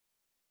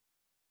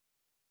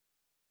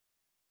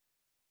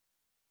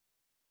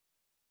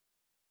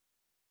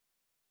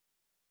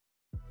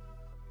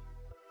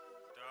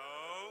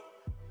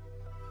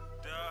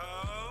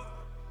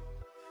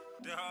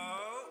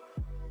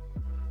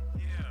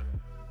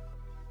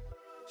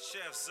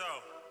Chef Zoe,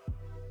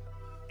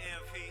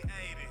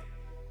 MP80,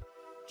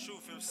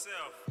 Truth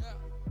himself.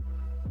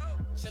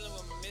 Chillin'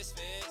 with my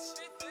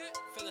misfits,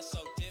 feeling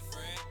so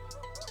different.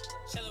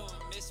 Chillin' with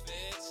my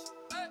misfits,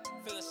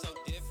 feeling so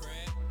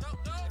different.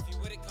 If you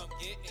with it, come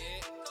get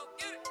it.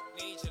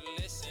 Need you to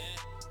listen.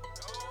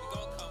 We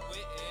gon' come with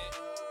it.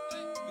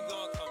 We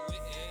gon' come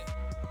with it.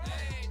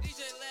 Hey, DJ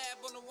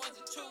Lab on the ones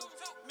and twos.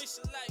 Miss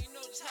a lot, you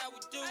know just how we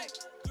do.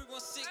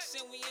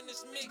 316 and we in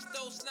this mix,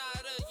 though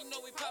Snyder, you know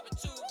we poppin'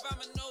 too. I'm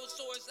a nose,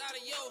 so it's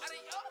adios.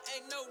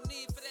 Ain't no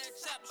need for that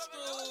chopper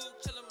screw.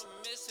 Chillin' with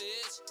my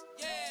misfits,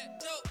 yeah,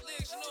 dope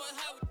lyrics, you know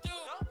how we do.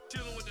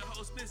 Chillin' with the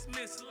host, Miss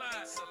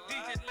Lot.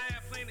 DJ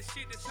Lab playing the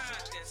shit that's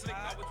hot. Slick,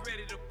 I was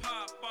ready to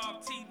pop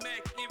off.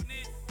 T-Mac giving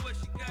it what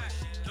she got.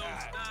 Don't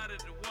start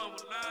at the one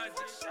with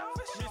logic.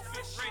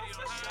 Misfit Radio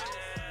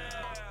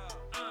high.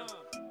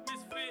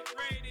 Misfit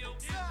Radio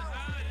is the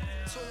high.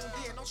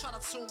 Tuned in, don't try to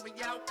tune me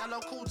out.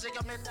 LL Cool J,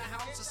 I'm in the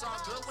house. It's all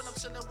good when I'm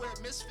chillin'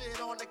 with Misfit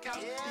on the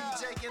couch.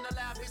 DJ in the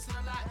lab, mixing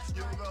a lot.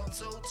 You roll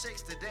 2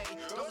 chicks today.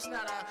 Those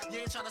not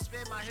you ain't tryna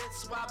spin my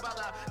hits, so I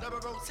bother.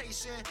 Double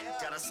rotation.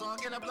 Got a song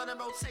in a blood and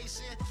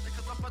rotation.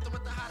 Because I'm fucking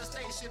with the hottest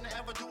station to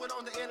ever do it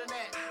on the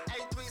internet.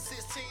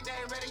 8316, they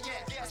ain't ready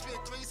yet. I spit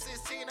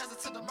 316 as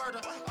it's to the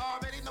murder.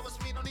 Already know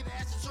it's me, don't need to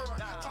ask the juror.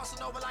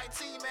 Crossing over like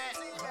T-Mac.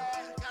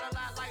 Got a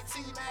lot like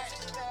T-Mac.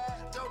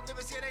 Dope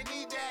lyrics, yeah, they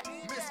need that.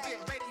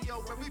 Misfit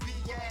Radio, where we be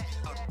at.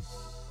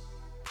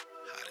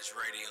 Hottest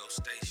radio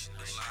station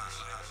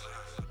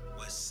alive.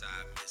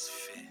 Westside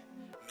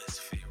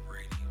Misfit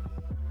Radio.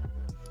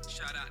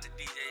 Shout out to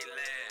DJ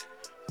Lab.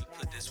 We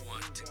put this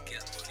one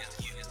together.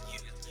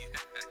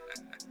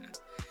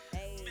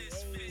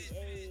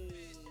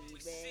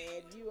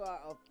 Man, you are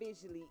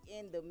officially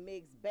in the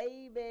mix,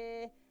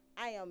 baby.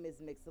 I am Miss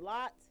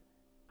Mix-a-Lot.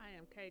 I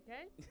am KK.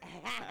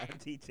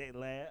 DJ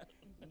Lab.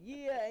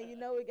 Yeah, and you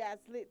know we got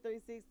Slick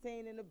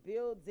 316 in the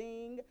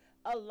building,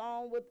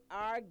 along with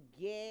our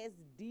guest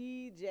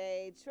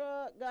DJ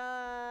Truck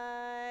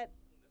God.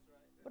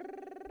 That's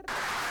right.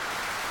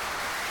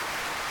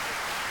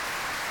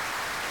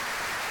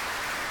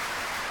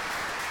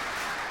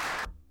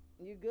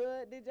 You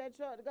good, DJ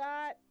Truck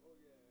God? Oh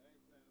yeah, I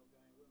ain't playing no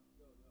game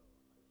with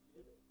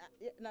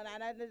him. No,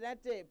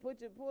 that's it.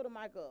 Pull the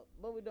mic up.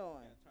 What we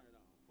doing? Yeah, turn it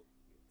on.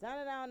 Turn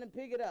it on and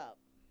pick it up.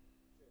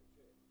 Check.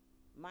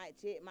 Mic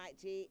check. Mic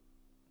check.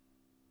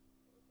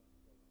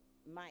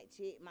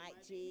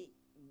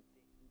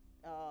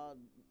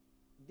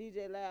 DJ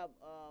Lab,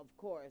 of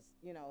course,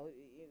 you know,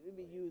 it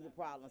be use a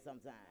problem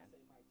sometimes.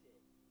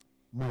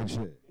 Mic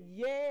check.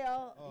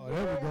 Yeah. Oh,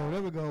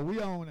 there we go. We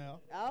on now.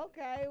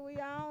 Okay, we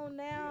on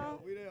now.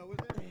 We there.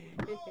 What's that?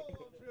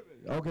 Oh,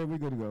 tripping. Okay, we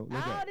good to go.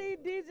 Let's All go. these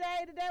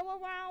DJ today, what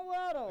wrong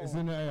with them? It's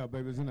in the air,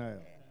 baby. It's in the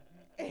air.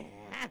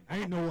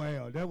 Ain't no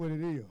air. That's what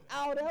it is.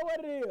 Oh, that's what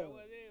it is.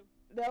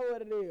 That's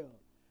What it is.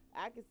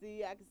 I can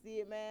see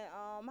it, man.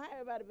 How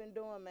everybody been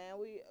doing, man?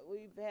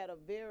 We've had a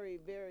very,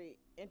 very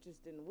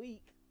interesting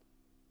week.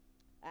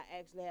 I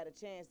actually had a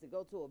chance to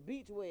go to a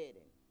beach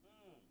wedding.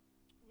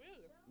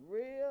 Really?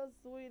 Real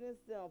sweet and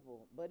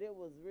simple, but it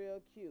was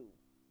real cute.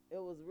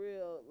 It was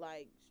real,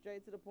 like,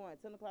 straight to the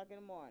point, 10 o'clock in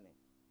the morning.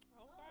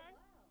 Okay.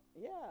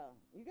 Yeah,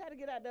 you got to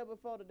get out there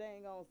before the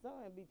dang on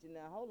sun beat you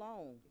now. Hold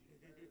on.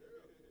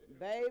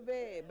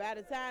 Baby, by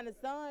the time the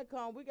sun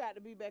come, we got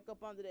to be back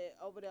up over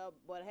there,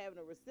 but having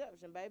a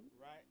reception, baby.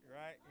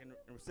 Right. In the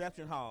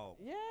reception hall.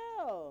 Yeah.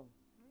 Okay.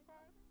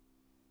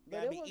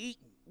 Gotta be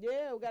eating.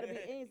 Yeah, we got to be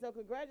eating. So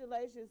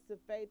congratulations to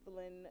Faithful.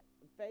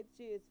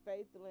 She is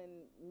Faithful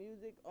in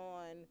Music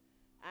on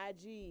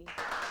IG.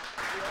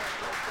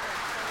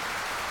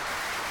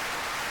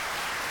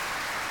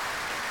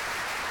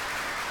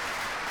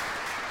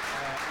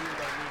 Even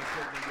though me and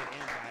Cook didn't get an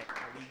invite,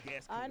 we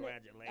guess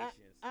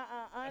congratulations.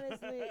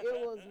 Honestly,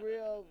 it was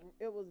real.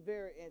 It was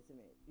very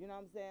intimate. You know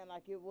what I'm saying?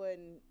 Like it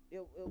wasn't.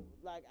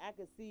 Like I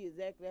could see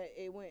exactly.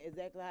 It went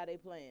exactly how they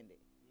planned it.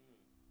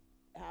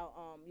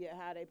 How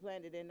they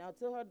planned it. And now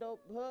to her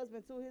dope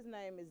husband too. His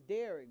name is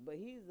Derek, but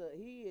he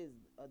is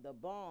the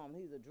bomb.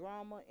 He's a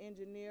drama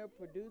engineer,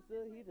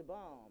 producer. He's a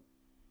bomb.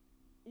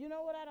 You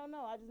know what? I don't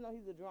know. I just know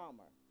he's a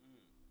drummer.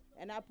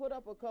 And I put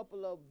up a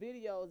couple of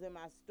videos in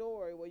my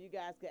story where you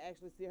guys could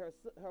actually see her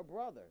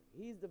brother.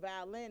 He's the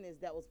violinist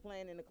that was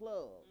playing in the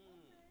club.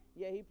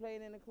 Yeah, he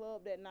played in the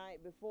club that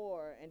night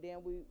before, and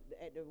then we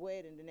at the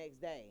wedding the next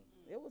day.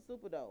 It was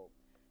super dope.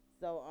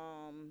 So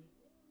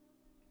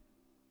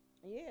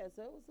yeah,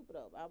 so it was super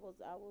dope. I was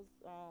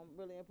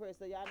really impressed.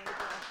 So y'all didn't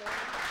get on stage?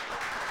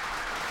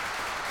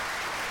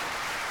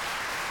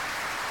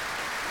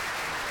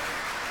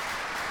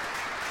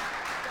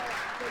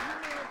 So you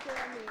mean to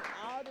tell me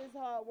all this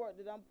hard work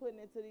that I'm putting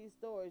into these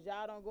stories,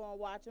 y'all don't go and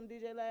watch them,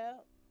 DJ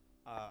Lab?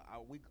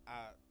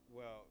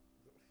 Well,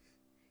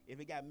 if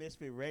it got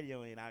Misfit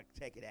Radio in, I'll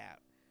check it out.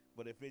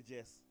 But if it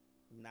just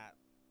not,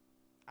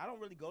 I don't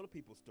really go to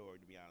people's story,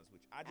 to be honest with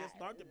you. I just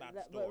learned about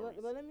the but, stories.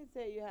 but let me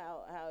tell you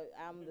how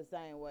I'm the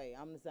same way.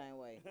 I'm the same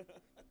way.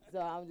 So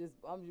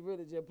I'm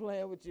really just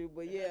playing with you.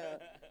 But yeah,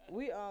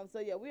 we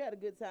had a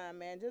good time,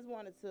 man. Just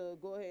wanted to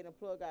go ahead and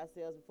plug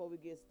ourselves before we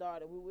get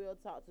started. We will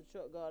talk to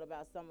Truck God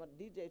about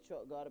DJ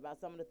Truck God about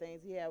some of the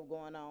things he have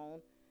going on.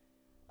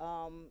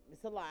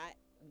 It's a lot.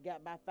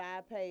 Got about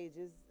 5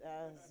 pages.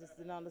 Just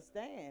didn't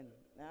understand.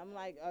 I'm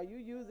like, are you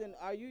using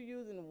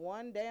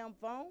one damn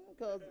phone?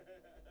 Cause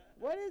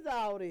what is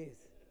all this?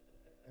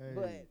 Hey,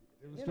 But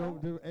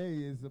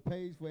hey, it's a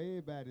page for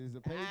everybody. It's a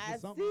page for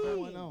something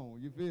going on.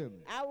 You feel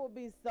me? I would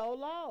be so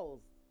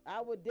lost. I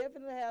would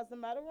definitely have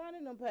somebody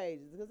running them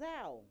pages. Cause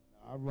how?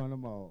 I run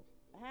them all.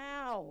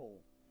 How?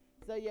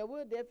 So yeah,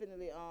 we'll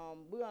definitely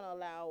we're gonna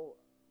allow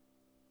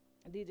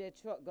DJ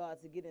Truck God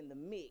to get in the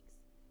mix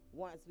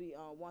once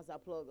I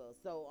plug us.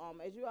 So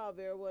as you all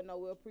very well know,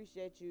 we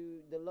appreciate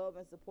you, the love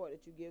and support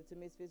that you give to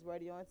Misfits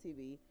Radio and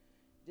TV.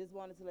 Just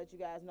wanted to let you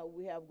guys know what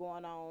we have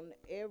going on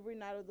every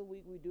night of the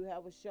week. We do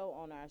have a show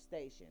on our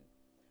station.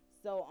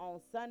 So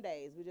on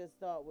Sundays, we just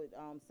start with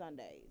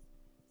Sundays.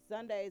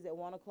 Sundays at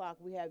 1 o'clock,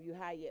 we have You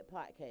High Yet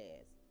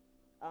podcast.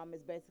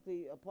 It's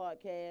basically a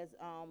podcast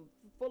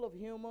full of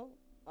humor.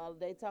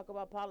 They talk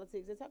about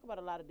politics. They talk about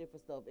a lot of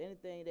different stuff.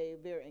 Anything, they're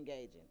very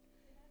engaging.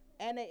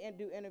 And they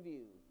do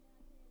interviews.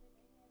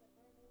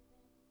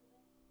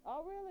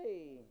 Oh,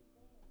 really?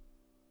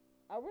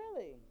 Oh,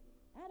 really?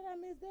 How did I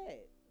miss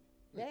that?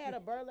 They had a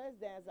burlesque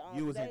dancer on.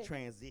 You was today. in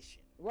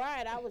transition.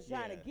 Right, I was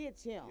trying to get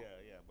him.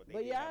 Yeah,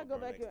 But yeah, I'll go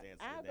back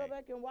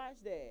and watch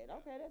that.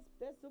 Okay,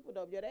 that's super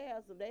dope. Yeah,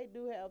 they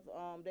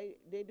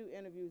do do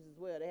interviews as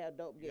well. They have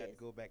dope You guests. got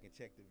to go back and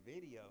check the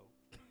video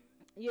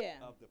Yeah.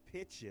 of the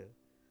picture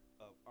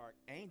of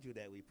Archangel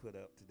that we put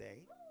up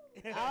today.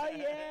 Oh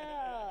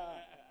yeah.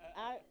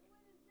 I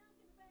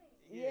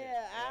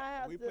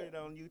have we to. put it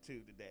on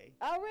YouTube today.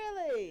 Oh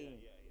really?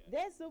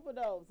 Yeah. That's super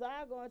dope. So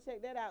I'll go and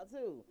check that out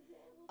too.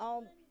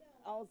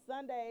 On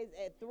Sundays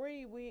at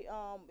 3, we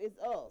it's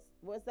us,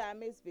 Westside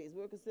Misfits.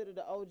 We're considered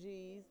the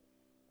OGs,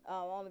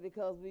 only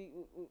because we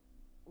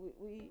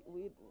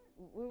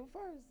were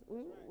first.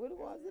 We're the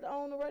ones that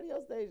own the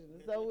radio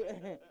station. So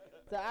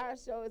so our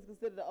show is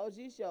considered the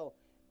OG show,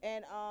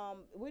 and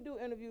we do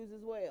interviews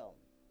as well.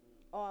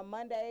 On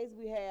Mondays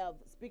we have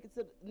speaking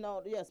to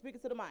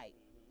the mic.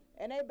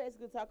 And they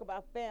basically talk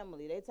about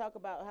family. They talk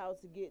about how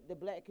to get the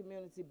black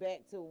community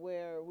back to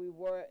where we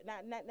were,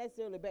 not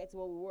necessarily back to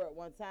where we were at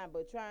one time,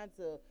 but trying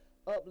to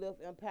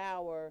uplift,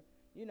 empower,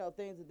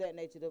 things of that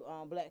nature, the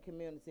black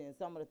community, and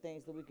some of the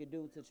things that we could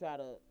do to try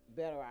to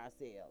better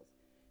ourselves.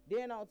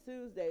 Then on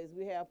Tuesdays,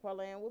 we have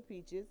Pearland with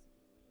Peaches.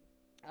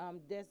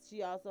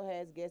 She also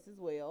has guests as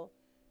well.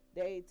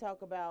 They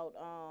talk about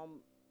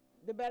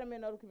the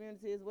betterment of the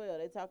community as well.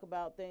 They talk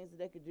about things that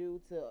they could do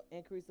to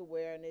increase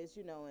awareness,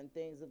 and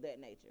things of that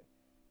nature.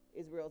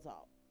 It's real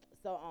talk.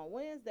 So on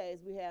Wednesdays,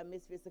 we have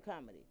Misfits of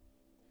Comedy.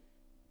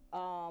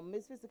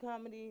 Misfits of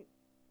Comedy,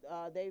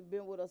 they've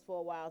been with us for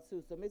a while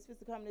too. So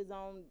Misfits of Comedy is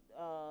on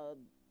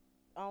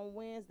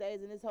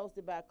Wednesdays, and it's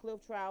hosted by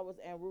Cliff Trowers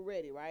and Rue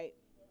Ready, right?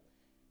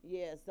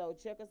 Yeah, so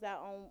check us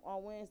out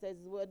on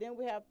Wednesdays as well. Then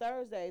we have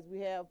Thursdays,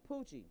 we have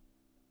Poochie,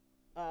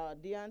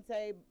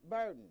 Deontay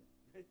Burden.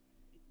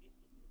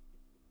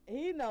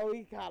 He know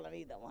he calling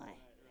me the one. Right.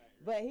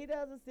 But he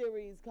does a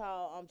series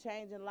called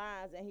Changing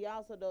Lives, and he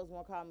also does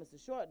one called Mr.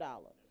 Short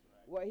Dollar,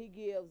 where he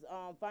gives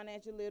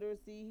financial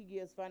literacy, he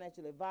gives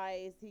financial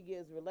advice, he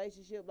gives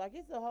relationship. Like,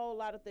 it's a whole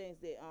lot of things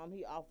that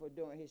he offered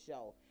during his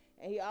show.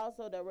 And he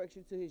also directs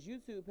you to his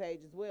YouTube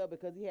page as well,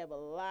 because he have a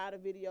lot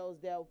of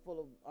videos there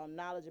full of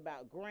knowledge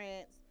about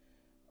grants,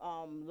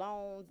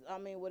 loans,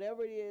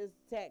 whatever it is,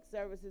 tax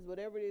services,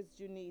 whatever it is that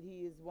you need,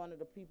 he is one of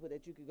the people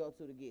that you could go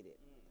to get it.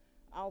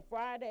 On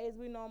Fridays,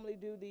 we normally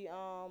do the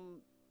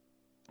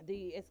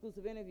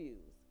exclusive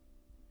interviews.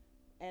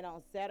 And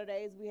on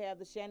Saturdays, we have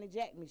the Shanny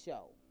Jack Me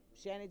show.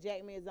 Shanny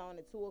Jack Me is on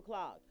at 2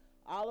 o'clock.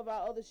 All of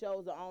our other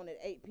shows are on at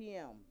 8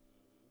 p.m.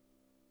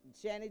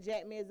 Shanny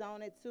Jack Me is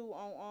on at 2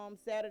 on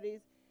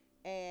Saturdays,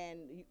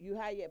 and You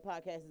High Yet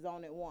podcast is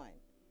on at 1.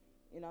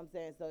 You know what I'm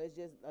saying? So it's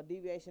just a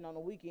deviation on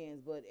the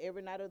weekends, but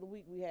every night of the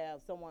week we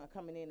have someone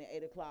coming in at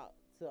 8 o'clock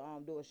to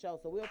do a show.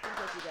 So we'll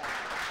appreciate you guys.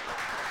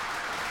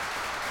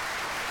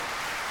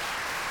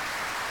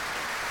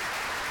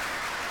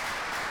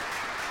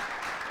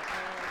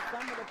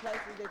 Some of the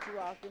places that you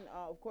all can,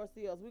 of course,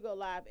 see us. We go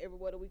live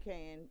everywhere that we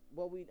can.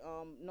 Where we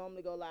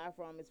normally go live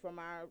from is from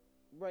our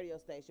radio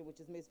station, which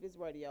is Misfits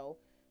Radio,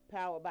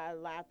 powered by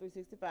Live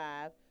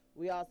 365.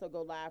 We also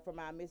go live from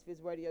our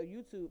Misfits Radio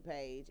YouTube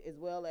page, as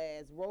well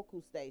as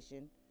Roku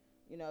station.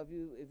 If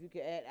you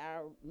can add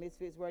our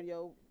Misfits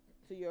Radio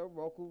to your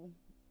Roku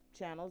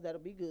channels,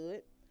 that'll be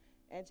good.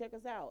 And check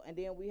us out. And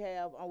then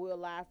we're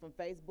live from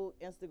Facebook,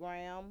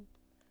 Instagram,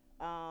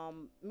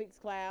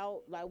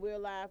 Mixcloud. Like, we're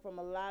live from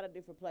a lot of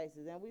different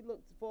places, and we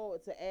look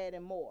forward to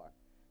adding more.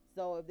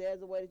 So if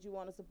there's a way that you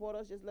want to support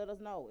us, just let us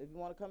know. If you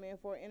want to come in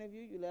for an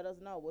interview, you let us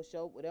know.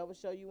 Whatever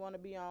show you want to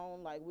be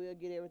on, like, we'll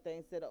get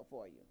everything set up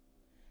for you.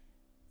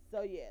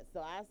 So yeah,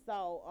 so I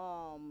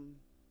saw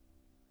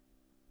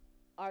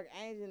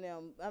Archangel and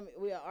them. I mean,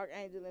 we are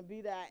Archangel and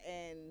B-Dot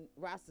and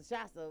Rasta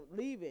Shasta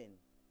leaving.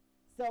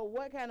 So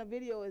what kind of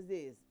video is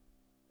this?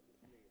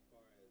 As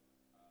far as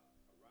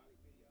erotic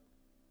video.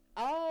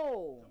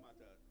 Oh, Talking about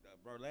the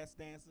burlesque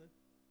dancer.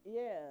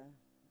 yeah.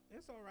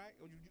 It's all right.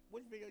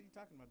 Which video are you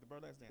talking about? The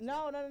burlesque dancer?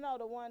 No,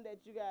 the one that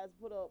you guys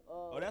put up.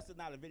 Oh, that's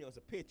not a video. It's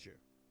a picture.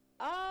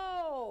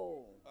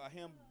 Oh.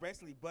 Him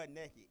basically butt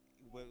naked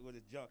with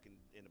his junk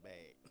in the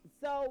bag.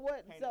 So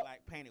what?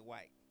 Painted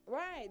white.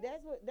 Right.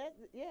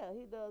 Yeah.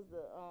 He does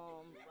the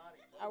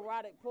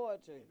erotic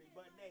poetry.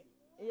 Butt naked.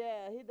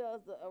 Yeah, he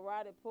does the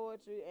erotic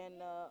poetry and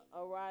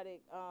erotic.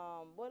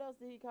 What else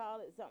did he call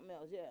it? Something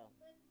else. Yeah.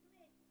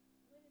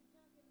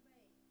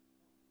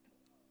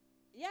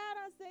 Y'all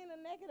done seen a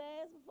naked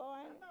ass before,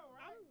 ain't it?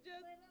 I'm just.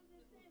 I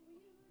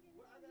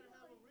gotta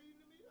have him reading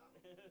to me though.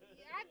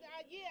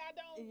 I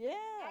don't. Yeah.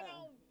 I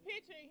don't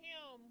picture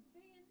him.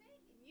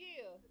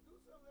 Yeah. Do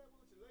some of that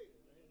with you later.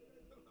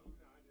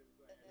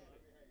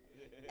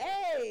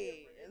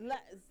 Hey,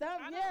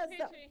 I don't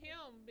picture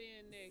him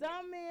being naked.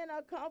 some men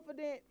are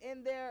confident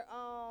in their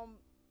And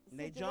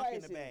they junk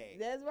in the situations. bag.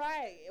 That's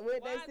right,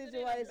 with Why their is it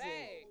in a situation.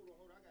 bag?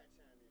 Hold on, I gotta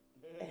chime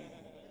in.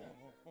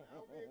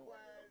 I'll be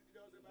quiet, you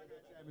know, if I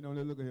gotta chime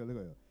in. Look at here.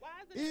 Why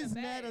is it in It's a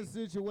bag? not a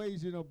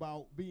situation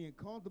about being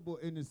comfortable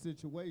in the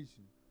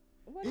situation.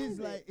 What It's is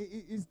like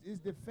it? it's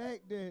the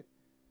fact that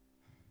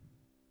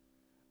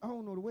I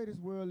don't know the way this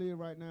world is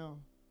right now.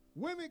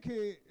 Women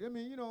can, I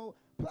mean, you know,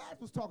 Platt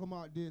was talking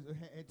about this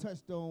and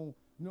touched on,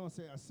 you know what I'm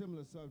saying, a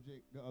similar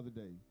subject the other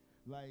day.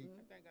 Like,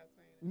 I think I've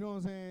seen it. you know what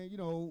I'm saying? You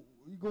know,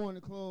 you go in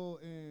the club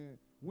and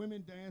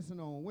women dancing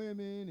on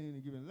women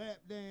and giving lap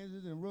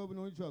dances and rubbing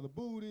on each other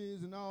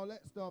booties and all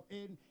that stuff,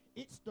 and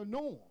it's the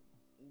norm.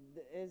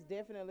 It's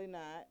definitely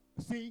not.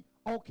 See?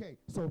 Okay,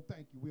 so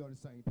thank you. We're on the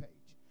same page.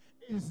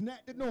 It's not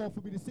the norm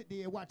for me to sit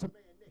there and watch a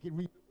man naked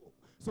read the book.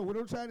 So what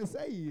I'm trying to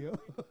say here,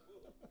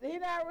 He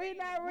not reading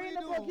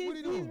the book. What he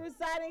He's doing?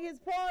 reciting his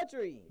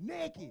poetry.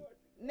 naked.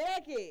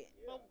 Naked.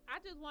 But I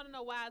just want to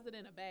know why is it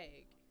in a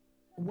bag?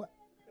 What?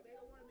 They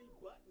don't want to be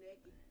butt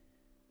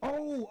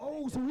naked.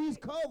 Oh, so he's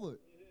covered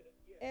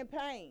In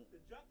paint. The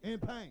junk in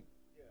paint.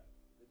 Yeah,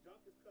 the junk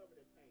is covered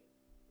in paint.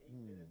 And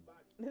he's in his body.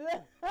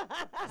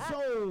 So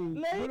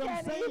Look, he what I'm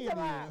can't saying eat is,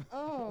 tomorrow.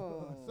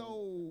 Oh.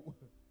 So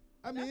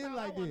I mean, That's it's all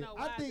I like wanna this. know.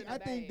 Why is it in I a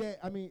think bag?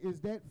 that I mean, is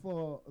that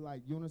for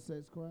like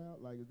unisex crowd?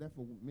 Like, is that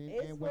for men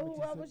It's and for women?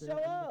 to whoever sit show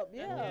there and- up,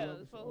 yeah. Yeah,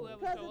 for whoever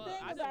Because show the up. thing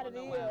I just about want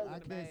to it know why is- it's I in a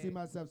can't bag. see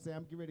myself saying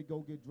I'm getting ready to go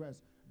get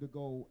dressed to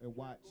go and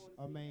watch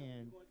a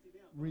man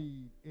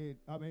read it.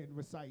 I mean,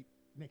 recite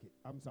naked.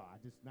 I'm sorry, I'm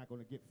just not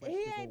gonna get fresh.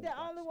 He to ain't go the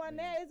watch only one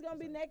man there. It's gonna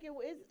be recite. naked.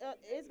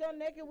 It's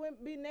gonna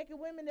be naked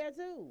women there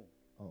too.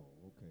 Oh,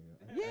 okay.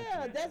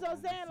 Yeah, that's what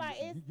I'm saying. Like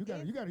you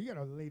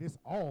gotta lay this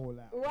all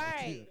out.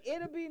 right.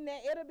 It'll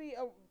be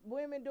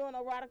women doing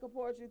erotica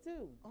poetry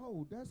too.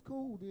 Oh, that's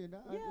cool then.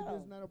 Yeah.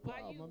 It's not a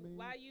problem. I mean,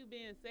 Why you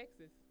being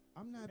sexist?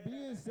 I'm not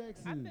being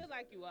sexist. I feel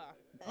like you are.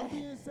 I'm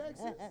being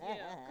sexist.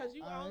 Yeah, because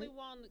you All only right.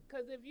 want.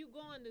 Because if you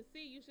going to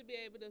see, you should be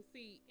able to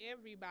see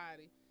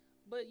everybody,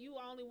 but you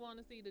only want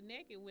to see the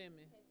naked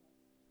women.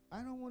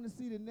 I don't want to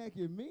see the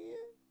naked men.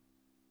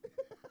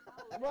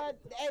 Well,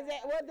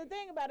 the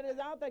thing about it is,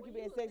 I don't think you're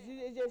being sexist.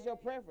 It's just your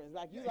preference.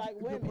 Like you Yeah, like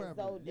your women, so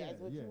preference. that's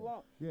what Yeah, you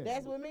want. yeah.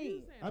 That's with You me.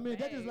 saying I mean,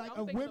 that is bag. like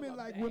I'm thinking women of a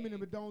like bag. women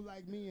but don't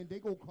like men. They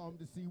go come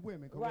to see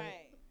women, correct?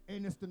 Right.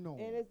 And it's the norm.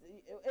 And it's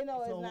it's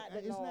So, not the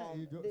it's not- norm.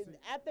 you don't see-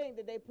 I think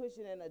that they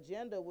pushing an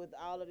agenda with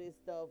all of this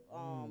stuff.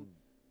 From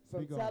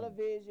Speak on.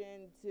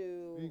 television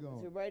Speak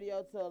on. to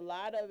radio to a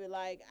lot of it.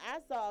 Like I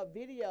saw a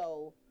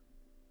video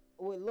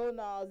with Lil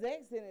Nas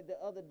X in it the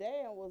other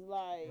day and was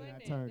like, And I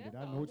Wait a turned minute, it. I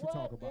that's know what a- you're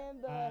talking What about.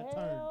 in the I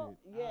hell?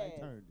 turned it. Yes. I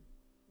turned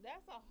it.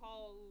 That's a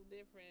whole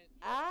different.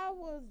 I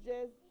was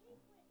just.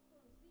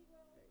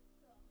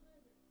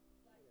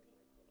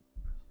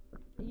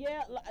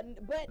 Yeah,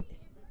 but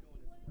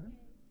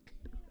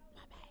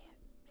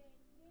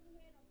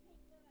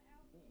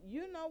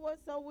you know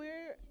what's so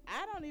weird?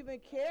 I don't even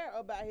care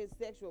about his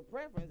sexual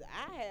preference.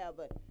 I have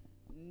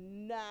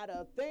not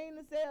a thing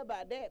to say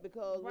about that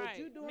because what Right,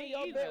 you do in me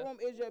your either. bedroom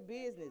is your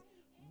business.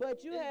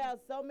 But you have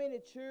so many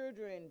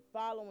children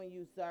following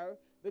you, sir,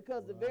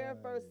 because the very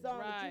first song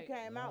that you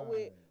Right. came out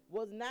with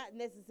was not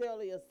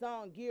necessarily a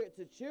song geared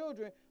to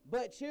children,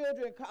 but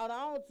children caught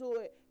on to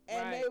it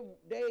and Right.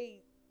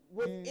 they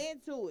was And-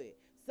 into it.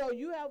 So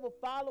you have a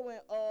following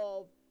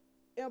of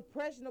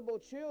impressionable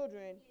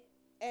children,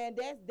 and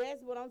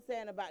that's what I'm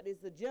saying about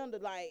this agenda.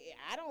 Like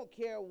I don't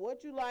care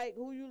what you like,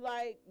 who you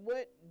like,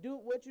 what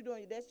you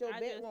doing. That's your I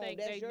just bedroom. think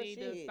That's they your need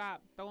shit. to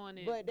stop throwing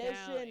it But they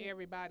down shouldn't.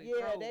 everybody's Yeah,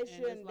 throat. they and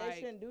shouldn't. it's They like,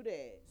 shouldn't do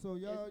that. So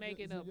y'all, make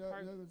it so a y'all,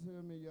 pers- y'all gonna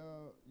tell me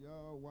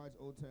y'all watch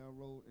Old Town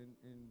Road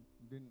and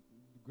didn't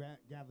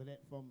gather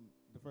that from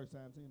the first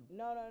time seeing him?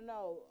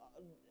 No.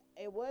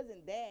 It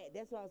wasn't that.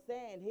 That's what I'm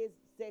saying. His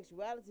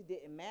sexuality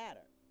didn't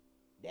matter.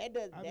 That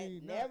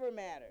never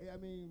mattered. I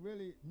mean,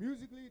 really,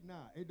 musically,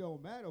 nah, it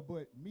don't matter.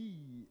 But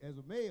me as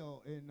a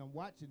male, and I'm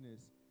watching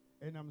this,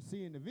 and I'm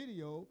seeing the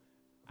video.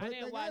 I First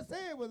didn't thing watch- I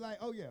said was like,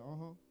 "Oh yeah,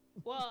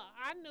 Well,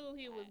 I knew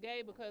he was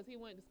gay because he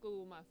went to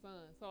school with my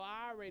son, so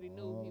I already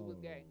knew he was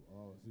gay.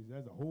 Oh, see,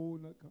 that's a whole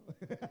nother.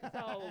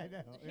 So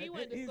he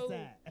went to school.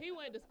 Inside. He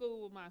went to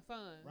school with my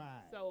son.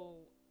 Right. So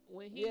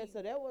when he Yeah,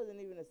 so that wasn't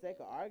even a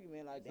second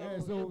argument like that. Yeah,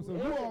 was- so it you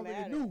didn't already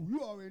matter. knew.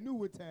 You already knew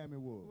what time it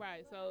was.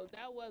 right, so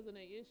that wasn't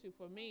an issue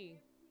for me.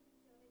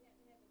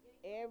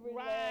 Every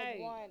Right. last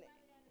one.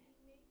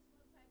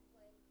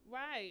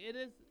 Right, it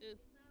is.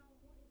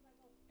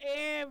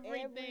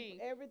 Everything.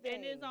 Everything.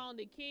 And it's on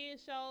the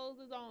kids shows.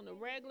 It's on the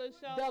regular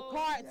shows. The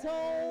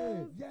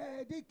cartoons.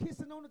 Yeah, they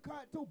kissing on the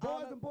cartoon.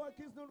 Boys and boys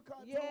kissing on the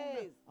cartoon.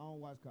 Yes. I don't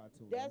watch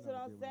cartoons. That's I what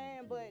never I'm did when I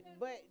saying. was a But kid.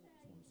 but That's what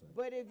I'm saying.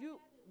 but if you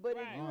Right.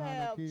 I don't have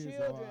have no kids, so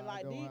children I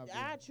like don't these, have to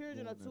our do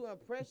children are that. too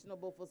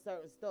impressionable for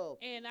certain stuff.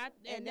 And And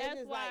they that's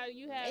just, why like,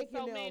 you have making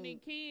so them- many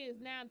kids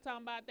now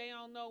talking about they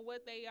don't know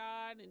what they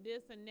are and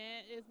this and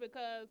that. It's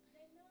because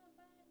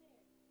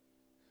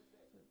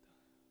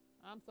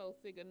I'm so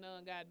sick of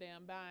none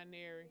goddamn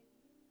binary.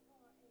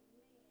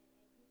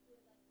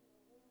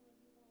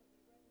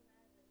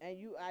 And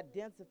you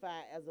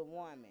identify as a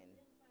woman.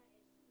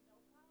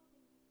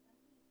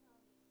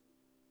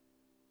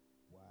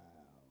 Wow.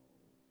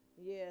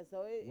 Yeah,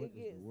 so it What is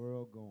gets. the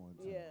world going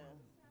to? Yeah.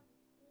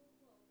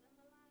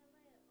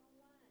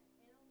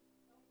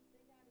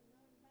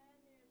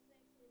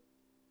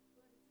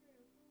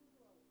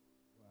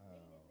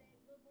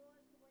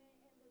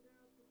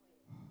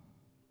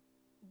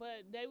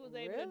 But they was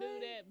able to do Really?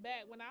 that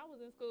back when I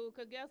was in school.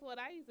 Because guess what?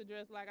 I used to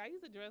dress like? I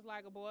used to dress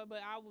like a boy, but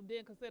I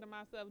didn't consider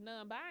myself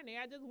non-binary.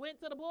 I just went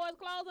to the boys'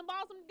 clothes and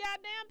bought some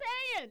goddamn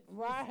pants.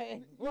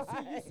 Right.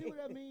 You see what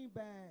I mean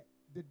by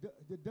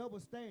the double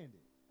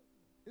standard?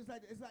 It's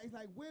like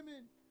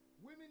women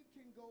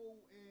can go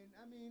and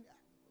I mean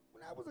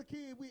when I was a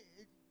kid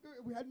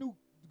we had knew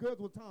girls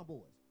were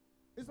tomboys.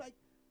 It's like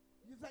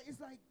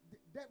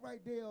that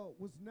right there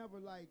was never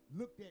like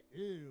looked at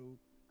ew.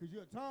 Because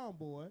you're a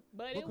tomboy.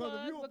 But because it was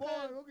if you're a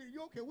because boy, okay,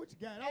 you okay, what you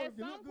got? I at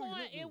don't know if you some look good, you point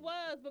look it good.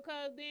 was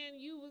because then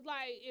you was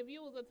like, if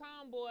you was a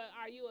tomboy,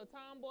 are you a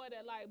tomboy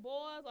that like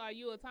boys, or are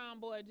you a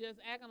tomboy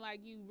just acting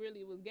like you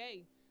really was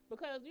gay?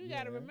 Because you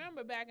got to Yeah.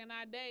 remember back in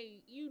our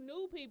day, you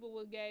knew people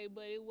was gay,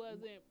 but it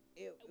wasn't.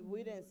 We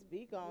didn't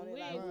speak on it.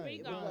 We like, didn't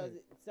speak on because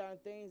certain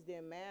things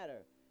didn't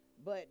matter.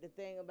 But the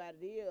thing about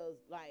it is,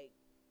 like,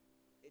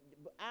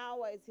 I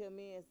always hear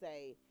men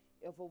say,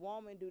 if a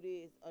woman do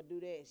this or do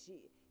that,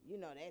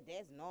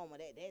 that's normal.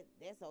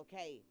 That's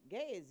okay.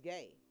 Gay is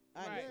gay.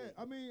 Honestly.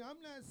 Yeah, I mean,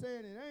 I'm not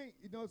saying it ain't.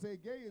 You know, say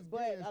gay is But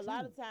gay. a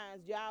lot of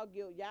times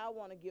y'all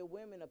want to give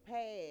women a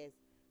pass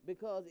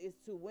because it's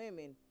two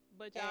women.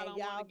 But y'all don't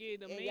want to give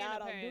the and men y'all a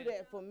don't pass. do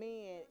that for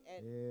men.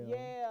 And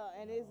Yeah.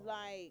 and it's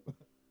like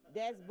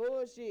that's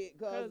bullshit.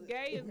 Cause Because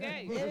gay is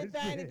gay.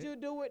 anything that you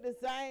do with the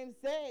same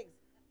sex,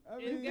 I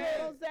it's you mean, know gay.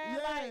 what I'm saying?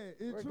 Yeah, Like,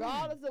 it's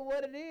regardless of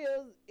what it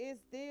is, it's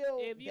still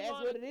If you that's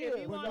want, what it is. if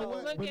you But want know to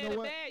what? look But at know it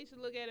what? bad, you should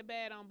look at it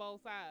bad on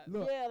both sides.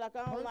 Look, Yeah, like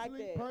I don't like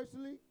that.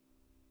 Personally,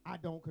 I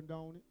don't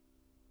condone it.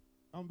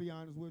 I'm gonna be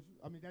honest with you.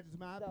 I mean, that's just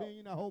my So-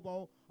 opinion. I hope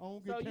I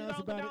don't get So you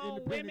canceled don't by the condone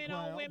independent women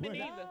on crowd, women but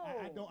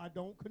either? I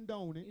don't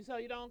condone it. So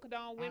you don't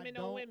condone women I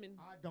on don't- women.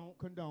 I don't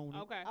condone it.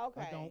 Okay.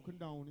 Okay. I don't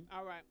condone it.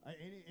 All right.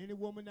 Any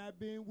woman I've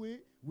been with,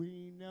 we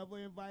ain't never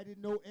invited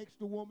no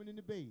extra woman in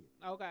the bed.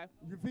 Okay.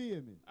 You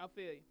feel me? I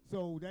feel you.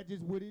 So that's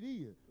just what it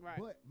is. Right.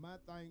 But my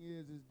thing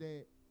is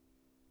that,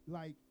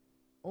 like,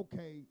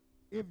 okay,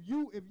 if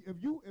you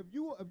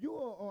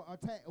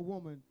attack a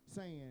woman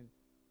saying,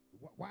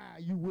 why are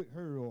you with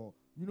her, or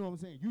you know what I'm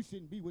saying, you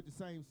shouldn't be with the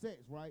same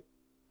sex, right?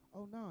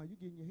 Oh no, you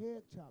getting your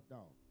head chopped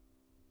off.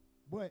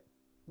 But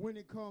when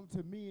it comes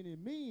to men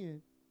and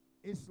men,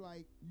 it's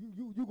like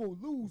you gonna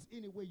lose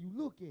any way you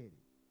look at it.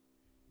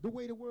 The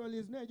way the world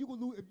is now, you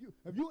gonna lose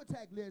if you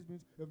attack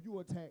lesbians, if you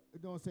attack,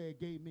 don't say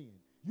gay men,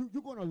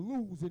 you're gonna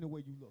lose any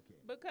way you look at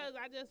it. Because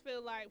I just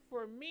feel like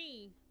for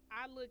me,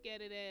 I look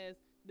at it as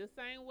the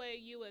same way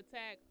you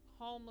attack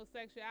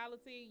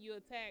homosexuality, you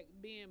attack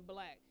being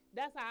black.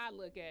 That's how I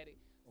look at it.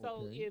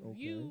 So Okay, if okay.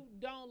 you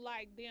don't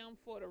like them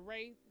for the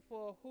race,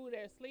 for who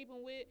they're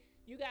sleeping with,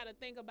 you got to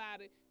think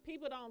about it.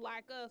 People don't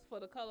like us for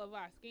the color of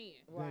our skin.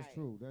 Right. That's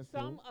true. That's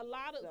Some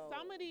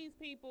true. of these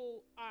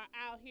people are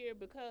out here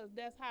because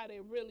that's how they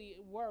really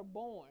were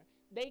born.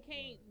 They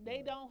can't.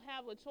 They don't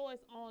have a choice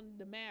on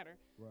the matter.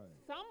 Right.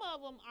 Some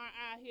of them are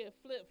out here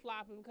flip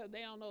flopping because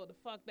they don't know what the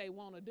fuck they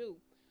want to do.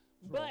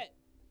 True. But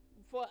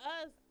for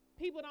us,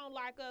 people don't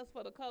like us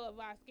for the color of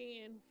our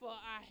skin, for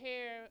our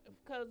hair,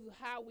 because of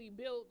how we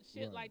built,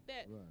 shit Right, like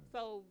that. right.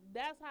 So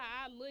that's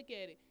how I look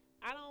at it.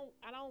 I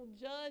don't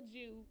judge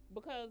you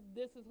because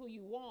this is who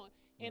you want,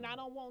 and I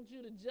don't want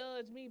you to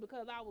judge me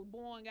because I was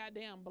born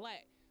goddamn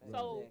black.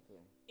 So Exactly.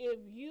 if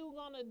you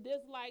gonna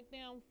dislike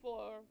them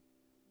for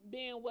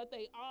being what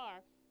they are,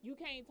 you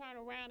can't turn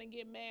around and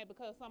get mad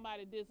because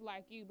somebody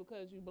dislike you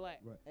because you black.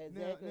 Right.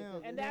 Exactly,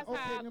 Now, And now, that's okay,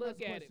 how I let me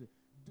look ask a at it. question.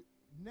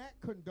 Not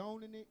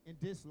condoning it and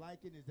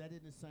disliking, is that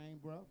in the same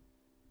breath?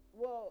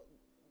 Well,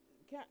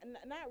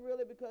 not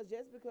really, because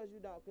just because you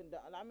don't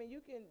condone, I mean,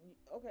 you can.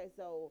 Okay,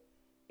 so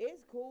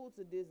it's cool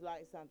to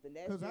dislike something.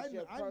 That's Because just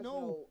your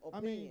personal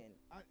opinion.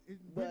 we're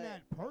But-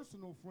 not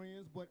personal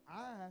friends, but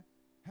I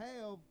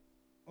have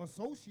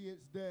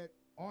associates that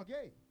are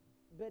gay.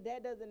 But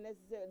that doesn't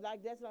necessarily,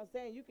 like, that's what I'm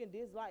saying. You can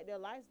dislike their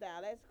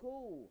lifestyle. That's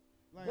cool.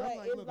 Like, But I'm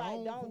like, it's look, like,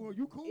 I don't fool,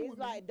 you cool it's with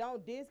like, me.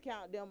 don't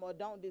discount them or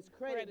don't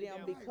discredit Credit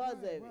them them. because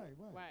of it.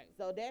 Right.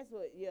 So that's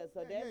what,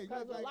 so that's yeah,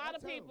 Because like, a lot I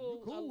of tell 'em, people,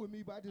 you cool with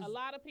me, but I just a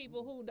lot of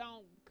people who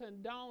don't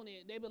condone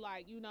it, they be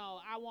like,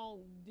 I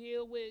won't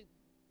deal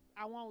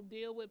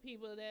with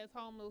people that's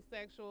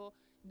homosexual.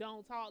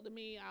 Don't talk to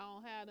me. I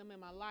don't have them in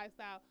my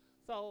lifestyle.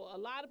 So a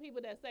lot of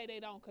people that say they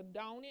don't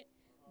condone it,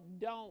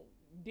 don't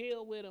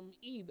deal with them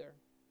either.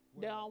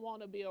 They Well, don't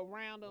want to be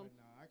around them.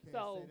 But nah, I can't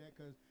So- say that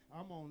because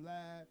I'm on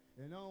live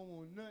and I don't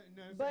want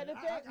nothing. But the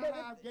fact- but I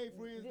have the- gay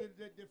friends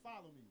the- that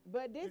follow me.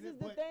 But this And is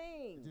the but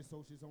thing. Just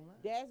associates online.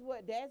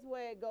 That's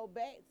where it go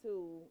back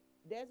to.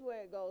 That's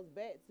where it goes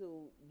back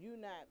to you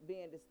not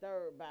being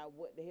disturbed by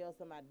what the hell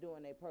somebody do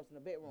in their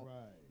personal bedroom.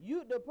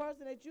 Right. The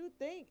person that you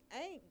think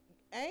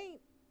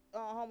ain't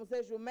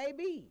homosexual may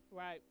be.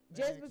 Right.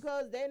 Just Facts.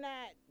 because they're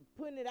not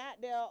putting it out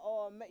there,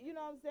 or you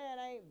know what I'm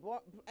saying,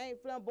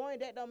 ain't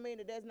flamboyant, that don't mean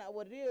that that's not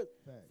what it is.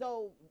 Facts.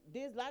 So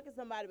disliking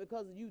somebody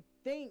because you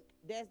think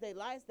that's their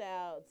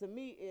lifestyle, to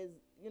me is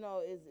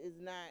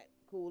not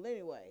cool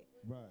anyway.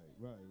 Right.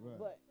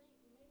 But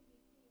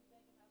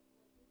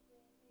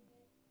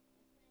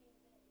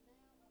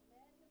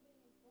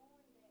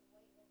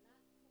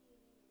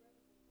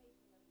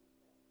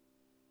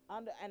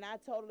and I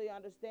totally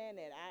understand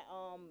that.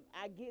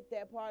 I get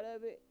that part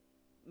of it.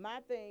 My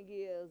thing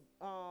is,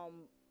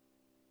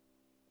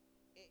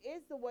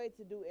 it's the way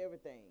to do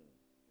everything.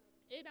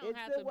 It don't It's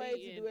have the to way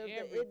be to in do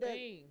everything.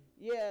 everything.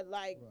 Yeah,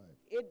 like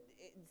Right.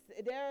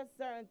 there are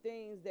certain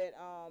things that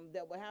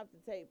would have to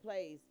take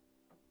place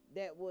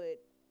that would,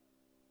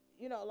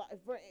 like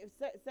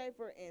say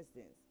for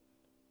instance,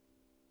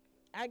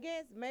 I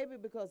guess maybe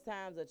because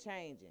times are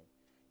changing,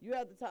 you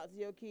have to talk to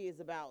your kids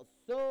about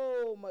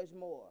so much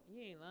more You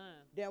ain't lying.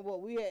 than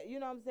what we had, you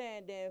know what I'm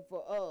saying, than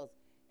for us.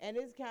 And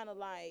it's kind of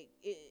like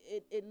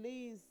it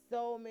leaves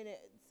so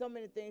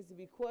many things to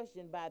be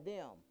questioned by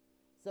them.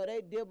 So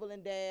they dibble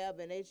and dab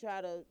and they try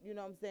to, you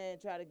know what I'm saying,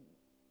 try to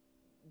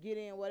get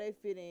in where they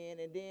fit in,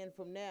 and then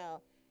from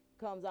now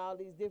comes all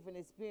these different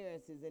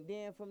experiences, and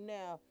then from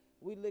now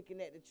we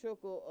looking at the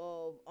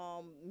trickle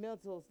of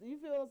mental, you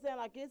feel what I'm saying,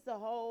 like it's a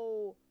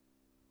whole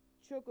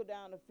trickle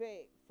down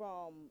effect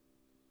from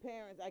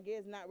parents, I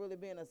guess, not really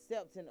being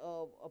accepting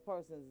of a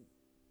person's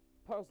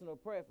personal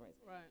preference.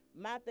 Right.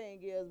 My thing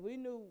is, we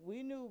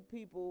knew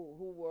people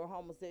who were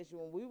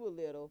homosexual when we were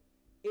little.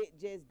 It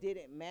just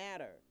didn't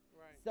matter.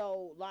 Right.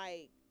 So,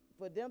 like,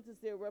 for them to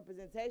see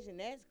representation,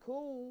 that's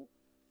cool,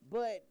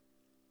 but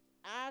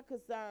our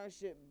concern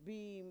should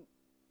be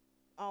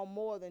on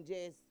more than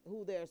just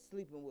who they're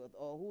sleeping with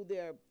or who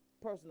their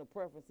personal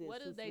preferences.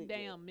 What to is they sleep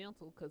damn with.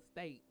 mental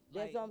state?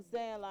 That's what I'm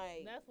saying.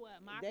 Like, That's what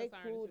my they concern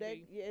cool. should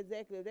be. Yeah,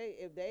 exactly.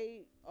 If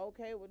they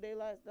okay with their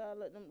lifestyle,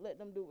 let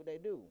them do what they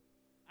do.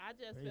 I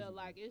just Crazy. feel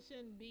like it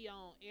shouldn't be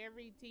on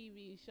every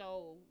TV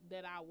show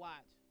that I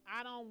watch.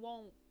 I don't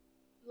want,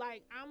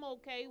 like, I'm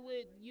okay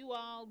with you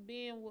all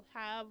being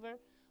however,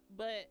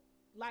 but,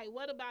 like,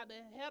 what about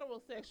the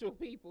heterosexual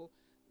people?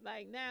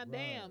 Like, now,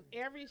 damn,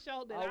 every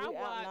show that Are I we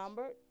watch,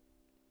 outnumbered?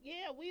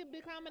 yeah, we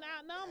becoming Yeah,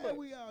 outnumbered.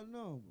 we all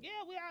know. Yeah,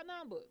 we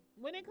outnumbered.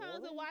 When it comes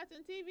to Really?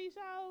 watching TV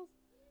shows,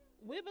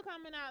 we're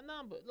becoming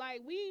outnumbered.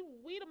 Like, we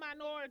the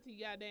minority,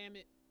 goddamn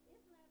it.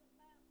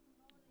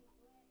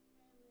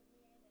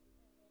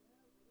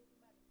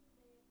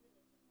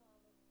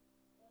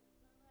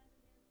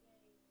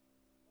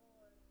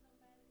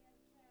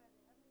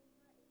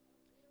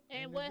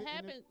 And And what the- and the-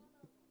 happened?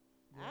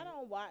 I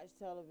don't watch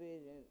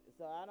television,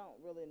 so I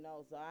don't really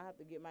know. So I have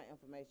to get my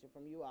information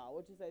from you all.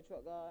 What you say,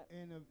 Truck God?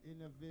 And if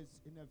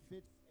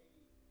it's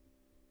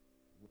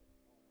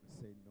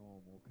say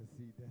normal, cause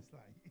see that's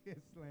like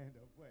it's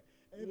slander. But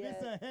if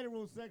it's a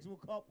heterosexual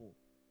couple,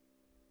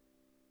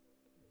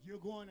 you're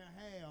going to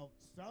have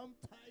some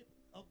type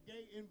of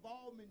gay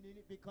involvement in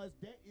it because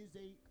that is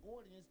a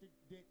audience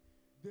that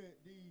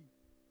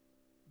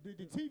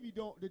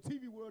the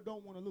TV world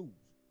don't want to lose.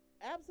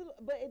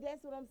 Absolutely, but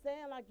that's what I'm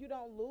saying. Like, you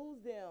don't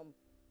lose them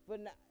for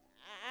not.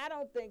 I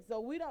don't think so.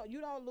 You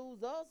don't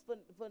lose us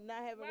for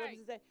not having Right.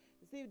 representation.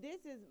 See,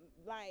 this is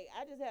like,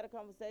 I just had a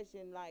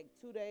conversation like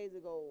 2 days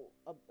ago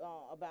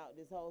about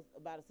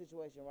about a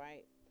situation,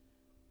 right?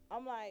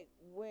 I'm like,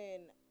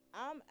 when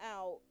I'm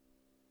out,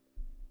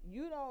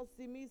 you don't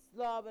see me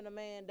slobbing a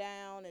man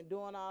down and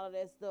doing all of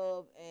that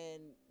stuff,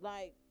 and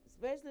like,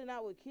 especially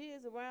not with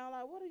kids around.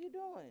 Like, what are you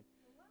doing?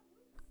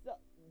 So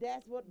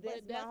that's my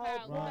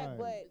whole point.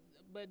 Right.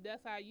 But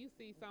that's how you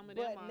see some of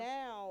But them.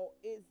 now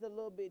it's a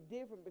little bit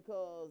different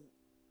because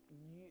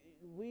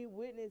we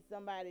witnessed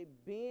somebody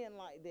being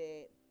like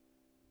that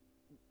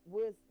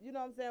with, you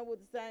know what I'm saying, with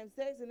the same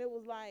sex, and it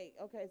was like,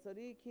 okay, so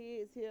these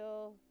kids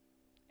here.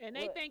 And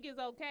they What? think it's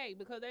okay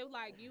because they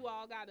like, you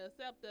all gotta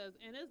accept us,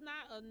 and it's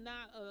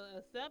not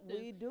acceptance.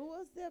 We do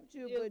accept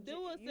you, You but do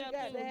you accept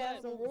got you, to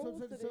have but- some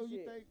rules to this so you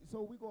shit. think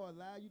so we gonna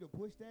allow you to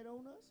push that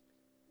on us?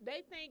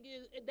 They think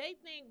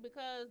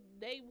because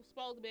they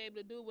supposed to be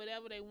able to do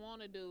whatever they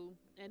want to do,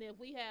 and if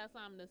we have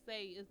something to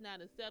say, it's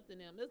not accepting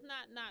them. It's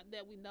not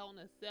that we don't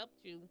accept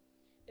you.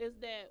 It's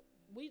that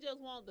we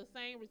just want the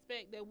same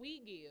respect that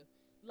we give.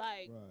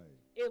 Like,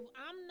 if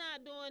I'm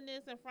not doing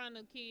this in front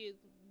of kids,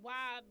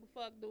 why the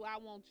fuck do I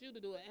want you to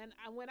do it? And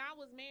when I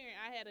was married,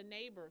 I had a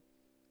neighbor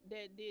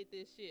that did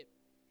this shit.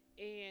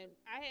 And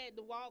I had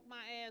to walk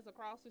my ass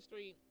across the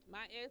street.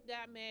 My ex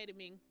got mad at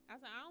me. I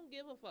said, I don't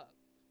give a fuck.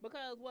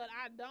 Because what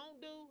I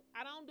don't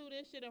do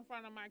this shit in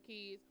front of my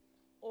kids,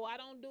 or I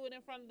don't do it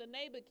in front of the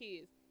neighbor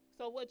kids.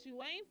 So what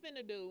you ain't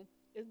finna do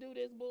is do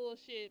this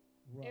bullshit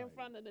in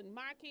front of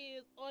my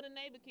kids or the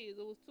neighbor kids.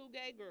 It was 2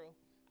 gay girls.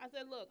 I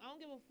said, look, I don't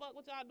give a fuck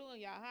what y'all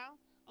doing, y'all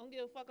house. I don't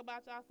give a fuck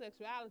about y'all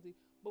sexuality.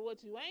 But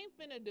what you ain't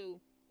finna do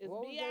is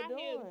What be was they out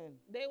here. doing?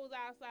 They was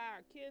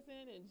outside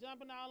kissing and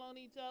jumping all on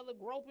each other,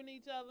 groping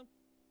each other.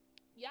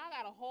 Y'all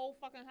got a whole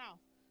fucking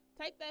house.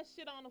 Take that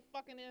shit on the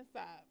fucking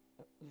inside.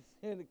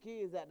 And the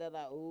kids out there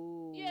like,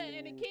 ooh. Yeah,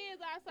 and the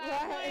kids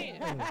outside playing.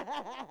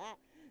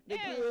 The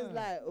kids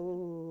like,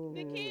 ooh.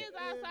 The kids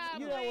outside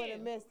you playing. don't want to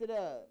mess it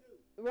up.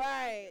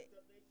 Right.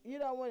 You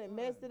don't want to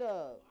mess it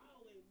up.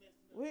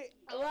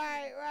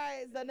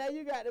 Right. So now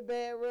you got the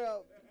bad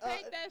rep.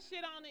 Take that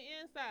shit on the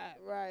inside.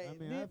 Right. I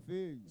mean, I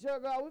feel you. Sure,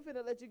 girl, we finna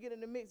let you get in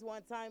the mix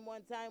one time.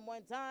 And when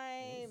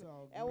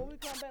we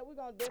come back, we're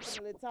gonna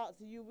definitely talk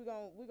to you. We're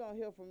gonna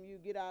hear from you.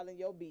 Get all in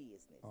your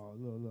business. Oh,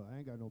 look, I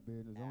ain't got no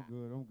business. I'm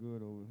good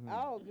over here.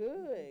 Oh,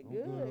 good.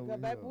 over Cause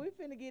baby, here. we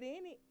finna get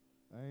in it.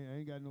 I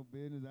ain't got no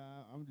business.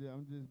 I'm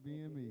just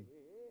being me.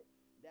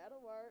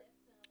 That'll work.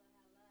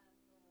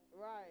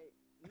 Right.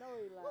 No,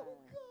 he lying. Oh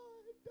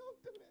God, don't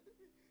do that to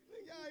me.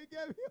 Look, y'all ain't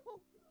got me. Oh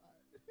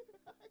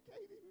God, I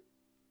can't even.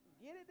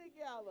 Get it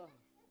together.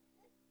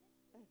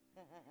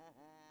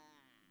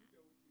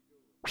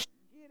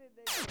 Get it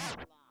together.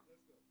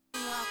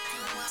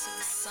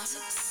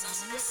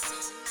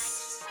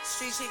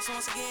 Street chicks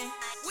once again.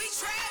 We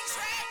track.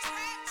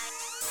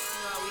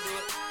 You know how we do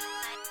it.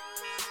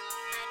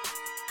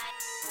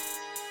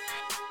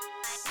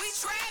 We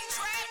track.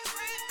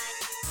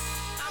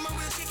 I'm a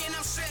real chick and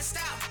I'm stressed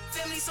out.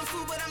 Family some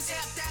food, but I'm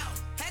tapped out.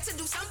 Had to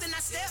do something, I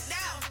stepped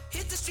out.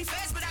 Hit the street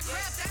fast, but I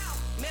crapped out.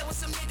 Met with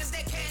some niggas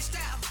that cashed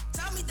out.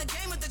 Taught me the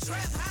game of the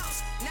trap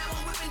house. Now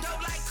I'm whipping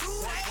dope like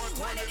Kool-Aid.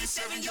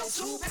 187, yo,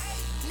 2 pay.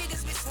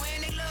 Niggas be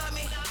swearing they love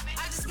me.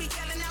 I just be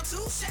yelling out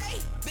touche.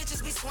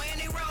 Bitches be swearing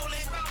they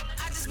rolling.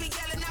 I just be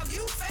yelling out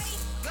you fake.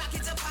 Glock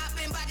hits a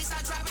poppin', body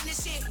start dropping this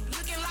shit.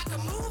 Looking like a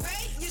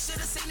movie. You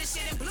should've seen this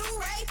shit in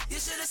Blu-ray.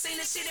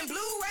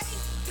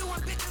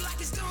 Doing bitches like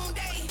it's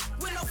doomsday.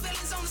 With no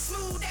feelings on a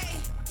smooth day.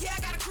 Yeah,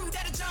 I got a crew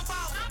that'll jump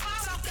off.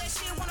 Talk that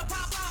shit, wanna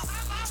pop off.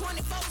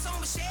 24's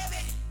on my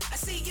Chevy. I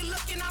see you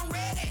looking, I'm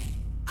ready.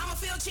 I'm a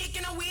field chick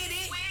and I'm with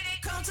it.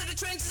 Come to the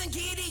trenches and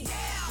get it.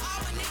 Yeah,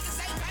 all my niggas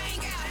they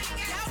bang out.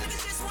 Y'all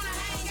niggas just wanna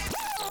hang out.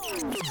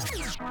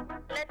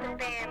 Let the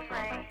band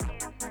play.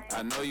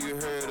 I know you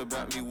heard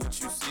about me, what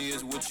you see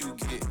is what you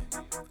get.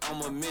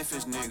 I'm a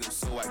Memphis nigga,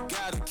 so I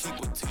gotta keep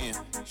a 10.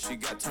 She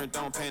got turned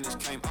on, panties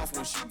came off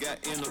when she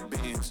got in the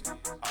Benz.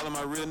 All of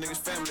my real niggas,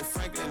 family,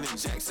 Franklin and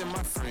Jackson,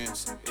 my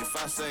friends. If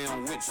I say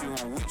I'm with you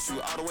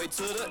all the way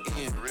to the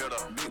end. Real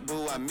though. Big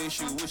boo, I miss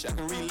you, wish I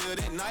can relive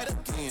that night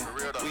again.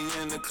 Real though. We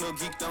in the club,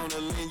 geeked on the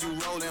lean, you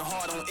rolling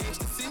hard on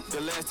ecstasy.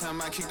 The last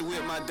time I kicked it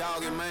with my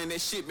dog, and man,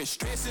 that shit been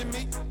stressing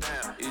me.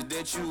 Damn, is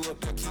that you up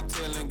there? Keep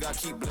telling God,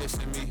 keep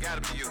blessing me.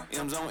 Gotta be you.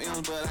 M's on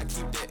M's, but I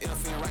keep that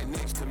F in right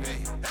next to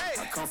me.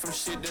 Hey, I come from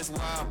shit that's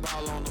why I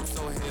ball on them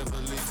so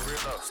heavily.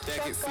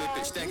 Stack it, flip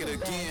it, stack it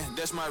again.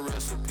 That's my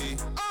recipe.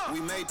 We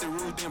made the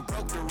rules, then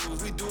broke the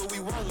rules. We do what we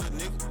want, little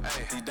nigga.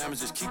 Hey, these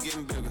diamonds just keep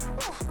getting bigger.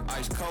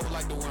 Ice cold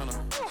like the winter.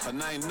 Her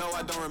name, no,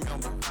 I don't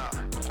remember.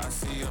 I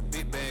see a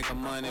big bag of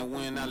money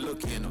when I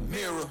look in the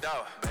mirror.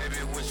 Dog,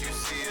 baby, what you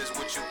see is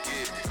what you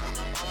get.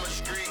 I'm a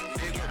street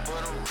nigga,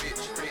 but I'm rich.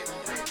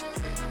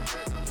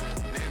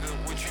 Nigga,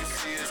 what you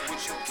see is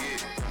what you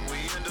get. We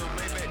end up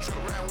Maybach truck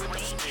around with them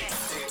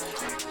sticks.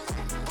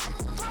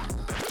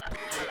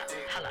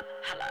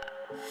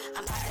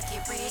 I'm about to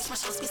get rich, my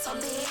shows be so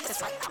lit.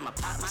 That's right, I'ma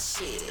pop my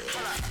shit.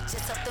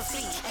 Just up the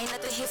fee, ain't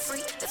nothing here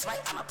free. That's right,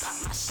 I'ma pop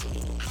my shit.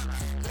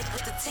 Link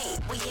with the team,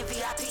 we in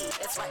VIP.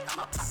 That's right,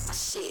 I'ma pop my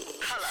shit.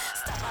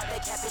 Stop all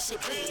that capping shit,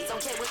 please.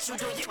 Don't care what you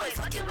do, you ain't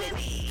fucking with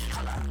me.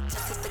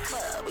 Just hit the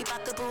club, we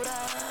bout to boot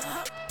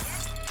up.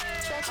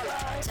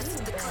 Just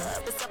hit the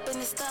club, it's up in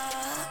the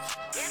stuff.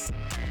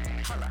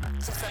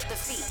 Just up the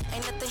feet,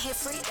 ain't nothing here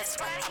free. That's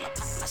right, I'ma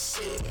pop my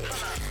shit.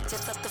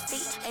 Just up the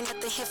feet, ain't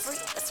nothing here free.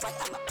 That's right,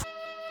 I'ma pop.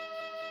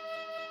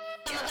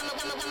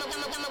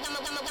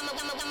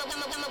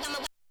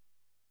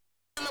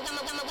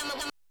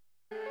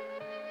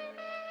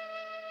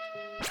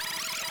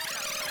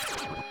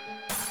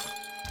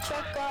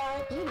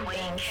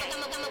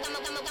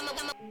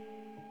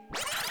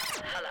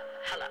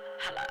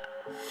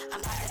 I'm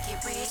about to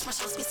get rich, my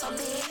shows be so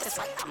lit. That's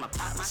right, I'ma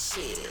pop my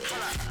shit.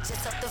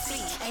 Just up the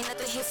fleet, ain't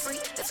nothing here free.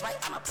 That's right,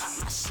 I'ma pop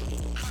my shit.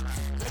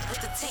 Look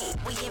with the team,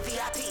 we in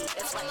VIP.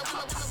 That's right,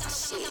 I'ma pop my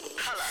shit.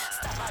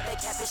 Stop all that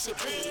capping shit,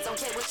 please. Don't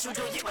care what you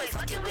do, you ain't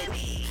fucking with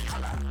me.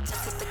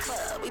 Just hit the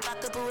club, we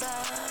bout to boot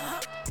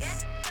up.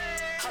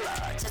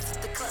 Just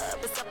hit the club,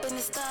 it's up in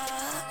the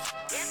stuff.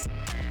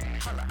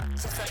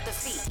 Just up the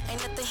feet,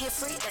 ain't nothing here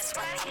free. That's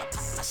right, I'ma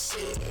pop my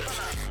shit.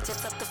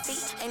 Just up the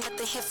feet, ain't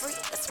nothing here free.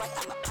 That's right,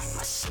 I'ma pop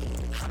my shit.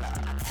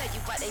 I tell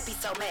you why they be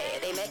so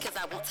mad. They mad cause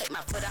I won't take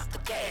my foot off the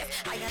gas.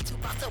 I am too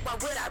bossed up, why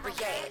would I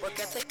react? Work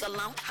ethic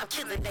alone, I'm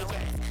killing their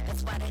ass.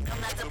 That's why they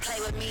come not to play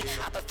with me.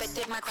 I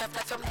perfected my craft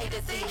like from A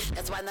to Z.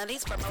 That's why none of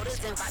these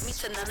promoters invite me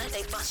to none of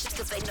they functions,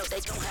 cause they know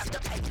they gon' have to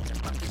pay me. The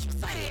fuck is you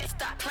saying?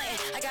 Stop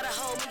playing, I got a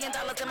whole $1 million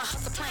in my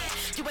hustle plan.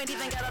 You ain't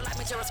even gotta like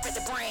me, just respect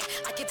the brand.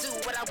 I can do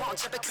what I want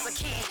just because I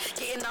can.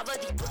 Getting all of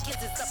these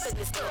bookings is up in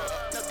the store.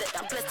 Know that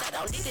I'm blessed, I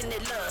don't need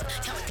any love.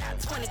 Counting out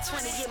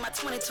 2020, yeah, my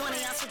 2020,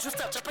 I'm so juiced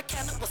up, drop a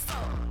can of what's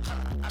up.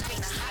 I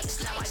mean the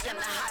hottest, now I am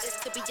the hottest.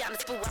 To be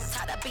honest, boo, I'm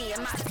tired of being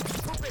modest.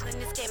 For real in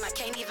this game, I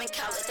can't even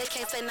call it. They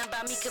can't say nothing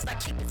about me cause I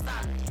keep it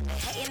solid. They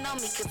hating on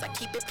me cause I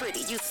keep it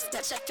pretty. Use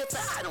Snapchat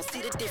filter, I don't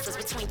see the difference.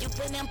 Between you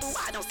and them, boo,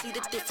 I don't see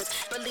the difference.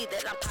 Believe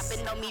that I'm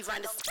popping on me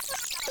round the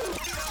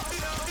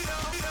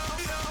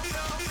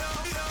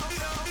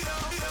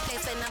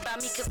can't say nothing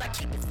about me cause I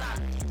keep it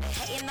solid. They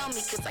hating on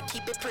me cause I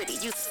keep it pretty.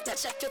 Use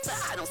Snapchat filter,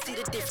 I don't see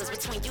the difference.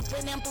 Between you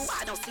and them, boo,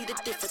 I don't see the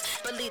difference.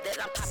 Believe that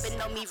I'm popping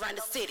on me round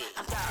the city.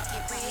 I'm gonna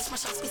get rich, my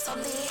shows be so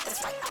lit.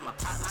 That's right, I'ma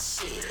pop my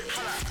shit.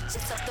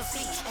 Just up the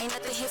feet, ain't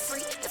nothing here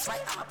free. That's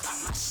right, I'ma pop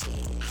my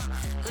shit.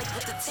 Link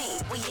with the team,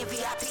 we in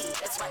VIP.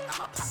 That's right,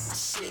 I'ma pop my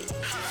shit.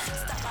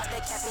 Stop all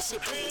that capping shit,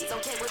 please.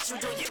 Don't care what you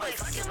do, you ain't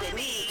fucking with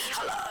me.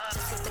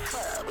 Just hit the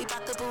club, we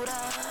bout to boot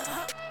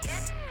up.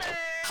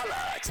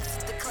 Just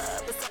hit the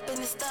club, it's up in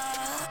the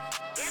stuff.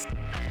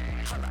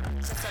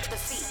 Just up the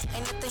feet,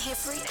 ain't nothing here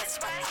free. That's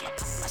right, I'ma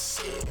pop my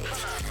shit.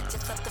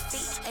 Just up the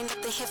feet, ain't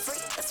nothing here free.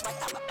 That's right,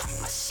 I'ma pop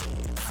my shit.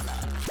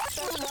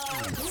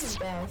 This is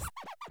best.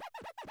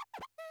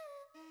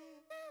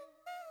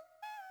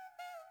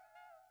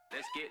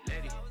 Let's get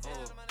ready.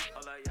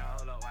 Hold up, y'all.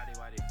 Hold up,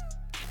 Whitey.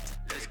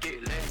 Let's get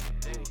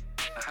ready.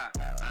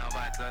 I'm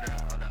about to tell them.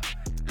 Hold up.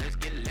 Let's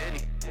get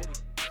ready.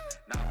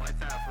 Now one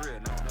time for real.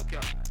 No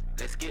cap.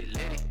 Let's get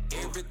ready.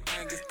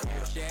 Everything is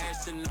cool, she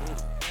asking no.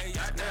 Hey,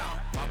 y'all down.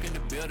 Walk in the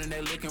building,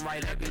 they looking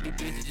right at me. These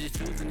bitches just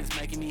choosing, it's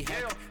making me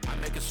happy. I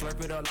make it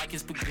slurp it up like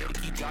it's spaghetti.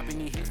 Keep dropping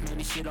these hits, man,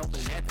 this shit open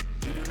nothing.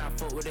 You do not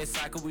fuck with that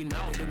cycle, we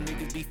know. Them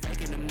niggas be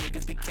faking, them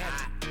niggas be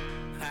capping.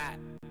 Hot.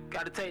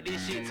 Gotta take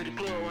this shit to the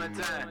club one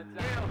time.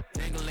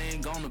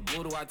 Ding-a-ling on the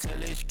boodle, I tell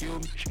her, excuse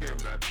me.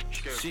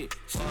 Shit,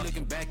 she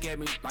looking back at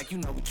me like you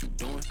know what you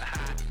doing.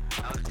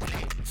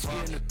 She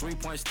in the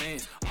 3-point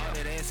stance. All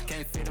that ass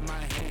can't fit in my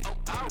hand.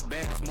 I'm the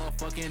baddest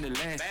motherfucker in the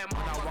land.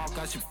 When I walk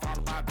out, she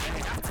follow my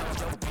bag. I told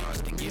your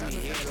bitch to give me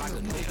head like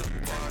a nigga.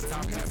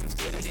 Talk about some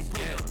shit in the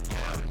ghetto.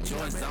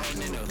 Joint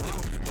zone in the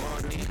hood.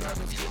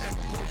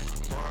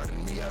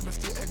 Pardon me, I've been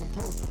still acting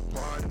pro.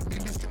 Pardon me,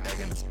 Mr.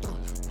 Acting the store.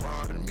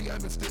 Pardon me,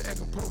 I've been still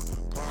acting pro.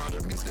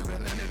 Pardon me, still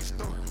been in the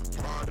store.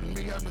 Pardon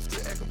me, I've been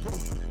still acting pro.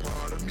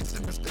 Pardon me,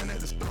 still been standing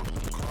at the store.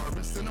 Car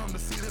been sitting on the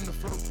seat in the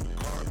floor.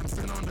 Car been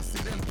sitting on the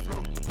seat in the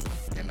floor.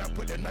 And I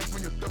put that knife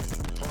on your throat.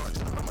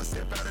 Pardon, I'ma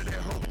step out of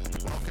that hole.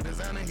 Walking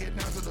design and head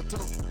down to the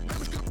toe. Let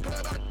me skip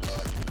blood out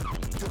there.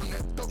 Feeling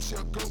that dope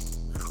shall go.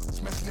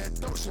 Smashing that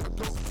dope shall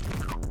go.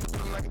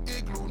 Feeling like an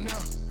igloo now.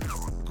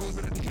 Goons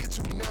ready to hit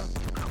you now.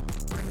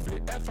 Bring the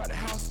big F out the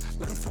house.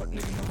 Let them fuck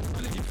niggas know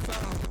really get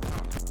found.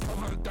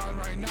 $400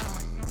 right now.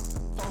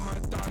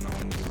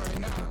 $400 on me right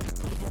now.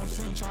 People on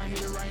scene trying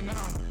to hit it right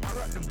now. I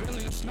rock the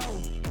Bentley in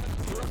snow.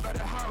 Pull up at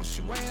the house,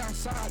 she way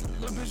outside.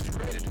 Little bitch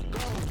ready to go.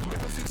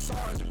 Level 6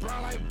 stars,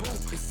 brown like boom.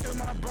 It's still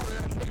my brother,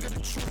 that nigga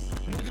the truth.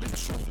 Nigga the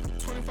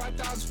truth.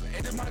 25,000 for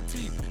 8 of my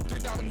teeth.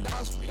 $3,000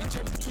 for each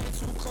of between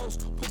two close.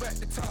 Pull back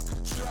the top,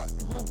 shoot out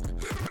the roof.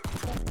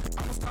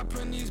 I'ma stop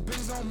putting these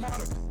bitches on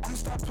model. I'ma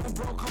stop putting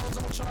broke hoes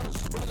on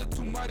charters. Brother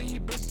too mighty, he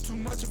bitch too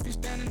much. If he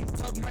standing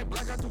up, might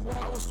black out the wall.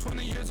 I was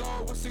 20 years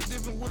old with 6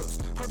 different whips.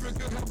 Perfect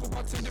good help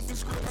about 10 different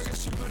scripts. I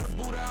guess she put a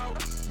boot out.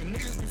 The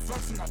niggas be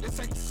flexing, now this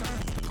ain't the same.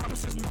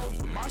 Promises more,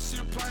 but my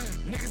shit playing.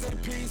 Niggas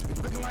ain't peas, be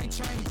looking like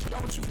change.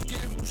 Don't you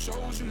forget who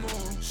shows you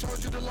more. Showed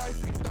you the life,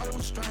 and you thought it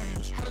was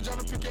strange. How to drive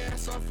a pick your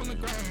ass up from the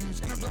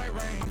Grange. In the black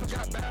rain, I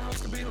forgot bad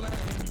hoes could be lame.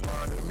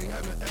 Pardon me,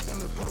 I've been acting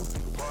the pro.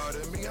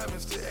 Pardon me, I've been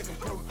still acting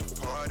pro.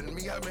 Pardon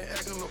me, I've been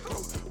acting the pro.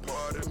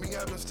 Pardon me,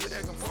 I've been still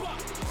acting pro.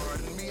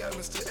 Pardon me, I've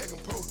been still acting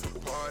pro.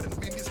 Pardon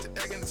me, Mr.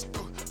 Acting the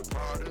store.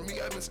 Pardon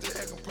me, I've been still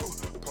acting pro.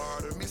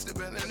 Pardon me, still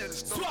been in the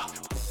store.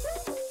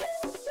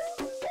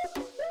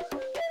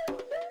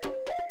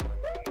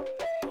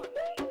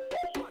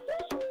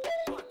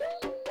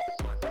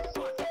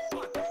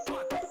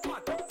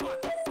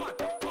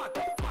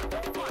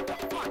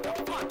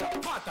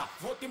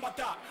 Vou te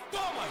matar,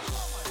 toma!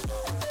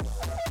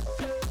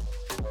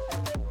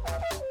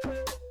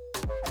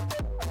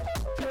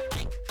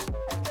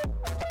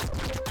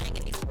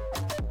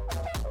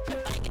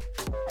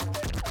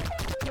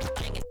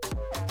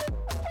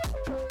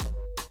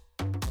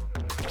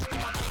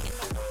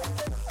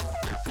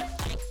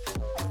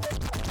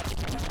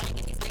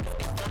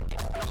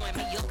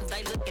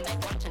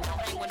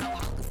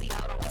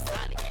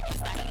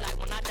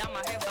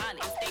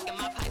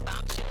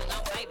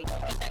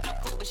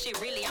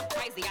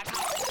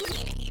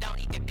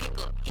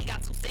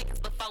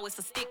 know it's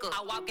a sticker.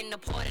 I walk in the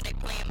party, they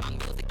playing my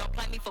music. Don't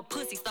play me for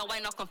pussy, so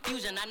ain't no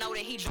confusion. I know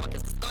that he drunk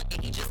as a skunk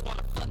and he just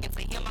wanna fuck, and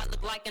to him I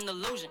look like an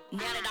illusion. Now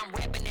that I'm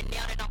rapping and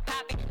now that I'm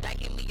popping, they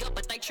hit me up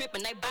but they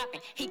tripping, they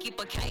bopping. He keep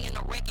a K and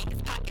a wreck in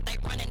his pocket. They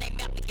running, they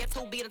mapping. Guess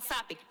who be the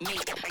topic? Me.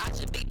 I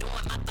should be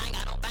doing my thing.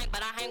 I don't think,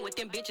 but I hang with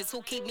them bitches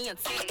who keep me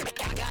intact.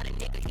 I got a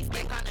nigga, he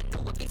still kinda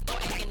new. If he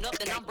start acting up,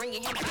 then I'm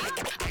bringing him back.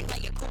 I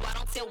play it cool, I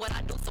don't tell what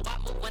I do, so I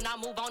move when I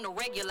move on the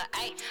regular.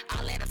 Ayy,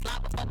 I let her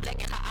slide before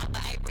blacking her out,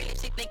 but ain't really.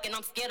 She thinking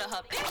I'm scared of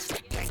her.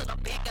 Bitch, get to the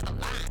back of the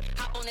line.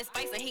 Hop on his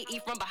face and he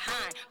eat from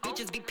behind.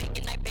 Bitches be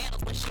picking their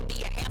battles when she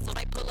be a hassle.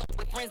 They pull up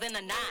with friends in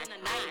the 9.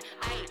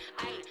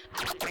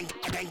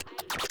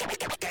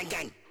 Gang,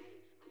 gang.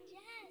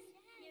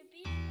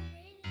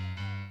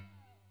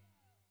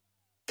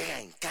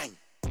 Gang, gang.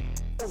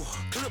 Ooh,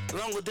 clip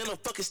longer than a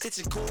fucking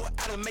stitching cord.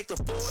 I done make the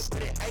Ford,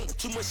 but it ain't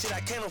too much shit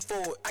I can't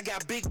afford. I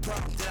got big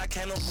problems that I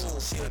can't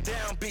avoid. She a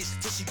down bitch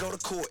till she go to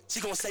court. She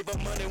gon' save her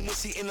money when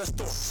she in the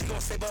store. She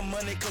gon' save her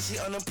money cause she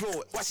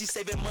unemployed. Why she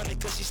saving money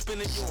cause she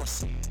spending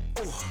yours?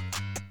 Ooh,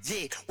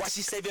 yeah. Why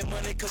she saving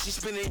money cause she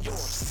spending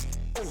yours?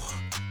 Ooh,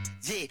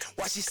 yeah.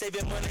 Why she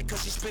saving money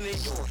cause she spending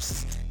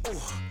yours?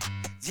 Ooh,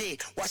 yeah.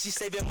 Why she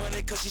saving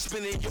money cause she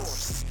spending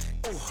yours?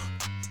 Ooh,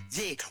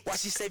 yeah, why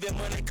she saving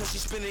money cause she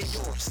spending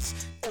yours?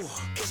 Ooh,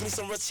 catch me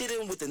some real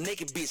chillin' with a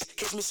naked bitch.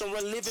 Catch me some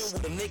real living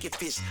with a naked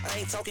fish. I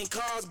ain't talking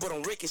cars, but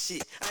I'm wrecking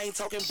shit. I ain't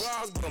talking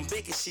bras, but I'm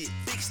baking shit.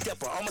 Big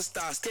stepper, I'm a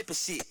star stepping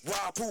shit.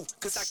 Wild poo,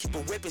 cause I keep a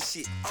weapon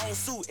shit. I don't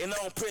sue and I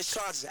don't press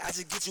charges. I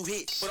just get you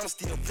hit, but I'm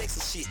still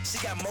flexing shit. She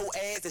got more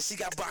ass than she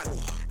got body.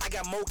 I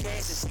got more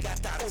cash than she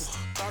got dollars.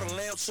 Bought a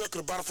lamb truck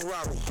and bought a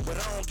Ferrari. But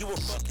I don't give a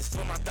fuck, it's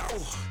for my dog.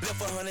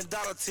 Left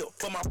 $100 tip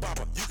for my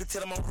barber. You can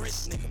tell him I'm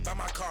rich, nigga, by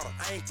my car.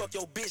 I ain't fuck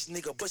your bitch,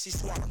 nigga, but she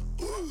swallow.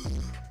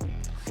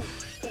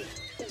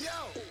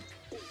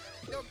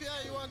 Yo, Pierre,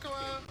 you wanna come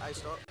around? I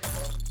start.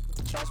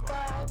 Trust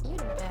God, you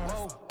the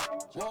best.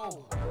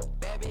 Whoa,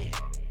 baby,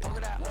 poke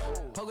it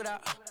out, poke it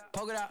out,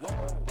 poke it out,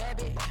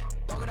 baby,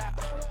 poke it out,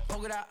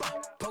 poke it out,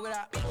 poke it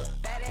out,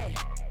 baby,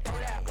 poke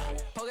it out,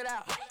 poke it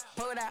out,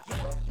 poke it out,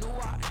 new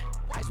watch,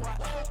 ice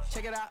watch,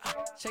 check it out,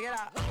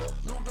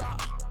 new Glock,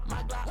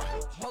 my Glock,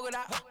 poke it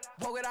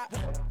out,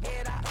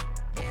 get it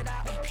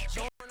out,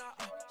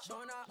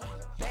 showing up,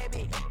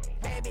 baby,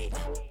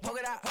 poke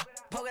it out,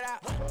 poke it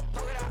out,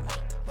 poke it out,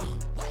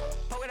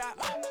 poke it out.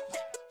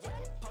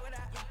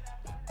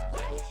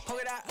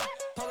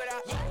 Poke it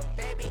out,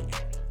 baby,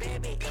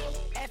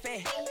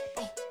 F-A,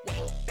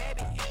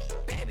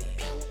 baby,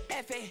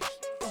 F-A,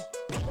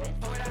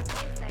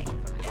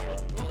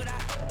 poke it out,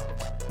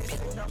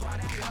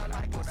 nobody feel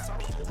like a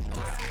soul.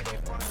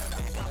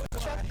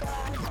 Trust God.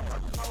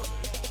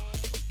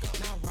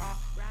 Now rock,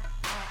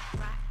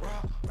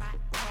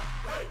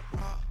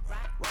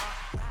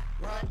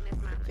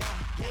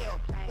 yeah,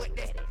 with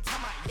that,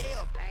 time out,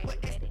 yeah,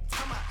 with that,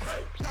 time out,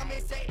 come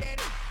and say that,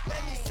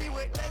 let me see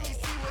what,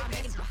 I'm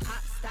in my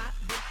hot stop,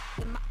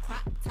 in my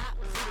crop top,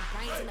 see the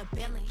brains in the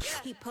belly,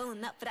 he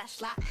pulling up for that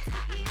slot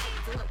top, do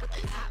it with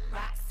the top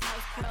rocks,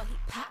 house curl, he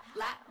pop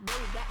lock,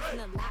 blue back in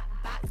the lock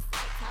box,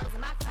 toes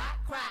in my top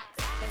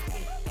crocs, let's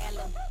get bad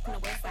look from the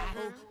west side,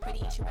 who pretty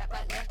and she rap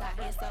like left eye,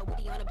 hands so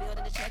witty on the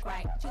building the check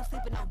right, you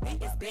sleeping on me,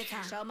 it's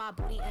bedtime, show my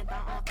booty and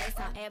thong on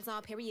FaceTime, abs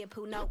on period,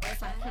 poo no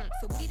waistline,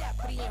 so we that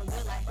pretty in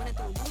real life, running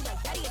through you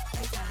like daddy is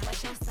FaceTime,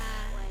 what's your sign?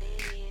 What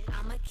it is?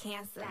 I'm a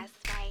Cancer, that's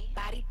right,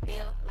 body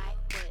built like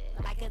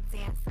wood, like a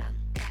dancer,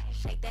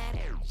 shake that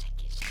air,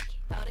 shake it,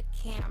 throw the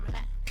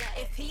camera,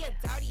 if he a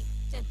dirty,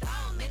 then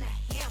throw him in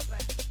a hamper,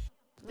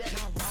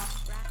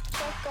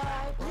 Trust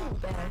God, you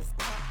the best.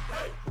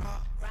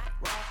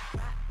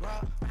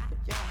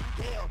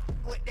 yeah,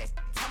 with this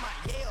time out,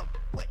 yeah,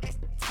 with this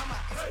time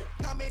out,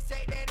 come and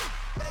say that,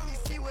 let me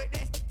see what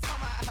this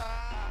time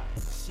out,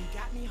 she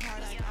got me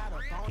hard, I got a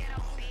bone,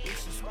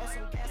 if she smoke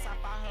some gas, I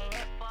fire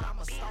her up, I'm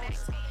a stoner,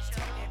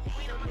 and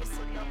people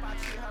listen up, I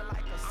treat her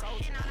like a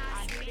soldier, I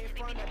hit it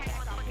from the back, I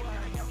put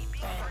her help,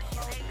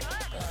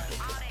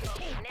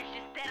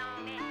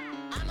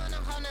 I'm on a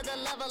whole nother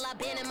level, I've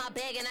been in my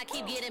bag and I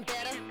keep getting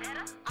better,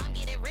 I'm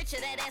getting richer,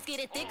 that ass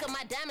getting thicker,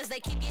 my diamonds, they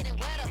keep getting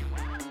wetter,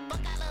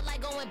 fuck I look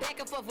like going back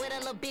and forth with a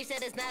little bitch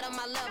that is not on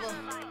my level,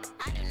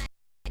 I do not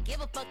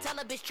give a fuck, tell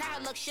a bitch try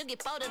her luck, she'll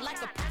get folded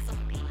like a possum,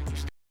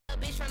 a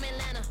bitch from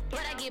Atlanta,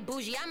 but I get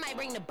bougie, I might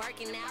bring the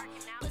Birkin out,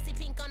 pussy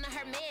pink on the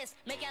Hermes,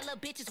 make y'all little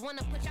bitches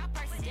wanna put y'all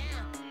purses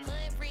down,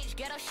 hood rich,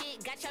 ghetto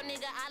shit, got your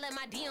nigga all in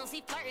my DMs,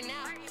 he flirting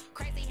out,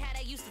 crazy how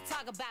they used to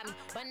talk about me,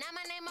 but now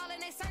my name all in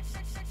they search.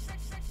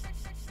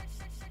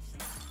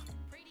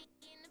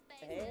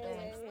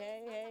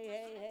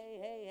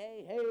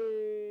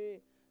 Hey.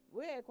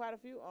 We had quite a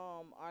few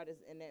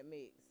artists in that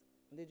mix.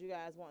 Did you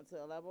guys want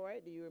to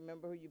elaborate? Do you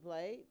remember who you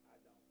played?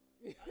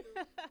 I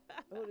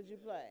don't. Who did you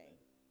play?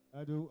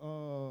 I do.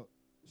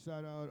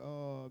 Shout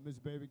out Miss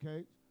Baby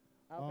Cakes.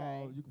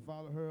 Okay. You can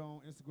follow her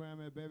on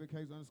Instagram at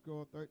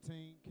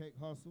babycakes_13, Cake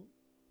Hustle.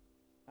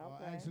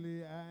 Okay.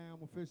 Actually, I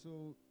am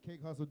official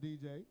Cake Hustle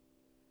DJ.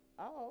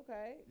 Oh,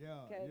 okay.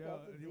 Yeah, Cake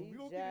Hustle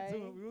We'll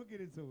DJ.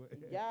 get into it.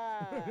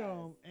 Yes.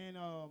 And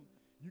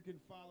You can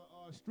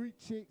follow Street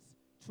Chicks,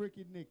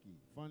 Tricky Nikki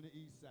from the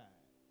East Side.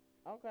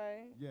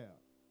 Okay. Yeah.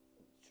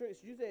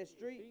 You said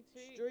street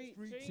chicks.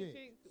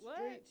 What?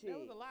 Street There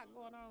was chicks. a lot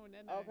going on with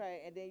that name.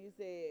 Okay, and then you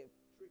said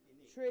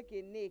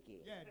Tricky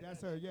Nikki. Yeah,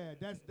 that's her. Yeah,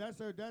 that's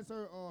her. That's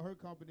her. Her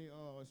company.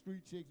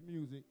 Street Chicks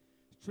Music.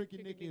 Tricky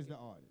Nikki is the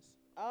artist.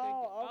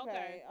 Oh,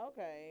 Okay.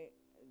 okay.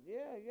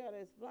 Yeah, you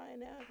gotta explain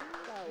that. You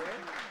know it.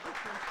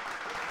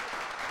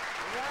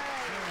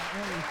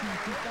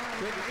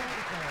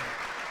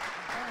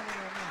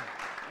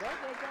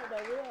 That's okay,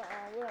 but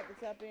we'll have to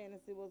tap in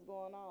and see what's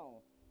going on.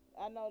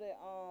 I know that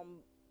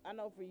I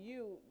know for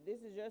you,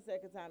 this is your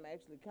second time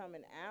actually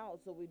coming out,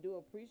 so we do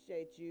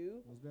appreciate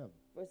you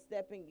for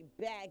stepping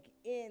back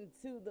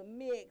into the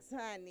mix,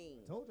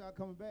 honey. Told y'all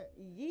coming back.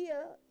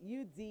 Yeah,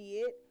 you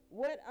did.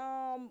 What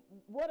are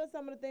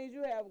some of the things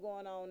you have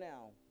going on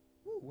now?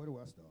 Woo, where do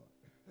I start?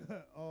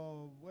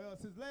 Well,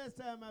 since last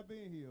time I've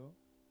been here,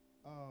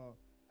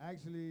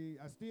 actually,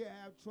 I still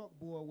have Truck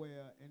Boy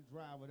Wear and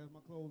Driver. That's my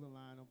clothing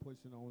line I'm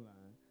pushing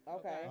online.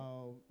 Okay.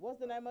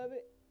 What's the name of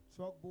it?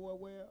 Truck Boy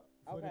Wear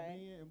for the Okay.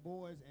 men and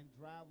boys, and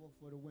Driver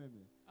for the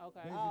women. Okay.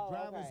 Basically,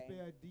 Driver okay.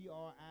 spelled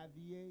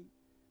D-R-I-V-A.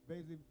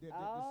 Basically,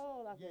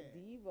 Like yeah. a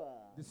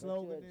diva. The but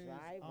slogan you're a is,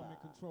 driver. I'm in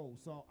control.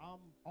 So I'm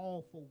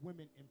all for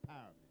women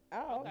empowerment.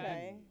 Oh,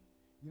 okay.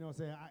 You know what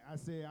I'm saying? I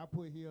said I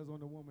put heels on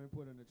the woman and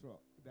put her in the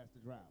truck. That's the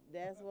driver.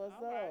 That's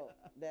what's up.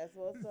 That's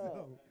what's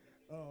up.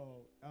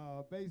 So,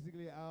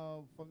 basically,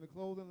 from the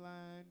clothing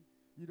line,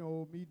 you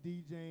know, me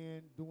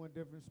DJing, doing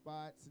different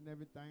spots and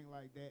everything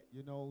like that,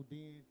 you know,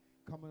 then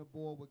coming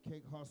aboard with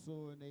Cake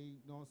Hustle, and they,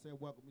 you know what I'm saying,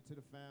 welcomed me to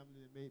the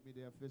family and made me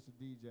their official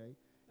DJ.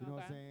 You know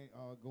what I'm saying?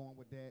 Going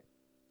with that.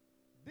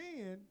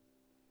 Then,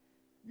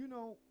 you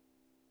know,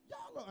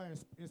 y'all are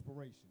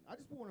inspiration. I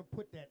just want to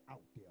put that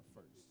out there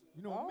first.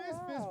 You know,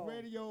 Misfits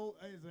Radio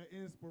is an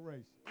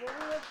inspiration. Well,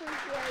 we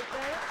appreciate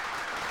that.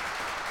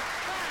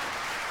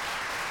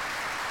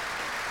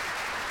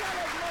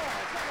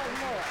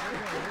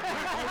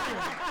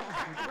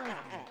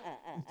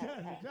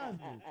 Trust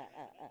me.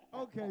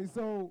 Okay,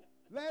 so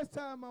last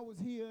time I was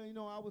here, you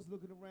know, I was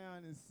looking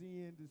around and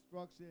seeing the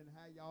structure and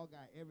how y'all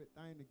got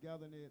everything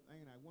together and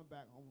everything. And I went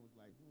back home and was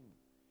like,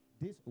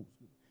 this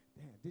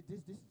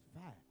is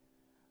fire.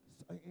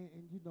 So,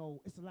 and you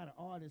know, it's a lot of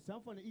artists.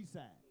 I'm from the East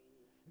Side.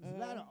 There's a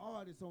lot of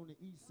artists on the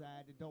East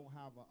Side that don't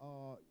have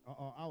a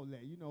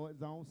outlet. You know,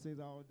 it's on 6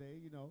 all day.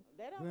 You know,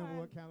 They don't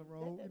Glenwood, County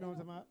Road. You know what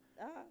I'm talking about?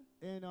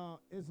 And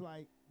it's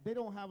like they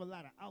don't have a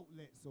lot of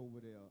outlets over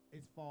there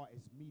as far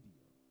as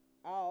media.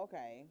 Oh,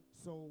 okay.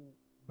 So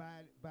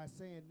by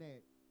saying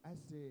that, I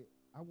said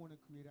I want to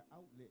create an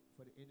outlet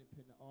for the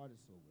independent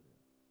artists over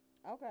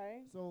there.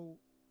 Okay. So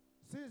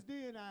since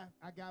then,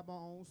 I got my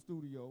own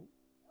studio.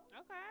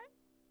 Okay.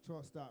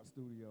 Truck Stop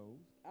Studios.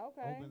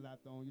 Okay. Over in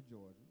Latonia,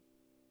 Georgia.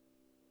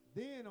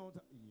 Then on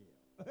top,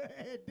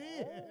 and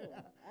then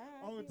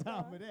on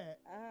top of that,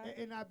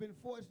 and I've been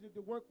fortunate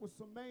to work with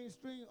some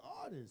mainstream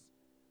artists,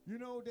 you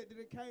know, that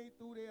came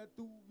through there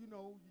through, you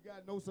know, you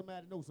gotta know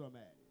somebody.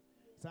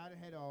 So I done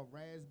had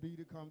Raz B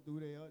to come through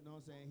there, you know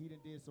what I'm saying? He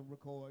done did some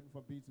recording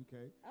from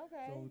B2K.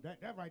 Okay. So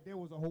that right there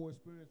was a whole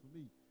experience for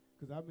me.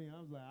 Cause I mean, I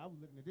was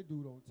looking at this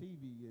dude on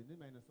TV, and this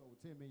man done sold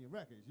 10 million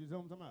records. You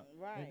know what I'm talking about?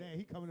 Right. And then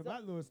he coming to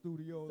my little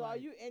studio. So like, are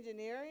you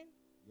engineering?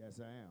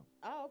 Yes, I am.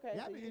 Oh, okay.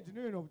 Yeah, I've so been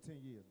engineering over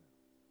 10 years now.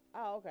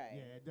 Oh, okay.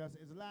 Yeah,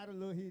 it's a lot of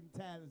little hidden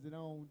talents that I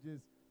don't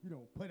just, you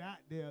know, put out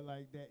there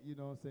like that, you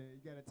know what I'm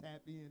saying? You got to tap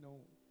in on,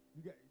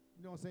 you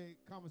know what I'm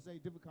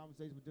saying, different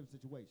conversations with different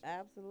situations.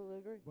 Absolutely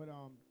agree. But,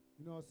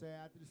 you know what I'm saying,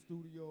 after the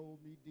studio,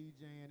 me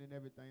DJing and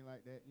everything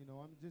like that, you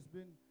know, I'm just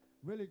been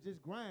really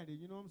just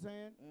grinding, you know what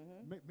I'm saying?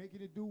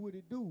 Making it do what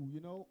it do,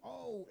 you know?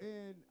 Oh,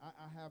 and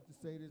I have to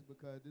say this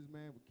because this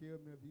man would kill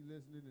me if he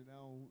listening, and I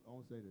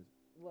don't say this.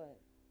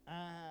 What?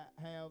 I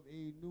have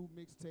a new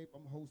mixtape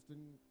I'm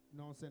hosting, you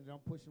know what I'm saying, that I'm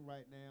pushing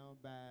right now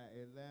by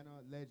Atlanta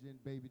legend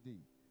Baby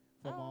D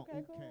from okay,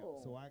 Oot Camp.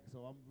 cool. So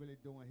I'm really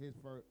doing his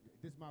first.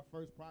 This is my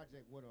first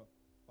project with a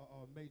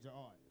major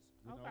artist.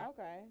 You know?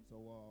 Okay. So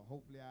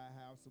hopefully I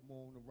have some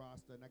more on the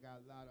roster, and I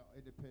got a lot of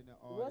independent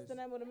artists. What's the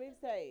name of the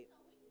mixtape?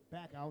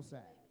 Back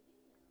Outside.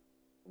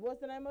 What's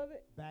the name of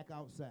it? Back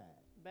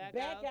Outside. Back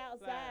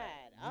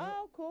outside.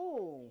 Oh,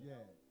 cool.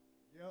 Yeah.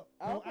 Yep.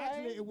 So Okay.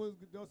 actually, it was,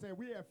 you know what I'm saying,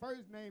 we had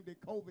first named it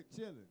COVID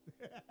Chillin'.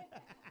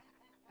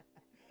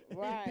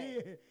 Right.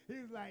 And then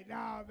he was like,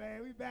 nah,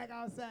 man, we back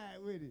outside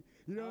with it.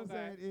 You know what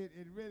I'm saying?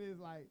 It really is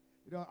like,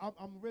 you know,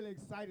 I'm really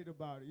excited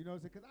about it. You know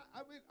what I'm saying? Because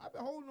I've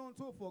been holding on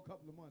to it for a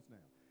couple of months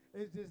now.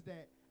 It's just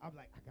that I'm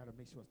like, I got to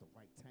make sure it's the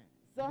right time.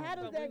 So how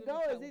does that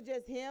go? Is it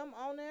just him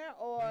on there,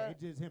 or? Yeah,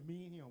 it's just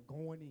me and him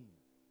going in.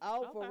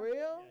 Oh, for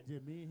real? Yeah,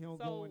 just me and him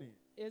So going in.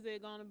 is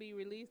it going to be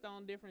released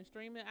on different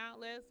streaming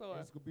outlets, or?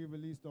 It's going to be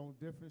released on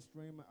different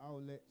streaming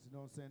outlets, you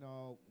know what I'm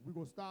saying? We're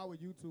going to start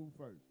with YouTube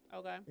first.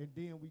 Okay. And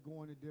then we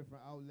going to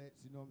different outlets,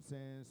 you know what I'm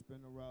saying?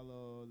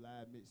 Spinnerella,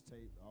 live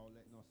mixtape, all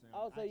that, you know what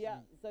I'm saying? Oh,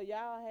 so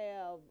y'all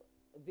have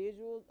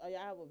visuals?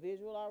 Y'all have a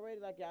visual already,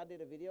 like y'all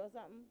did a video or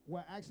something?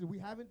 Well, actually, we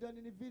haven't done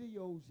any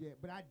videos yet,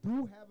 but I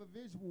do have a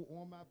visual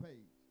on my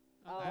page.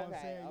 Oh, You know what I'm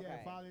okay, saying? Yeah,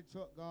 okay. follow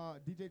Truck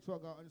God, DJ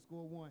Truck God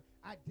 _1.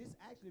 I just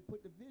actually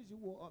put the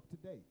visual up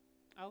today.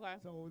 Okay.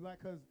 So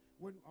like, cause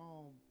when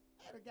I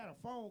had got a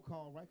phone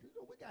call, right? 'Cause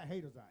you know we got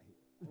haters out here.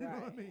 You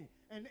know what I Right. mean?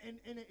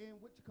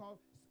 And what you call?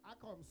 I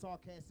call them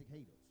sarcastic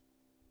haters.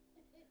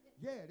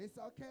 Yeah, they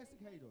sarcastic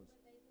haters.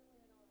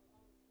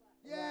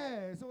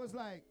 Yeah, so it's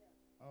like,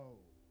 oh,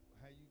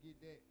 how you get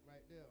that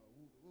right there?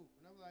 Whoop, whoop.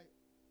 And I'm like,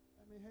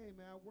 I mean, hey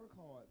man, I work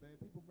hard, man.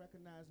 People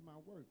recognize my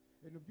work.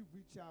 And if you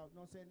reach out, you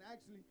know what I'm saying?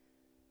 Actually,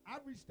 I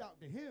reached out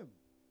to him.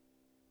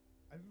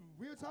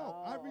 Real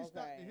talk. I reached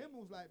out to him and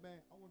was like, man,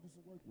 I want to do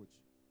some work with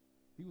you.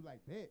 He was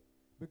like, bet.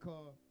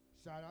 Because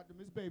shout out to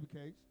Miss Baby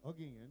Cakes,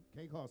 again,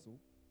 Cake Hustle.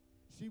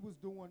 She was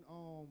doing,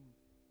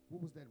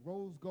 what was that,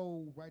 Rose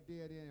Gold right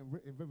there in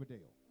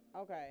Riverdale.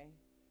 Okay.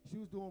 She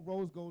was doing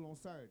Rose Gold on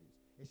Saturdays.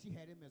 And she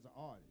had him as an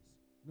artist.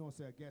 You know what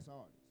I'm saying, a guest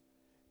artist.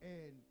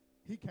 And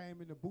he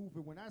came in the booth,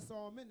 and when I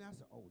saw him in there, I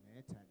said, oh,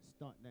 man, time to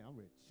stunt now. I'm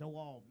ready to show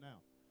off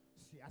now.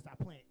 Shit, I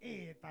started playing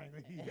everything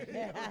in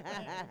here.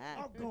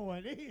 I'm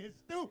going in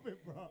stupid,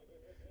 bro.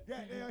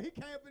 Goddamn, he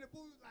came up in the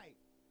booth like,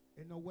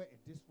 you know what,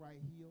 and this right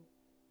here,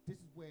 this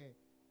is where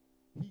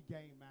he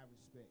gained my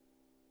respect.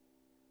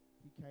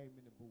 He came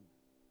in the booth,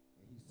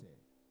 and he said,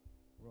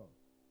 bro,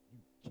 you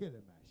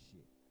killing my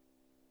shit.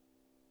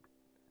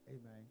 Hey,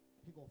 man,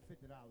 he go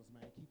 $50,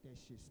 man. Keep that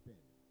shit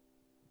spinning.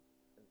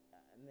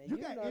 You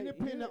got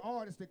independent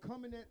artists that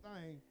come in that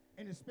thing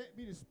and expect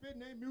me to spin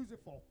their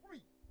music for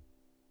free.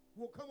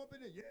 Will come up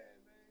in there, yeah,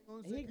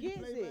 man. He gets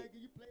it.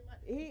 Can you play my?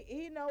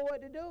 He know what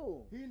to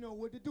do. He know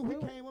what to do. He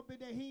came up in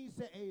there. He ain't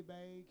said, hey,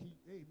 man, can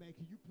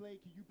you play?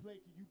 Can you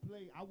play? Can you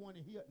play? I want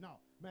to hear. No,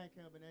 man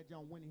came up in that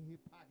John went in here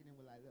pocketing and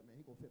was like, look, man,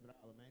 he go $50,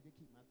 man. Just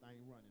keep my thing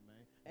running,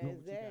 man. Do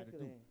what you gotta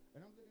do.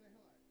 And I'm looking at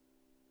him like,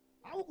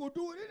 I was gonna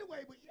do it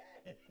anyway, but yeah.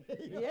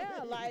 You know Yeah, what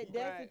I mean? like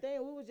that's the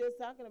thing. We was just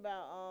talking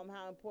about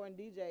how important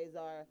DJs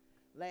are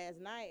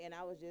last night, and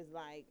I was just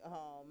like,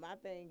 my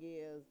thing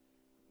is,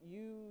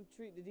 you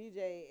treat the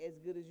DJ as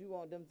good as you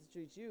want them to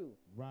treat you.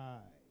 Right.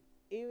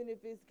 Even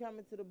if it's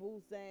coming to the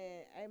booth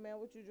saying, hey man,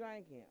 what you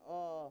drinking?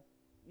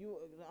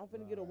 I'm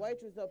finna get a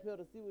waitress up here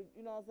to see what,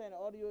 you know what I'm saying, to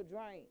order you a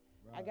drink.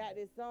 I got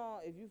this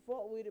song. If you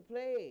fuck with it,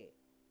 play it.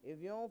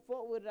 If you don't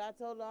fuck with it, I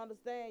totally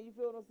understand. You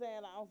feel what I'm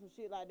saying? Like on some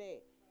shit like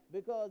that.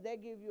 Because they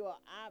give you an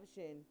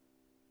option,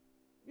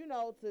 you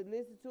know, to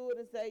listen to it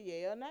and say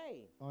yeah or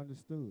nay.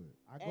 Understood.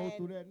 I go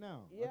through that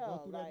now. Yeah, I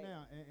go through like, that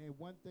now. And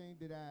one thing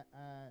that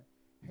I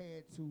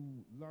had to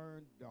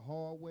learn the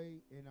hard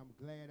way, and I'm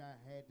glad I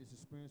had this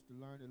experience to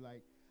learn it.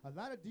 Like, a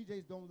lot of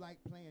DJs don't like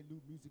playing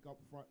new music up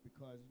front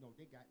because, you know,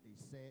 they got their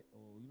set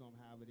or, you know,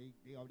 however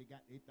they already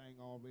got their thing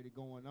already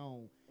going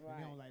on. Right. And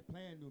they don't like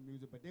playing new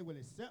music, but they will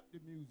accept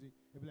the music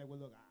and be like, well,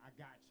 look, I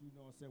got you, you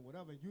know what I'm saying,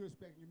 whatever. You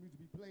expecting your music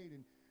to be played,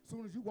 and as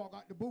soon as you walk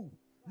out the booth,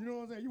 you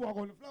know what I'm saying, you walk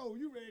on the floor,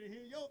 you ready to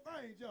hear your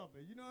thing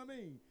jumping, you know what I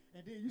mean?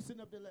 And then you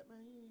sitting up there like, man,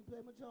 you ain't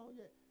played my song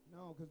yet.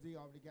 No, because they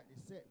already got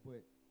their set,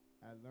 but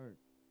I learned,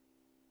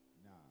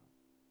 nah,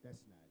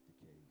 that's not the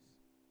case.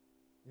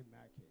 In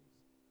my case,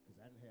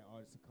 because I done had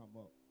artists to come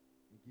up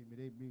and give me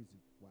their music.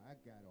 Well, I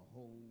got a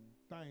whole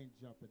thing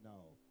jumping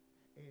off.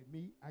 And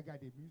me, I got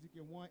their music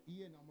in one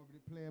ear, and I'm over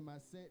there playing my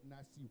set, and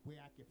I see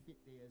where I can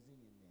fit theirs in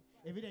there.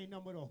 If it ain't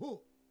number the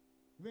hook,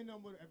 if I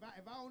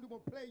only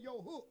want to play your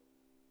hook,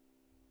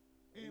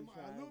 and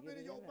a little bit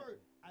of your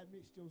verse, I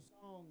mixed your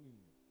song in.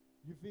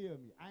 You feel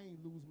me? I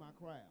ain't lose my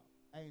crowd.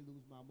 I ain't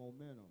lose my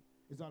momentum.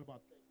 It's all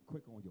about thinking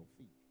quick on your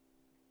feet.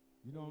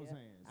 You know what I'm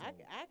saying? So,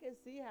 I can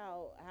see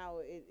how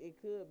it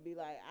could be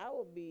like I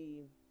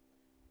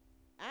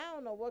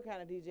don't know what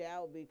kind of DJ I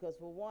would be, because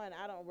for one,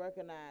 I don't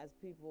recognize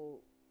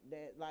people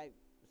that like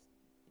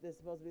they're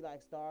supposed to be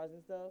like stars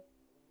and stuff.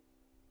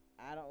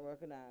 I don't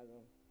recognize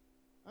them.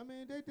 I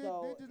mean, they just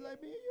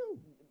like me and you.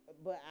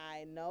 But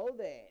I know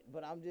that.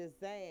 But I'm just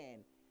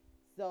saying.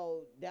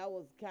 So that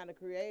was kind of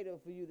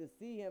creative for you to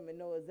see him and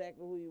know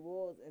exactly who he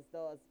was and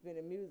start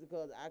spinning music,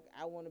 because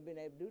I wouldn't have been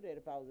able to do that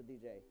if I was a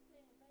DJ.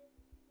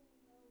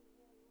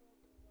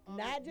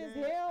 Not just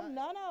him,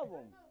 none of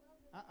them.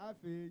 I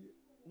feel you.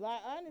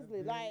 Like,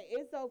 honestly, like,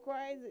 it's so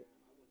crazy.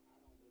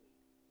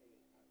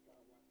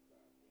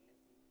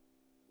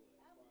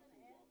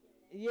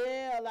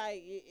 Yeah,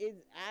 like,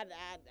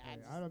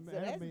 so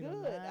that's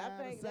good. I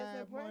think that's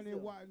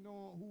impressive.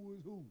 Knowing who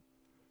is who.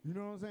 You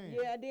know what I'm saying?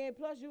 Yeah, then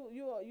plus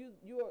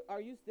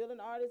are you still an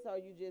artist, or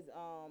you just I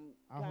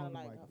kind hung of the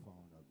like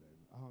microphone up, baby.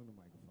 I hung the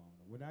microphone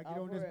up. When I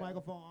get on this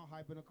microphone, I'm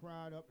hyping the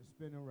crowd up and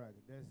spinning a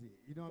record. That's it.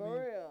 You know what I mean?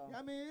 For real. Yeah,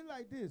 I mean, it's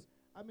like this.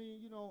 I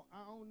mean, you know,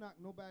 I don't knock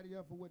nobody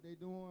up for what they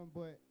doing,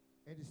 but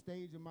at the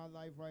stage of my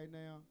life right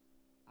now,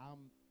 I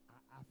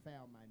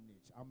found my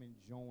niche. I'm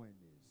enjoying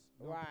this.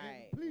 You know?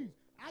 Right. And please,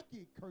 I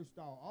get cursed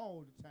out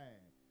all the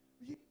time.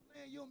 You ain't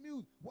playing your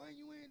music. Why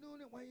you ain't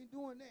doing it? Why you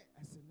doing that?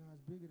 I said, no,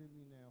 it's bigger than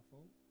me now,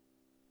 folks.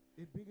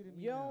 It's bigger than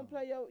me You now. don't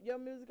play your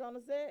music on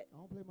the set? I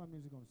don't play my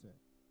music on set.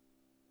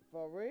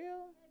 For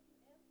real?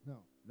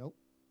 No. Nope.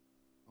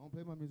 I don't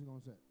play my music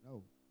on set.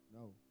 No.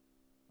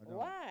 I don't.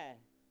 Why?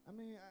 I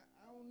mean,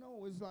 I don't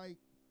know. It's like,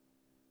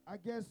 I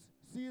guess,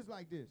 see, it's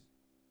like this.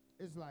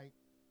 it's like,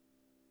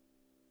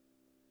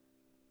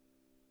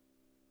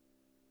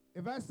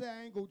 if I say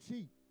I ain't gonna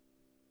cheat,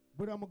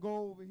 but I'm gonna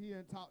go over here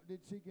and talk to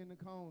this chick in the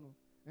corner,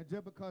 and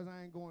just because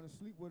I ain't going to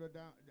sleep with her,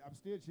 I'm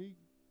still cheating.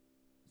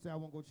 Say I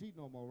won't go cheat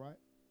no more, right?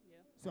 Yeah.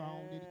 So I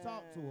don't need to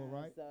talk to her,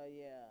 right? So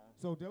yeah.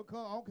 So they'll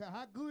call, I don't care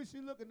how good she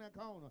look in that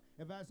corner.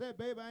 If I said,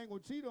 babe, I ain't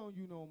gonna cheat on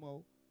you no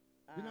more,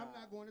 then I'm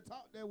not going to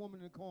talk to that woman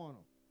in the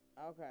corner.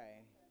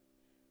 Okay.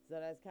 So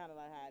that's kind of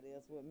like how it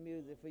is with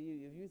music for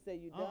you. If you say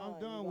you done, I'm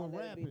done you with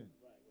gonna let it be-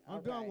 rapping.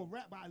 I'm done with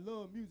rap, but I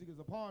love music as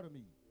a part of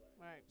me.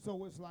 Right.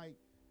 So it's like,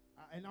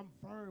 and I'm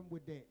firm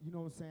with that. You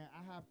know what I'm saying?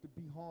 I have to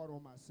be hard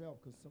on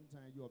myself because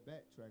sometimes you'll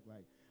backtrack.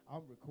 Like,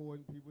 I'm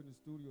recording people in the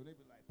studio, and they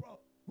be like, bro,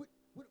 what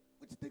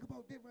you think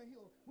about that right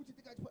here? What you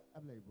think I just put?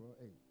 I'm like, bro,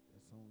 hey,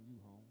 that's on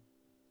you, home.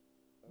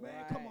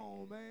 Man, come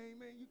on,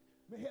 man, you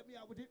help me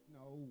out with it.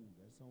 No,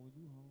 that's on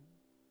you, home.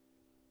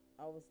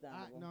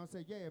 Understandable. No, I'm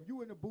saying, yeah, if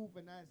you in the booth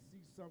and I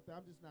see something,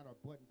 I'm just not a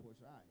button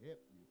pusher. I help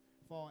you.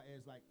 Far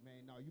as like,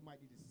 man, no, you might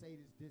need to say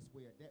this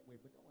way or that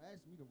way, but don't ask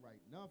me to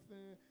write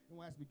nothing.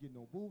 Don't ask me to get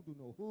no booth, do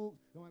no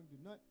hooks. Don't have to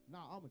do nothing.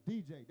 Nah, I'm a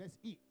DJ. That's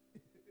it.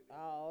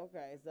 Oh,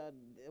 okay. So,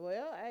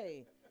 well,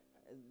 hey,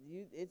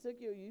 it took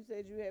you. You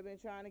said you had been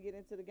trying to get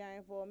into the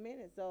game for a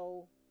minute,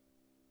 so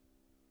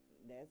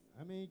that's.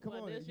 I mean, come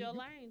on. Well, this your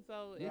lane,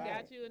 so it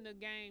got you in the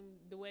game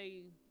the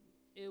way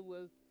it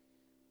was.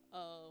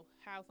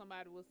 How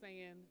somebody was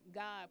saying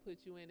God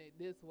put you in it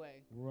this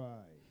way.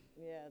 Right.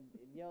 Yeah,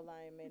 your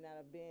lane may not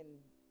have been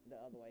the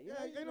other way.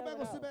 Yeah, ain't nobody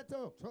gonna sit back and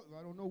tell him,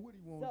 I don't know what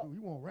he want to do. He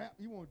want rap,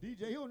 he want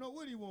DJ, he don't know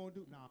what he want to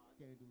do. Nah, I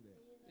can't do that.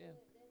 Yeah.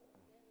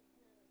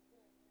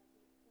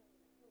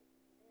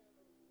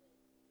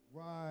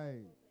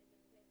 Right.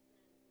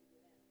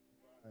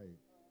 Right.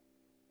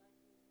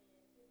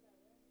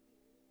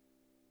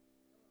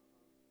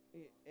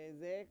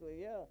 Exactly,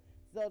 yeah.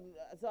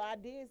 So I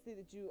did see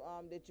that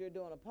you're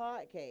doing a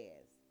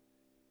podcast.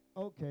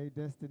 Okay,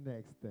 that's the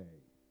next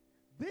thing.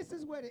 This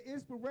is where the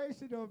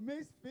inspiration of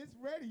Misfits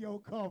Radio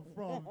come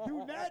from.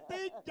 Do not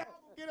think y'all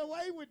gonna get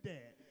away with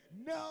that.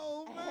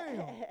 No,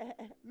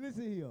 ma'am.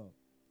 Listen here.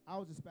 I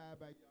was inspired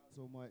by y'all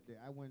so much that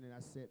I went and I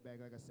sat back.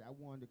 Like I said, I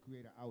wanted to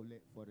create an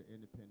outlet for the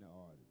independent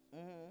artists.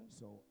 Mm-hmm.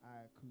 So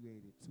I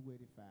created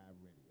 285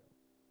 Radio.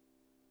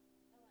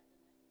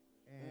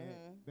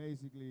 And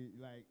basically,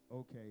 like,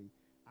 okay,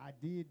 I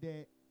did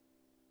that,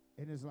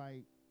 and it's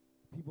like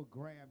people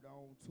grabbed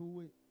on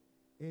to it,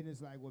 and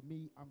it's like with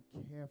me, I'm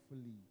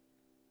carefully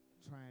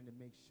trying to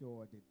make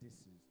sure that this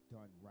is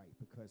done right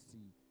because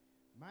see,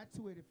 my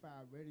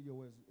 285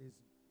 Radio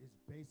is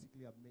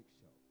basically a mix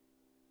show.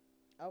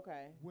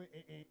 Okay.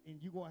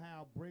 And you gonna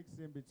have breaks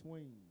in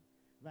between.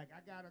 Like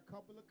I got a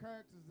couple of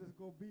characters that's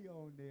gonna be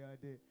on there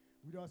that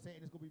we don't say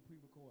it's gonna be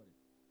pre-recorded.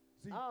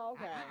 See,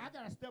 okay. I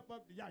gotta step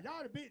up to y'all.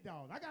 Y'all the big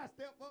dogs. I gotta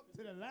step up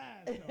to the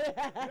line. You know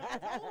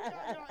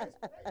y'all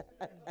inspiration.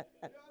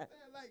 You know what I'm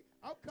saying? Like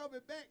I'm coming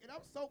back and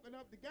I'm soaking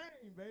up the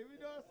game, baby. You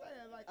know what I'm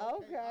saying? Like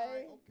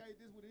okay, okay,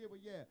 this what it is.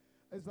 But yeah,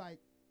 it's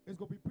like it's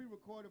gonna be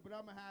pre-recorded, but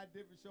I'm gonna have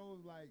different shows.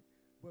 Like,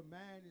 but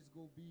mine is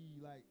gonna be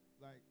like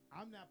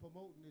I'm not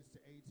promoting this to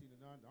 18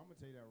 and under. I'm gonna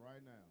tell you that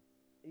right now.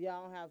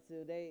 Y'all don't have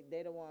to. They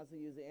the ones who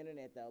use the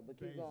internet though. But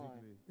keep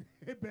going.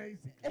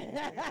 Basically.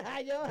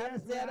 You don't have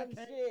to tell them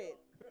shit.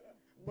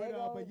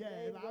 But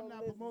yeah, I'm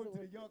not promoting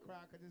to the young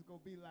crowd because it's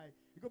gonna be like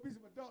gonna be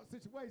some adult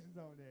situations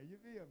on there. You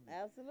feel me?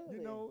 Absolutely.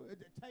 You know,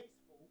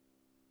 tasteful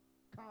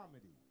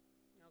comedy.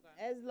 Okay.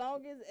 As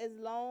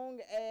long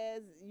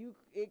as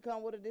it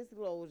come with a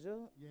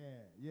disclosure.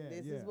 Yeah.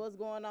 This is what's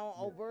going on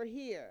over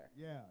here.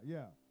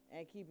 Yeah.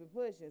 And keep it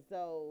pushing.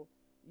 So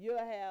you'll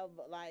have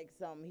like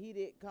some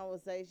heated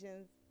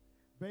conversations.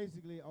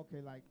 Basically, I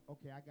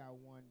got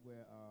one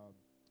where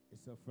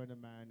it's a friend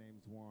of mine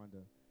named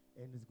Wanda.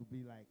 And it's gonna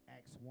be like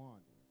Ask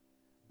Wanda,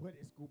 but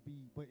it's gonna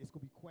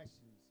be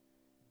questions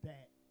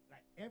that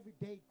like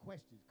everyday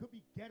questions. Could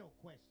be ghetto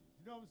questions.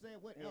 You know what I'm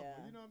saying? Whatever.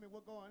 Yeah. You know what I mean?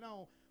 What's going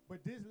on?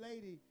 But this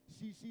lady,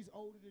 she's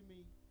older than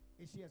me,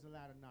 and she has a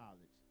lot of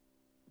knowledge.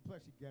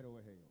 Plus, she ghetto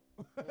as hell.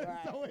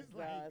 Right. So it's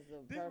like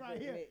this right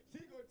here. Mix.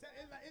 She gonna tell.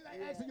 It's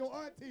like asking your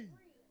auntie.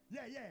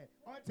 Yeah.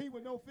 Auntie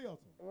with no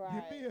filter. Right.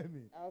 You feel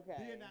me? Okay.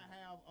 Then I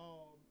have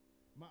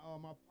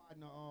my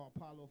partner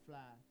Apollo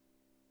Fly.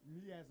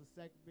 He has a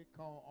segment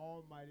called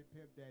Almighty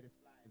Pimp Daddy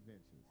Fly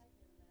Adventures.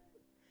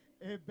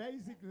 And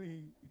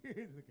basically,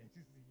 look at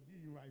you,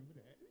 see, you right for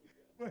that.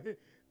 But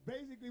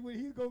basically, what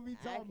he's gonna be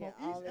talking about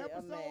each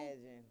episode,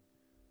 imagine.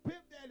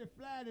 Pimp Daddy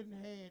Fly done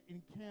had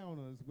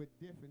encounters with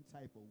different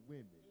type of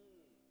women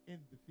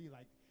in the field.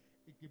 Like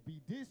it could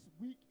be this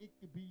week, it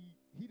could be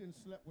he done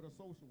slept with a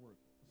social worker.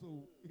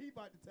 So he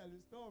about to tell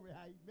his story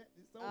how he met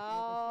this social worker.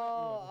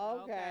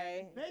 Oh,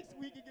 okay. Next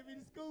week it could be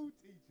the school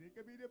teacher. It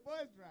could be the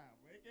bus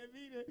driver. It could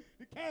be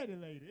the candy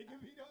lady. It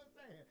could be, you know what I'm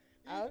saying?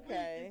 Each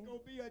week it's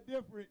gonna be a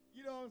different,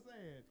 you know what I'm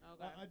saying?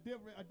 Okay.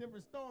 A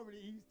different story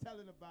that he's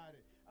telling about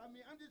it. I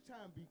mean, I'm just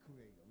trying to be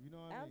creative. You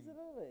know what I mean?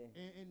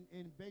 Absolutely.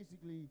 And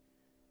basically,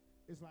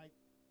 it's like,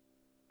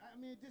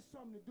 mean, just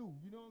something to do.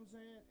 You know what I'm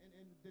saying?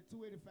 And the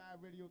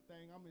 285 radio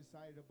thing, I'm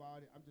excited about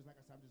it. I'm just, like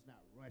I said, I'm just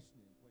not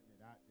rushing and putting it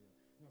out there.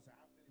 You know what I'm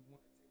saying? I really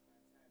want to take my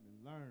time and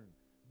learn.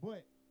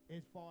 But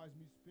as far as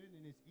me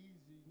spending, it's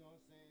easy. You know what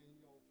I'm saying?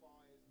 You know, as far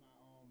as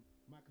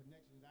my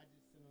connections, I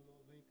just send a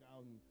little link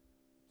out and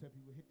tell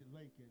people hit the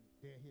link and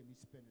they'll hear me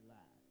spin it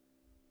live.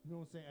 You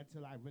know what I'm saying?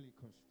 Until I really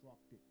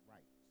construct it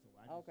right. So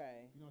I just,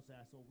 you know what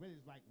I'm saying? So really,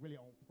 it's like really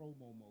on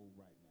promo mode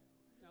right now.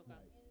 Okay.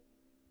 Like,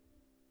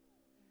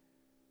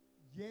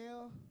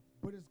 yeah,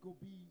 but it's gonna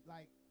be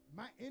like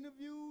my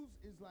interviews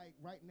is like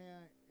right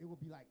now it will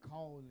be like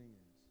call-ins.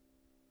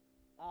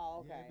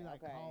 Oh, Yeah, okay. it'd be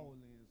like okay.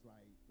 call-ins,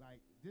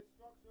 like this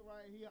structure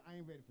right here. I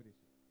ain't ready for this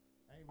shit.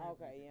 I ain't ready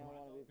for Okay, this you shit. don't No,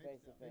 I want to told be baby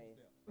face to steps, baby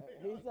face.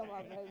 steps. He's talking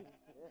about baby.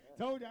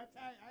 Told you,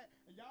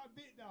 y'all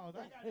big dogs.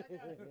 I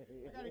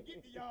gotta get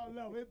to y'all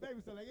level. It's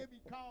baby stuff. Like it be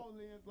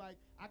call-ins. Like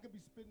I could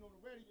be spitting on the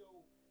radio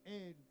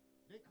and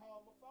they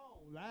call my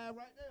phone live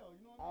right there.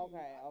 You know what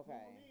I mean? I Okay.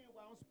 Come in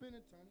while I'm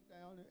spinning, turn it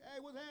down. And, hey,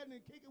 what's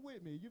happening? Kick it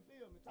with me. You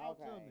feel me? Talk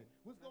to me.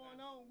 What's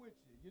going on with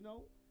you? You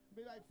know?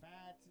 Be like 5,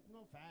 6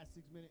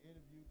 minute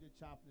interview, just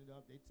chopping it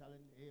up. They telling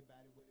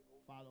everybody where to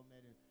go, follow them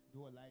at and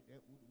do it like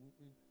that. Whoop, whoop,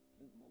 and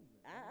keep moving.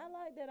 I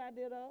like that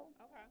idea though.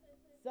 Okay.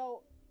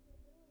 So.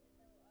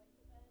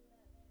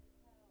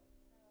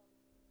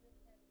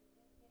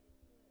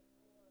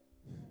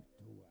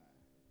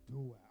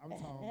 Do I? I'm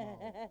talking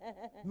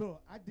about.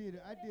 Look, I did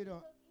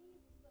a.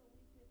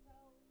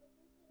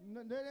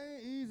 No, that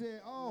ain't easy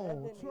at all.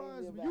 Nothing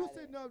Trust easy me. You about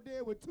sitting up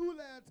there with 2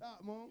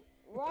 laptops, mom.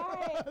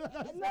 Right.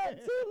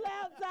 Look, 2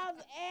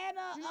 laptops and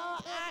a you know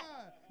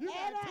two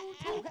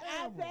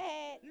cameras.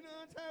 iPad. You know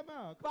what I'm talking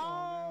about? Come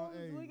on now.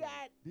 Hey, we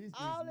got this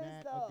all is this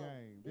not stuff. a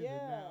game. This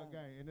is not a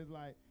game. And it's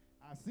like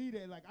I see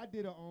that. Like I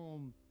did I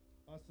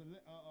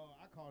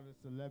call it a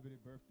celebrity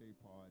birthday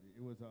party.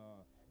 It was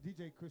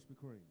DJ Krispy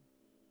Kreme.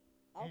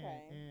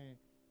 Okay. And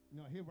you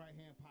know his right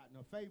hand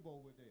partner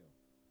Fabo was there.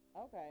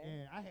 Okay.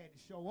 And I had to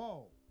show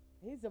off.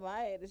 He said,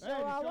 I had to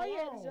show off. Why you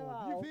had to show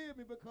off? You feel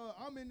me? Because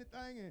I'm in the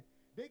thing and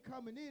they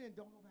coming in and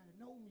don't nobody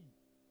know me.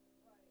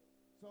 Right.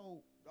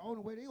 So the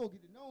only way they gonna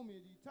get to know me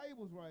is these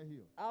tables right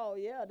here. Oh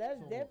yeah, that's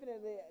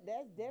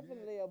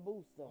definitely a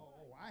booster.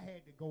 Oh, I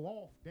had to go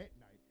off that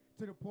night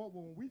to the point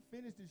where when we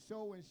finished the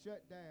show and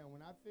shut down,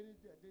 when I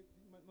finished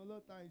my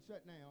little thing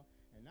shut down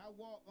and I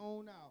walked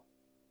on out.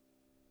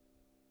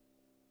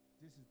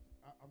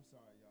 I'm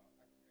sorry, y'all.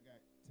 I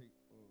got to take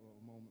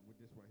a moment with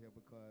this right here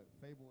because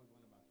Fabo is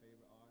one of my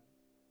favorite artists.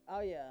 Oh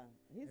yeah,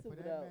 he's and super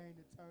for that dope. man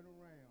to turn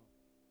around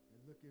and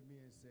look at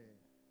me and say,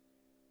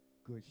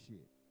 "Good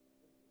shit."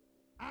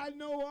 I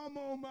know I'm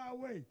on my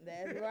way.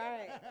 That's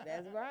right.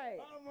 That's right.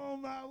 I'm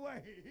on my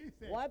way. He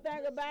said, one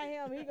thing about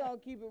him, he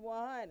gonna keep it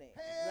 100.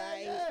 Hell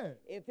like, yeah.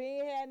 If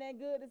he ain't had that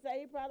good to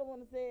say, he probably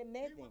wouldn't have said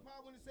nothing. He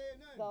probably wouldn't have said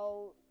nothing.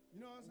 So,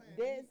 you know what I'm saying?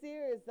 Dead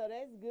serious, so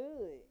that's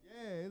good.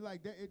 Yeah, it's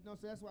like that. So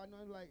that's why I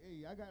know it's like,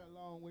 hey, I got a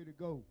long way to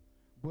go,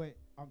 but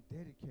I'm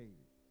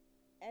dedicated.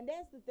 And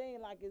that's the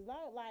thing, like, it's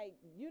not like,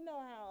 you know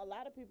how a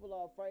lot of people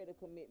are afraid of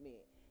commitment.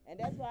 And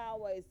that's why I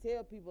always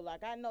tell people,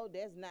 like, I know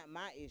that's not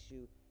my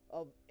issue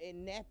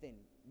in nothing,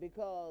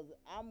 because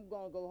I'm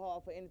going to go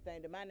hard for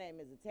anything that my name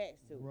is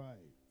attached to. Right.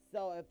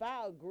 So if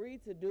I agree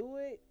to do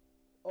it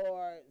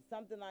or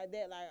something like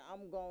that, like,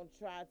 I'm going to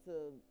try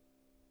to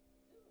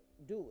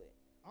do it.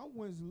 I'm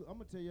going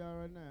to tell y'all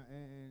right now,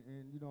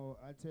 and you know,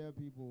 I tell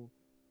people,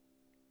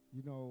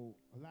 you know,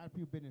 a lot of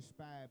people been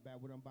inspired by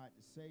what I'm about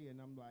to say, and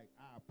I'm like,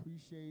 I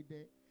appreciate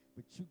that,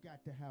 but you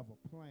got to have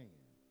a plan.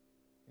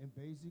 And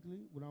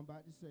basically, what I'm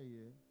about to say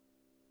is,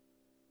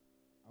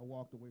 I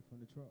walked away from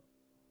the truck.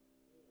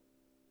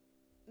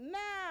 No.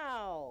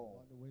 I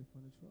walked away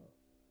from the truck.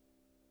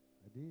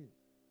 I did.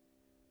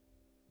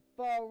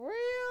 For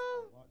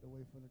real? I walked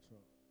away from the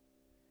truck.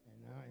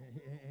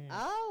 And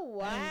oh,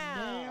 wow.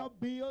 And now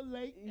bill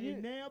late,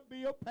 and now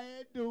bill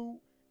pad due,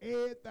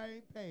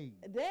 everything paid.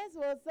 That's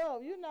what's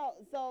up. You know,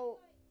 so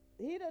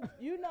you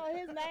know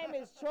his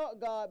name is Truck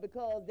God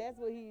because that's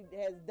what he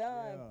has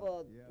done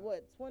for,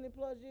 what, 20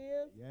 plus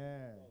years?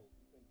 Yeah.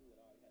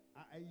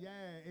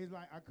 It's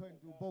like I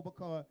couldn't do both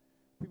because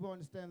people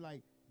understand,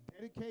 like,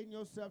 dedicating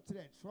yourself to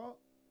that truck,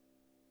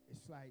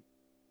 it's like,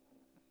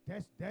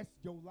 that's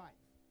your life.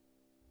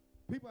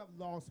 People have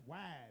lost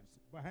wives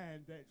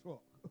behind that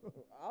truck.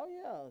 Oh,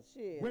 yeah,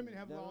 shit. Women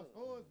have lost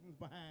husbands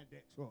behind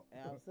that truck.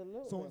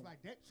 Absolutely. So it's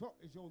like that truck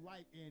is your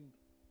life in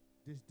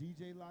this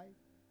DJ life,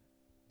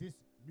 this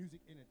music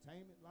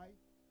entertainment life.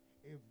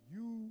 If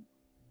you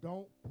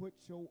don't put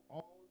your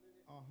all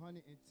in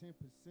it, 110%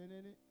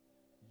 in it,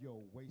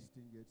 you're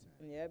wasting your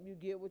time. Yep, you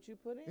get what you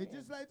put in. It's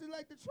just like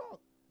the truck.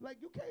 Like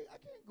I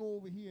can't go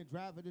over here and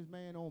drive for this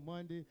man on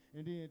Monday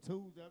and then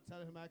Tuesday I'm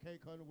telling him I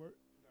can't come to work.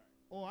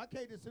 Or I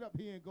can't just sit up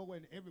here and go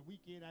in every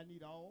weekend I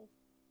need off.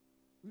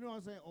 You know what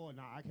I'm saying? Or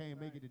nah, I can't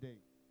make it today.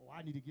 Or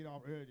I need to get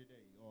off early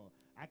today. Or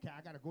I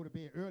gotta go to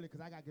bed early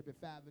because I gotta get up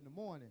at 5 in the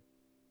morning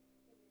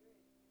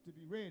to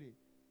be ready.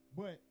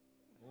 But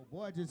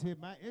boy just hit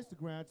my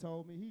Instagram,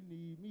 told me he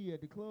need me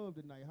at the club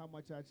tonight. How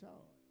much I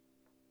charge?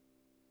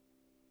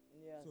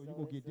 Yeah. So you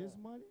gonna get this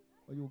money?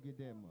 or you'll get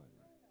that money.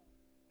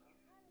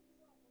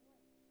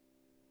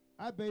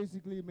 I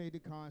basically made the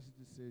conscious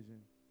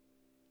decision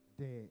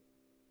that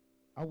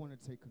I want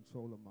to take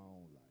control of my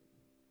own life.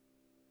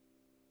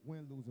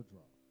 Win, lose, or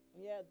draw.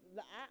 Yeah,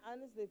 I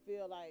honestly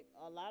feel like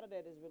a lot of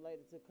that is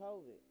related to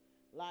COVID.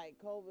 Like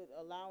COVID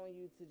allowing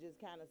you to just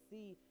kind of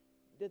see.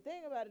 The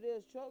thing about it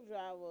is, truck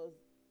drivers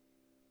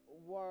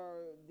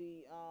were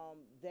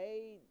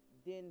they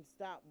didn't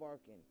stop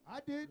working. I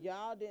did.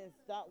 Y'all didn't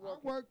stop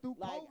working. I worked through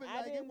like, COVID I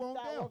like didn't it won't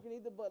stop there. working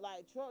either, but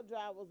like truck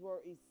drivers were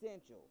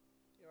essential.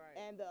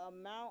 Right. And the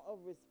amount of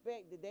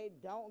respect that they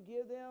don't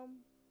give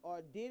them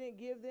or didn't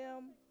give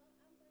them.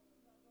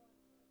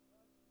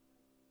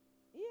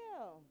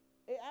 Yeah.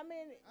 I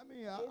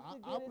mean,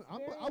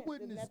 I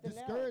wouldn't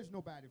discourage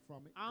nobody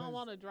from it. I don't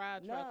want to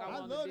drive truck. No. I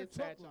want love to the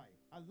truck dispatch. life.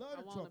 I love the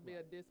I truck want to be a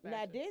life. dispatcher.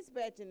 now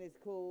dispatching is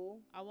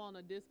cool. I want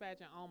to dispatch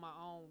and own my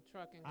own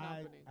trucking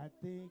company. I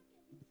think.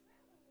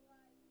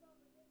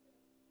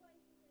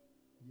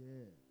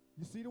 Yeah.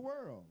 You see the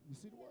world. You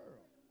see the world.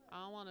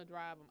 I don't want to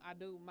drive them. I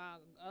do. My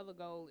other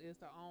goal is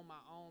to own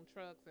my own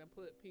trucks and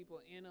put people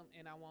in them,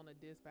 and I want to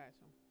dispatch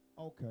them.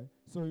 Okay.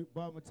 So,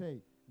 but I'm gonna tell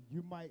you,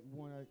 you might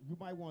wanna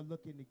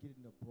look into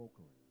getting a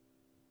brokering.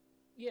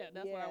 Yeah,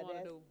 that's what I want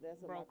to do.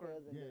 That's what Broker. my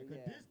cousin Yeah, do.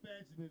 because Yeah.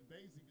 dispatching is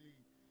basically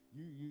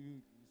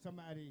you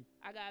somebody.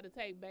 I got to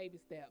take baby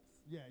steps.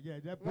 Yeah,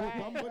 that Right,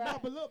 broker. But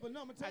right. no, but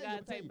no, I'm gonna tell I you. got I'm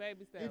to tell take you,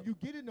 baby steps. if you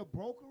get into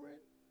brokering,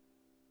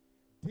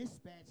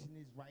 dispatching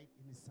is right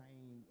in the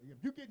same.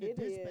 If you get into It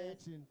is.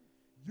 dispatching,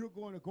 you're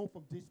going to go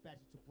from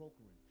dispatching to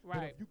brokering. But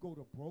Right. if you go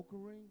to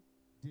brokering,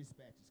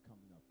 dispatch is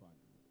coming up under it.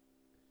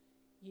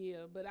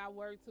 Yeah, but I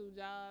work 2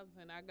 jobs,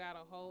 and I got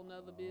a whole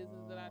nother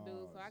business that I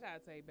do, so I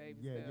got to take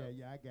baby steps.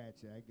 Yeah. I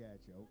got you.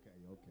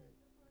 Okay.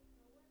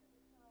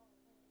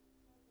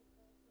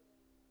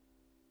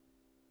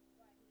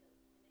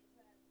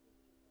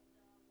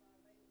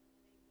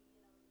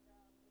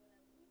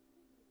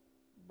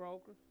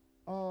 Broker.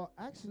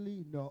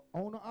 Actually, no,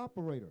 owner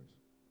operators,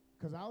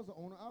 because I was an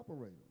owner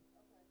operator.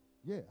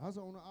 Okay. Yeah, I was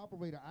an owner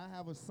operator. I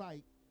have a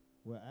site.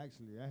 Well,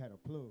 actually, I had a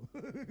plug.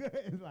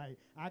 It's like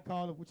I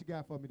call it, what you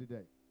got for me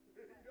today?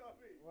 You know what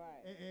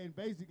I mean? Right. And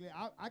basically,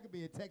 I could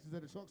be in Texas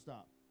at a truck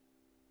stop.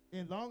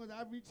 As long as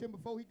I reach him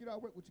before he get out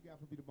of work, what you got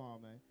for me tomorrow,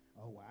 man?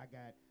 Oh, well, I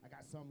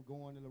got something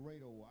going to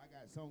Laredo. Or I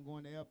got something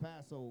going to El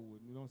Paso.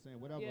 You know what I'm saying?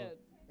 Whatever.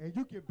 Yeah. And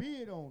you can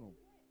bid on them.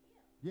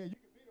 Yeah, you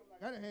can bid on them.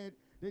 Like I done had,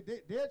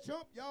 they'll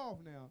chump you off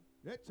now.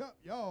 They'll chump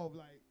you off.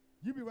 Like,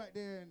 you be right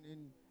there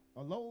and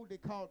a load they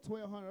call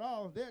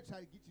 $1,200. They'll try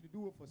to get you to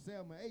do it for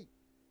 7 or 8.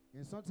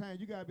 And sometimes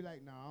you gotta be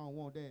like, nah, I don't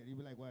want that. You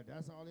be like, well,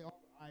 that's all they offer.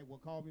 All right, well,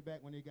 call me back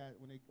when they come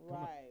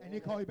up. Right, And they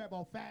call you back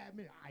about 5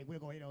 minutes. All right, we'll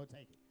go ahead and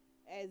take it.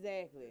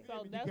 Exactly.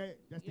 So that's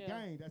the yeah.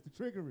 game. That's the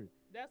trickery.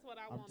 That's what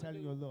I I'm want to do.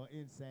 telling you a little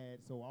inside,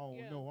 so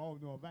I don't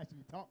know. I'm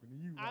actually talking to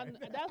you. Right?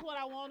 That's what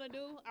I want to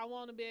do. I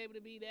want to be able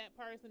to be that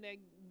person that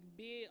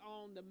bid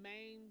on the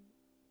main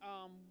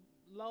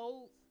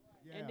loads,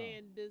 and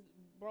then just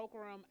broker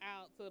them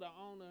out to the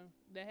owner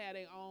that had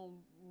their own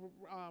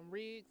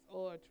rigs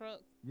or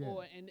trucks,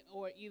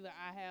 or either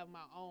I have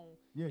my own,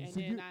 and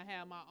then I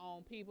have my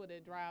own people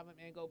that drive them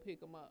and go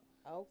pick them up.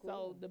 Oh, cool.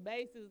 So the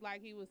basis,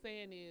 like he was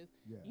saying, is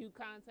you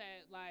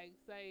contact, like,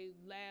 say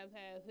Labs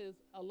has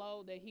a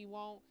load that he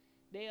want.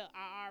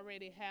 I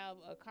already have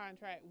a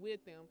contract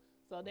with them,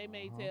 so they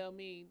may tell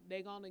me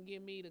they're gonna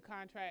give me the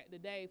contract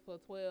today for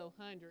 $1,200.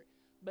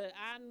 But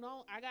I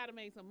know I got to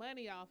make some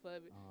money off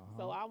of it.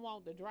 So I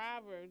want the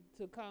driver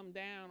to come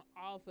down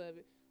off of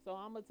it. So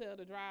I'm going to tell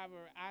the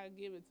driver I'll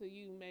give it to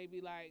you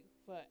maybe like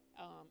for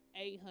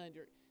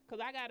 $800. Because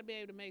I got to be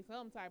able to make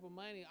some type of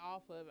money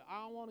off of it.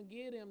 I don't want to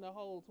give them the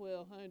whole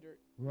 $1,200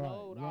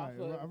 load off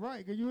of it.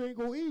 Right, because you ain't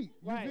going to eat.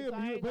 You Right, feel so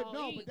me? I ain't But gonna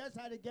no, eat. but that's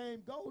how the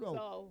game go, though.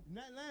 So,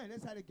 Not lying,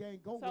 that's how the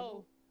game go.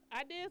 So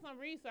I did some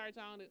research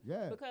on it.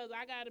 Yeah. Because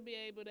I got to be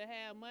able to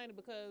have money,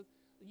 because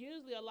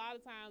usually a lot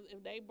of times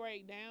if they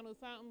break down or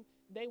something,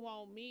 they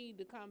want me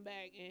to come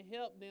back and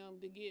help them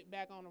to get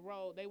back on the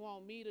road. They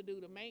want me to do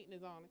the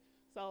maintenance on it.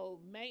 So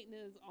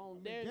maintenance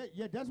on their...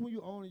 that's when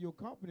you own your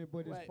company,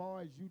 but as Right.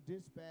 far as you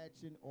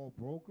dispatching or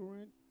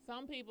brokering,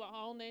 Some people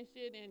own that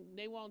shit and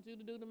they want you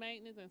to do the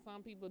maintenance, and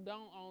some people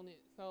don't own it.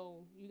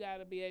 So you got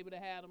to be able to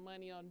have the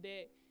money on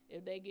deck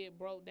if they get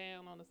broke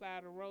down on the side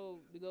of the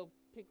road to go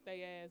pick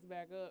their ass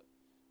back up.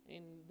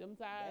 And them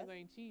tires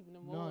ain't cheap no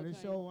more. no, this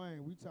show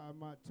ain't. We talking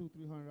about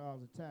 $200-300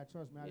 a tire.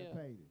 Trust me, I done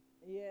paid it.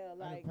 Yeah,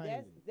 like I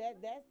done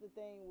paid that's the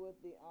thing with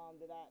the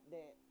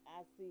that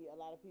I see a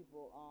lot of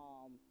people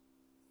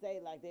say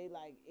like they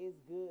like it's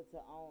good to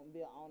be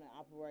an owner and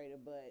operator,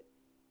 but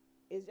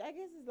I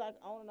guess it's like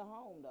owning a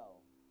home though.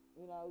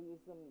 You know,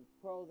 there's some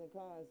pros and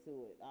cons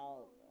to it.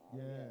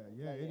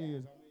 It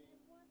is.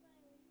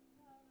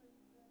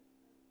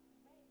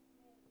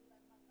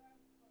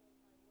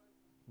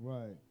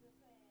 Right.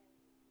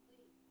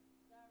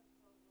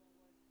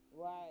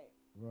 Right.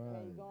 Right.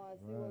 And you go and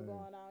see what's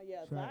going on.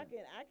 Yeah. So Try-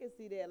 I can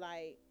see that,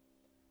 like,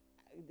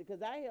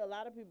 because I hear a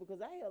lot of people, because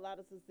I hear a lot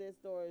of success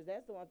stories.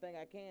 That's the one thing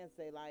I can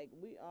say. Like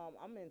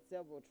I'm in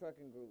several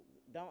trucking groups.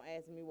 Don't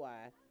ask me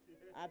why.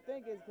 I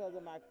think it's because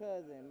of my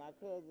cousin. My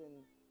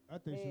cousin. I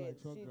think she like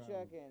truck she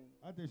drivers. trucking.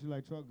 I think she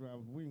like truck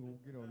drivers. We ain't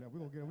gonna get on that. We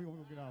gonna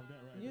get off that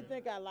right You there.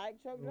 think I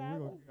like truck We drivers?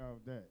 gonna get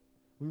off that.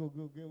 We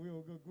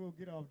gonna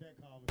get off that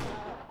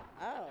conversation.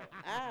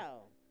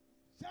 Ow.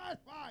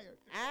 Shots fired.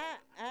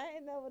 I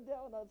ain't never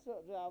dealt with no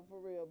truck driver for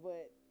real,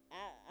 but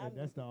And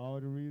that's the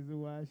only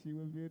reason why she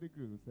would be in the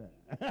group side.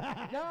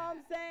 No, I'm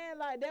saying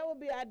like that would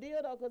be ideal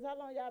though, cause how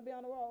long y'all be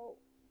on the road?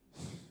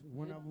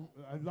 Whenever,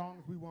 as long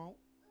as we want.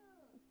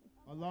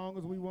 As long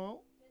as we want.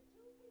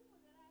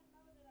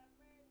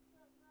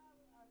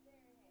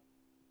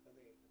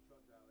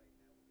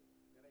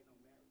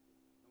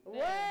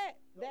 What?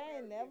 They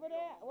ain't never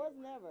that? What's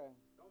never?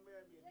 Don't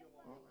marry me if you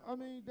don't want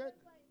me. I mean that.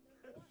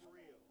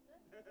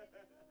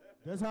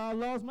 That's how I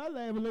lost my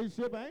last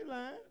relationship. I ain't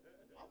lying.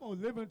 I'm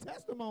gonna live in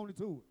testimony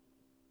to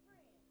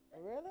it.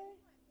 Really?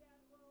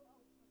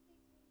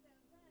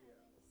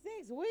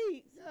 6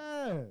 weeks?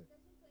 Yeah.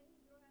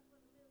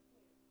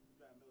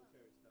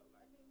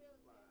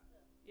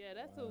 Yeah,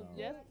 that's too.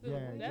 That's too.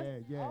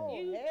 Yeah. Oh,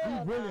 You,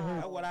 hell really nah. hurt.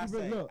 That's what I You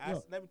really- say. look.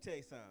 Let me tell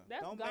you something.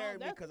 That's Don't gone- marry me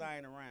that's- because I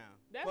ain't around.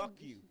 that's- Fuck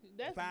you.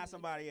 that's- Find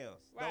somebody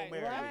else. Right, Don't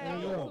marry right. me.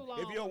 That's too long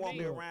If you don't for want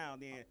me me. around,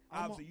 then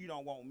obviously you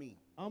don't want me.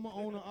 I'm an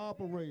owner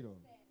operator.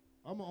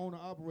 I'm an owner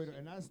operator,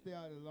 and I stay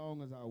out as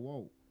long as I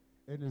want.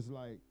 And it's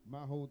like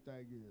my whole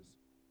thing is,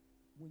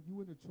 when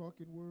you in the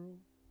trucking world,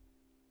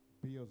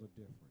 bills are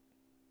different.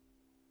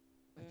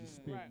 'Cause you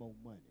spend Right. more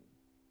money.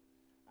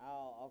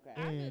 Oh, okay.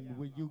 And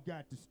when you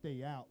got to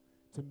stay out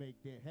to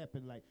make that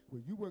happen, like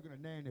when you working a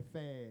 9 to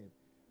 5,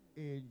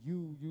 and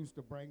you used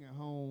to bringing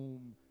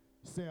home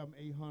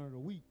 700-800 a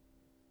week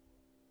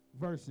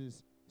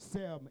versus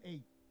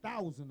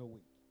 7,000-8,000 a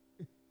week.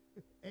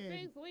 And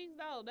 6 weeks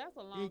though. That's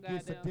a long it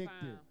gets goddamn addictive.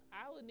 time.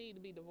 I would need to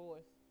be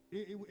divorced.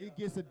 it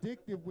gets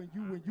addictive when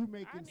you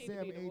making need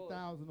to be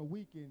 7,000-8,000 a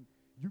week, and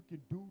you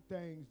can do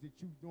things that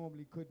you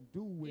normally couldn't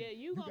do. When Yeah,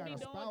 you gonna got be a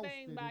doing spouse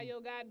things that by is-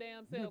 your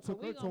goddamn you self.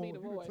 took We her gonna be you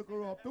divorced. took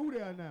her up through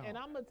there now. And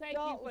I'm gonna take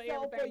So, you for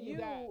so everything for you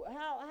got.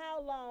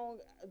 how long?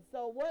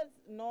 So what's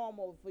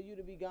normal for you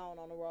to be gone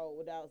on the road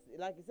without,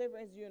 like, say for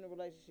instance you're in a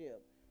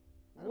relationship?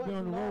 I've What's been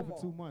on the road normal?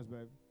 for 2 months,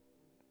 baby.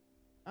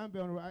 I've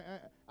been on the road.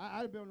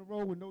 I've been on the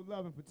road with no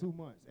loving for 2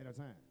 months at a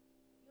time.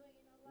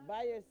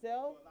 By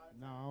yourself?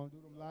 No, I don't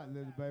do them lot,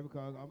 little baby,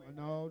 because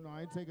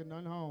I ain't taking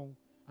none home.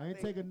 I ain't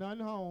taking none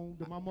home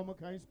that my mama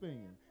can't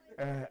spend.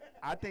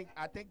 I think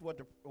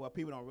what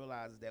people don't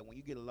realize is that when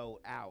you get a load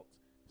out,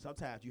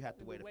 sometimes you have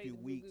to wait a few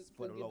weeks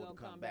for the load to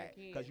come back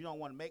because you don't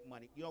want to make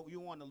money. You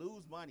want to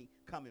lose money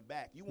coming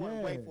back. You want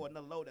to wait for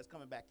another load that's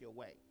coming back your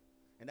way,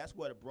 and that's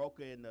where the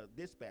broker and the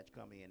dispatch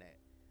come in at.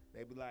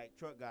 They be like,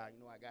 truck guy,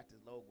 I got this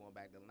load going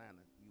back to Atlanta.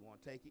 You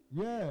want to take it?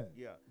 Yeah.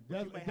 Yeah.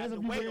 That's, You may that's have to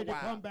if you wait ready a to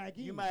while. come back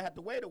in. You might have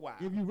to wait a while.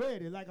 If you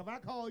ready, like if I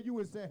call you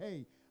and say,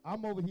 hey,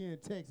 I'm over here in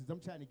Texas, I'm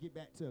trying to get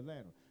back to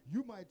Atlanta.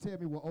 You might tell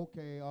me, well,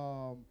 okay,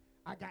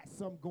 I got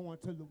some going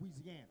to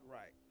Louisiana.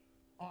 Right.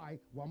 All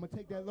right, well, I'm going to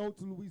take that load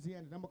to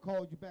Louisiana, and I'm going to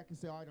call you back and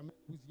say, all right, I'm in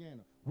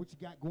Louisiana. What you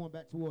got going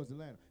back towards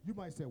Atlanta? You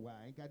might say, well,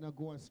 I ain't got nothing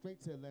going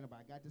straight to Atlanta, but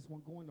I got this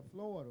one going to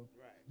Florida.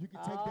 Right. You can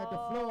take that to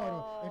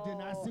Florida, and then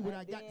I see what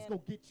I and got then- to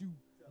go get you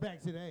back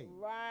to the A.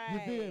 Right. You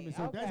feel me?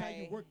 So that's how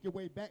you okay. work your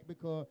way back,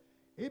 because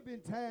it been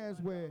times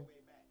where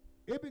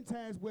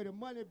the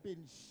money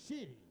been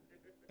shitty,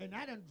 and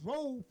I done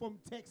drove from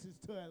Texas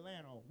to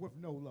Atlanta with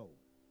no load.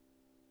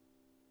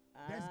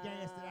 That's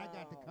gas that I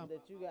got to come.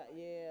 That you got,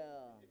 yeah.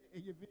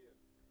 And you feel me?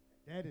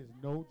 That is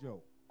no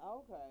joke.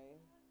 Okay.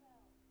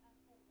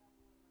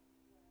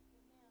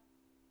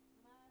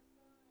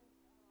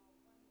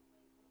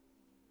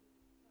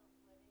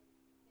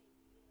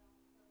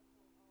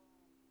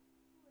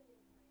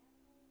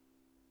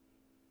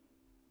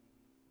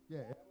 Yeah,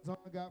 Amazon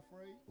got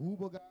freight,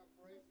 Uber got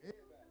freight,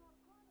 everybody.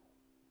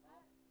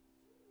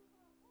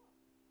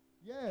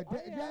 Yeah, Oh, yeah, I'm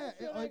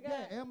sure they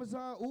got-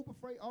 Amazon, Uber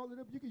freight, all of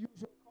them. You can use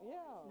your car,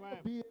 Yeah.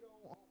 Right. be it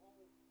on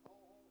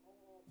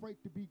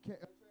freight to be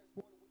transported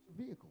with your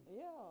vehicle.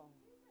 Yeah.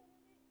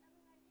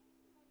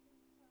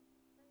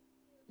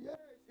 Yeah,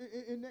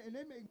 and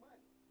they make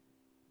money.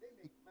 They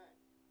make money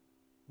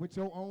with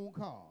your own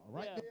car,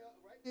 right Yeah. there,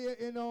 right there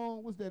in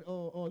what's that?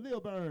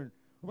 Lilburn,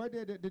 right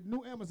there, the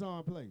new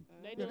Amazon place.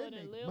 They Yeah, do it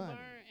make in money.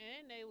 Lilburn,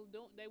 and they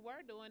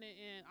were doing it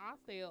in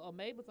Austell or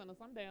Mapleton or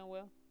some damn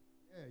well.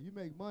 Yeah, you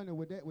make money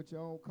with that with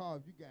your own car.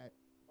 If you got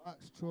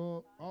box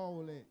truck,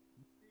 all that,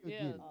 you still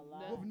Yeah, get it. A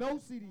lot. With no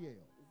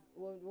CDL.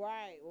 With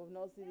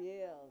no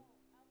CDLs.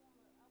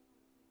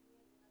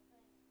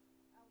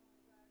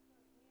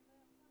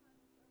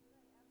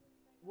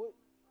 What?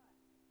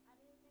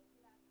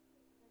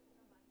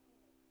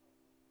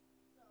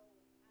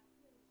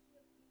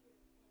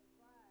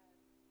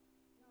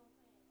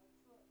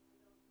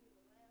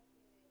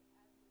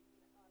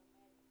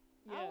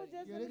 I was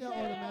just Yeah, gonna they got say,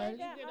 automatic.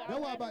 they got That's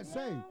what I'm about to say.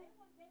 automatic now.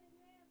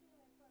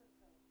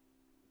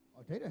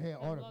 Oh, they done had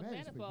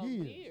automatics for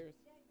years.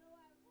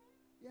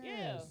 Yeah.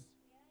 Yes.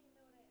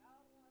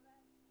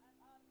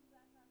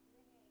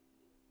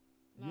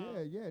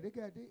 No. Yeah, they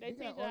got They they teach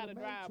got you how to automatic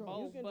drive trucks.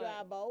 both. You can but-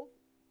 drive both.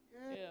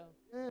 Yeah. Yeah.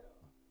 Yeah.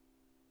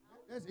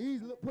 That's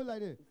easy. Look, put it like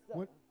this.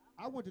 When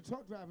I went to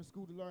truck driving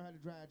school to learn how to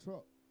drive a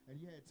truck,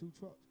 and you had 2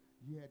 trucks.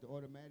 You had the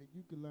automatic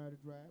you could learn to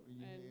drive, and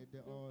you had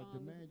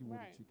the manual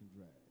that you can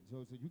drive.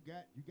 So you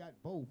got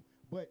both,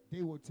 but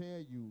they will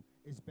tell you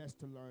it's best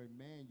to learn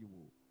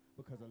manual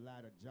because a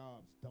lot of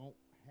jobs don't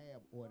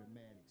have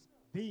automatics.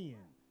 Then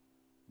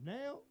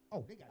now,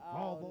 they got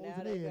Volvos and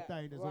everything that's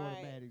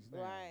automatics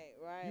now.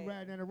 Right. You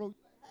ride down the road,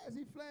 why is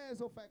he flying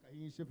so fast?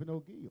 He ain't shifting no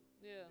gear.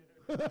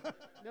 Yeah.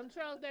 Them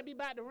trucks that be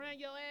about to run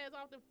your ass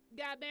off the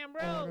goddamn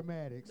road.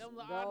 Automatics. Those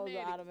are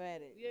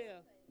automatics.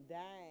 Yeah.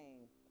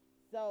 Dang.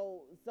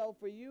 So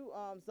for you,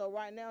 so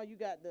right now you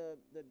got the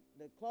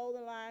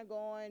clothing line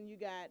going, you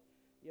got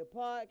your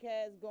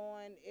podcast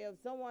going. If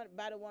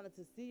somebody wanted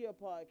to see your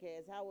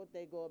podcast, how would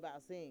they go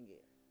about seeing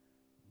it?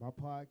 My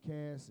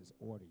podcast is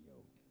audio.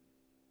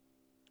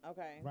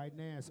 Okay. Right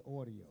now it's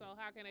audio. So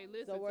how can they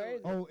listen to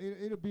it? Oh,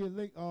 it'll be a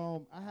link.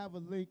 I have a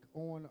link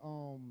on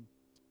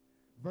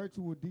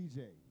Virtual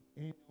DJ.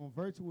 And on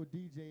Virtual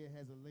DJ, it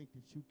has a link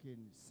that you can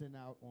send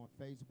out on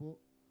Facebook,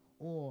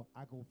 or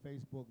I go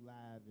Facebook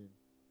Live, and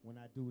when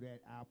I do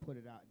that, I'll put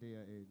it out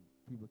there, and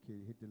people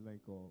can hit the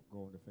link or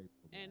go on the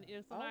Facebook. And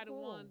if somebody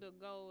wanted to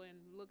go and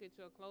look at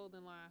your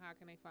clothing line, how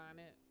can they find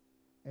it?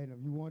 And if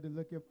you wanted to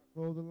look at my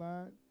clothing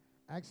line,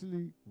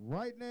 actually,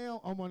 right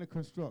now, I'm under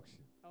construction.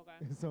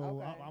 Okay.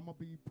 So I'm going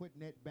to be putting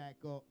that back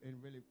up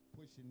and really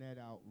pushing that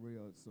out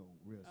real soon.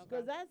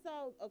 Because I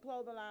saw a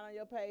clothing line on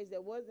your page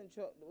that wasn't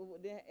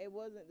it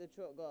wasn't the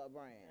Truck God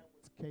brand. That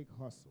was Cake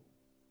Hustle.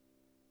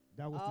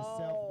 That was the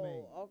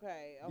self-made.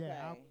 Okay.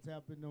 Yeah, I was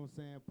helping, you know what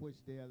I'm saying, push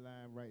their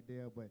line right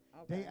there. But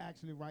they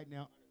actually right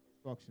now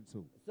under construction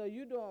too. So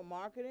you doing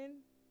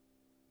marketing?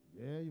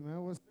 Yeah, you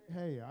man.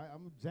 Hey,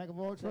 I'm a jack of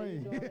all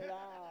trades. You doing it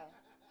all.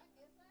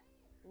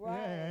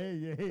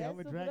 Right. Yeah. I'm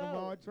a jack of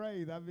all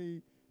trades. I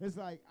mean, it's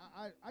like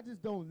I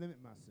just don't limit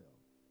myself.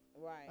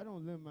 Right. I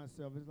don't limit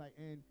myself. It's like,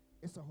 and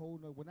it's a whole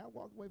nother. When I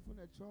walked away from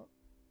that truck,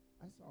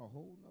 I saw a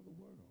whole nother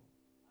world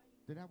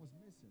that I was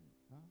missing.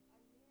 Huh?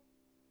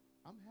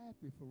 I'm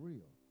happy for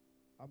real.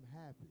 I'm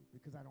happy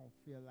because I don't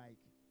feel like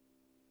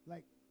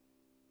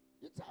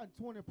you're talking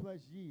 20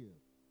 plus years.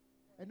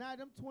 And now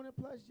them 20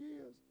 plus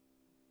years,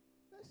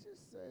 let's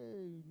just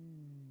say,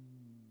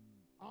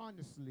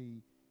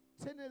 honestly,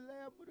 10 and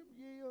 11 of them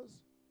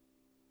years,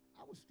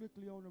 I was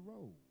strictly on the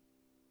road.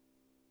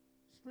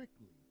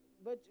 Strictly.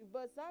 But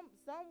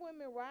some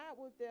women ride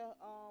with their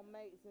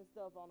mates and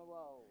stuff on the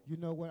road. You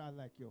know what? I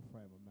like your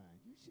frame of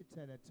mind. You should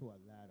tell that to a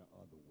lot of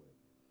other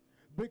women.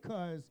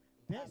 Because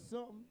that's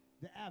something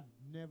that I've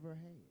never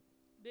had.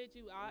 Did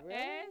you Really?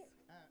 ask?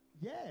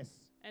 Yes.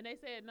 And they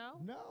said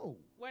no? No.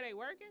 Were they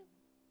working?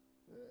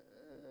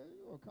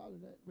 You gonna call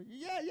it that? But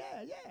yeah,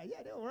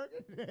 they were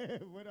working.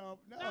 But no.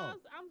 No,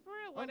 I'm for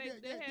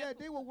real.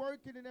 They were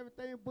working and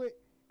everything, but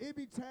it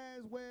be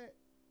times where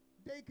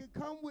they could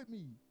come with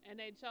me. And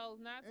they chose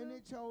not to? And they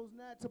chose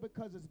not to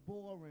because it's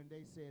boring.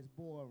 They say it's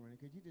boring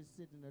because you just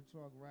sit in the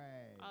truck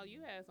ride. Oh,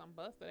 you had some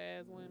busted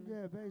ass women.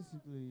 Yeah,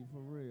 basically,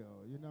 for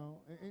real, you know.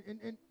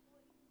 And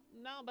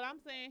no, but I'm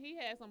saying he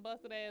had some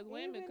busted ass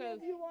women because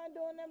if you weren't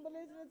doing nothing but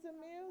listening to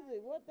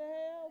music, what the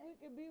hell? We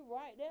could be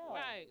right there.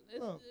 Right.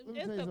 Look,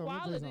 It's the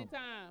quality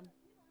time.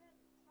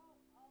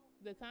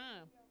 The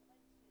time.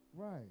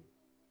 Right.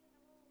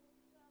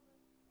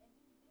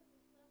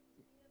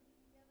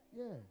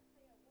 Yeah.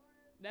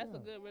 That's a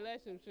good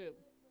relationship.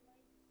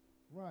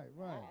 Right.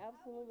 I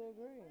absolutely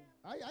agree.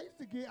 I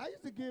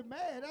used to get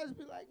mad. I used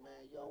to be like,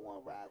 man, you don't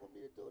want to ride with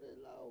me to do this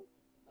low.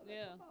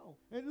 Yeah. Come on.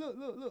 And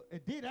look.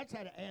 And then I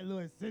try to add a little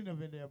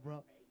incentive in there,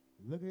 bro.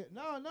 Look at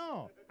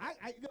no.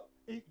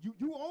 Look,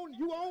 you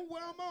own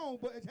where I'm on,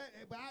 but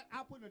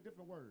I put in a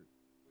different word.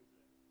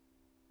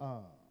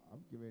 I'm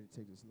getting ready to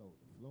take this load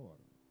to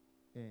Florida,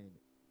 and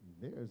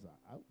there's an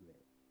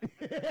outlet.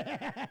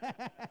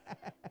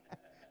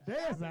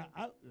 There's an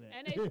outlet.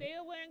 And they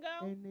still wouldn't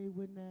go? And they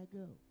would not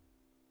go.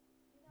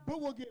 But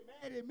will get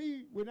mad at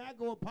me when I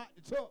go and pop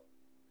the truck.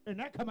 And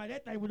I come out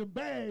that thing with a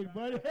bag,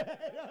 buddy. You know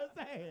what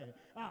I'm saying?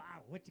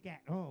 What you got?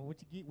 Oh, what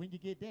you get when you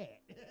get that?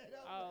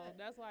 Oh,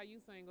 that's why you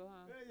single,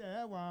 huh? Yeah,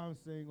 that's why I'm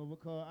single,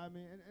 because, I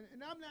mean,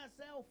 and I'm not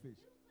selfish.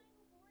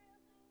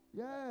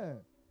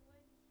 Yeah.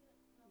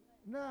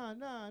 Nah,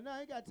 I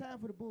ain't got time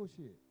for the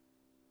bullshit.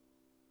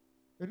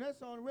 And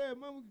that's on the red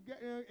mama.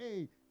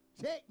 Hey,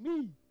 check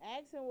me.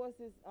 Ask him what's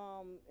his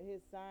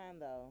sign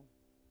though.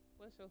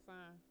 What's your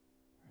sign?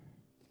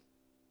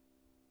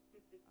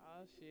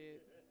 Oh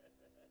shit.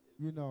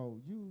 You know,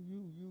 you.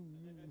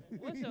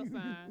 What's your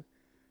sign?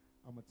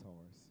 I'm a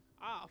Taurus.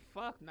 Oh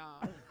fuck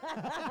nah.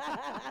 God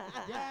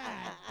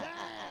damn.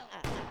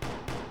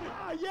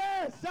 Oh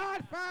yeah,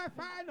 shot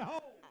fire in the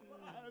hole.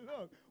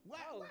 Look,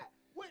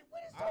 what is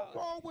so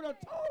wrong with a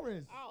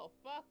Taurus? Oh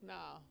fuck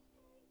nah.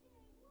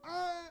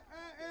 I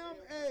am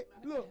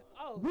a look.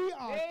 We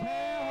are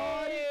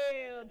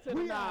care-hearted.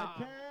 We are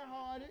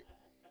care-hearted.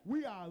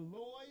 We are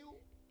loyal.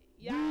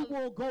 We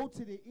will go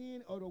to the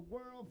end of the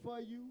world for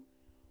you.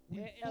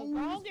 As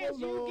long as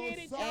you get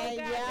it,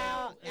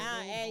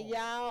 and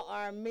y'all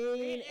are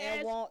mean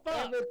and want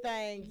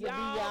everything to be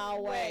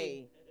y'all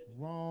way.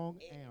 Wrong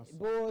answer.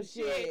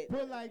 Bullshit.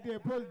 Put it like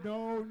that.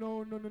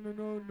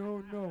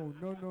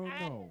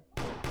 No.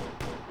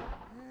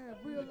 Yeah,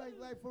 real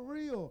like for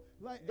real.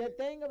 Like The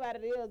thing about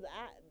it is,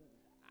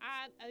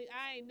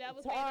 I ain't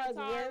never seen Tars a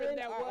Tars women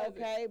that are wasn't.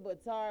 okay,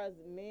 but Tars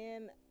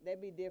men, they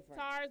be different.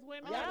 Tars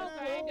women Y'all are the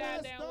same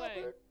not goddamn way.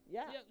 stubborn.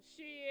 Yeah.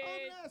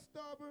 Shit.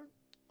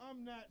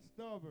 I'm not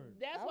stubborn.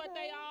 That's what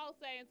they Okay. all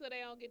say until they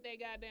don't get their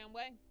goddamn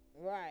way.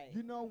 Right.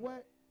 You know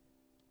what?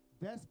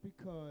 That's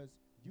because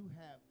you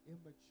have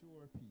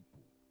immature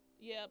people.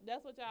 Yep,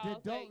 that's what y'all They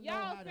say. don't know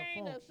Y'all how to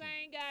sing the function.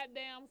 same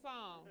goddamn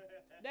song.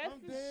 That's I'm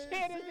the dead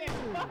shit is in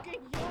serious.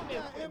 fucking Yeah,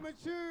 unison.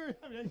 immature.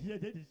 I mean, yeah,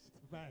 they just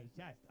find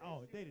shots.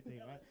 Oh, they the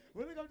thing, right?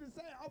 Well, look, I'm just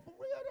saying. Oh, for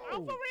real though.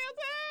 I'm for real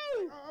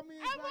too. I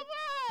mean, I'm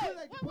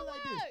like, for put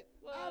like this.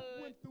 what?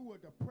 I went through a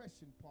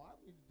depression part.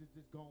 I need to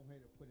just go ahead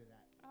and put it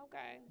out.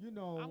 Okay. You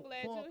know, I'm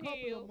glad for you a couple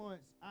healed. of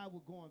months, I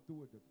was going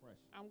through a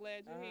depression. I'm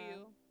glad you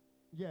healed.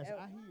 Yes,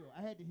 I healed.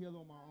 I had to heal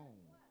on my own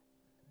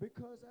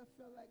because I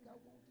felt like I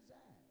won't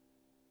desire.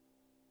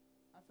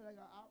 I feel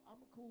like I'm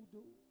a cool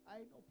dude.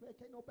 I ain't no player.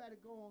 Can't nobody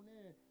go on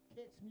there and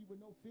catch me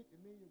with no 50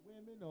 million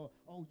women or,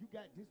 oh, you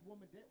got this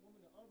woman, that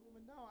woman, the other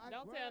woman. No, I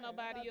Don't grind. tell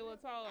nobody you were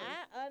told.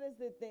 I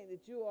honestly think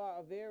that you are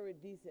a very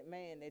decent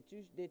man. That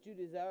you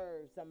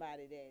deserve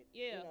somebody that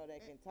you know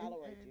that can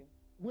tolerate you.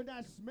 When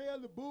I smell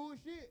the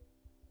bullshit,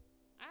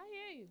 I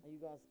hear you. Are you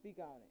gonna speak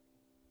on it?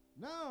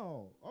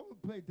 no, I'm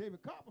gonna play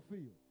David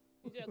Copperfield.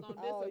 You just gonna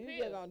Oh, disappear. you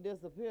just gonna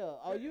disappear.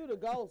 Oh, you the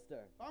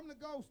ghoster. I'm the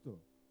ghoster.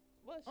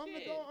 Well, I'm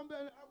shit.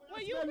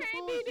 when You I smell the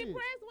can't be bullshit.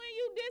 depressed when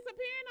you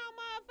disappearing on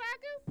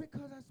motherfuckers.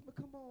 Because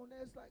come on,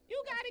 that's like You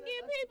gotta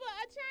give people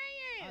a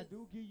chance. I do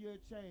give you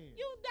a chance.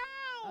 You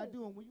don't. I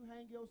do, and when you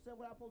hang yourself,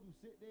 what I supposed to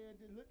sit there and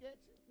just look at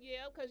you?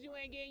 Yeah, because you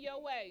ain't getting your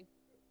way.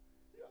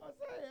 You know what I'm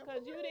saying?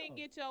 Because For you real. didn't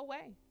get your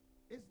way.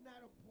 It's not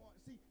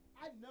important. See,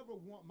 I never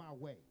want my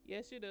way.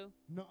 Yes, you do.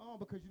 Nuh-uh,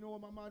 because you know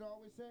what my motto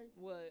always say?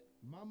 What?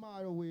 My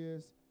motto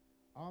is,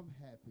 I'm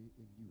happy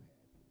if you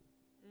happy.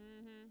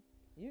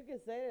 Mm-hmm. You can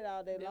say that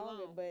all day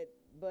long, but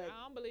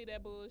I don't believe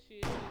that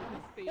bullshit.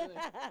 This feeling.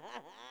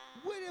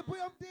 With it, but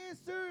I'm dead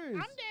serious.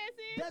 I'm dead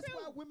serious That's too.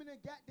 why women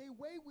have got their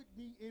way with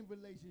me in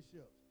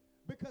relationships.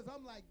 Because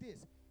I'm like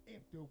this.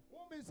 If the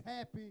woman's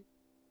happy,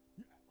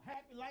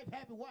 happy life,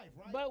 happy wife,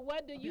 right? But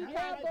what do you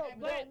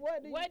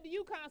what do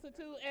you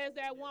constitute as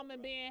that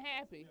woman being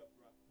happy?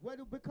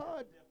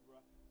 Because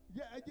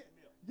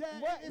yeah,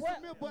 What- it's what-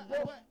 a myth, but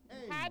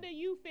hey. How do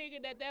you figure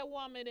that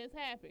woman is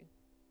happy?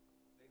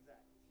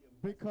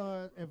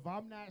 Because if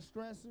I'm not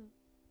stressing,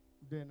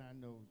 then I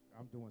know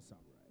I'm doing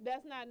something right.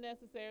 That's not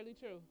necessarily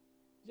true.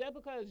 Just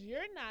because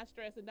you're not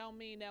stressing don't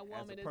mean that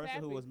woman As a is person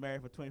happy. who was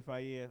married for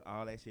 25 years,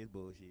 all that shit's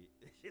bullshit.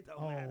 Shit don't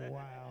matter.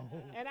 Wow.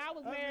 And I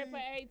was married for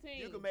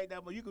 18. You can make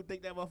that. You can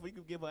think that motherfucker. You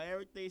can give her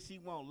everything she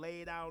want, lay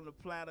it out on the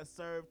platter,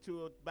 served to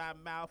her by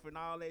mouth, and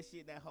all that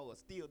shit. That hoe will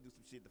still do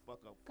some shit to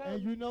fuck up.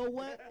 And you know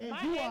what? And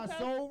My you are ex-hus-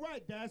 so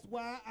right. That's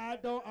why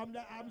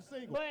I'm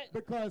single.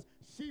 Because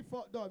she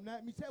fucked up. Now,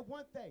 let me say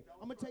one thing.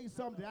 I'm gonna tell you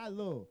something that I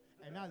love,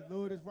 and I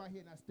love this right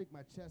here, and I stick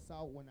my chest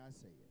out when I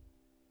say it.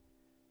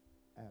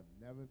 I've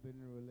never been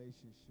in a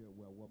relationship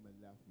where a woman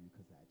left me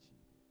because I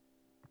cheated.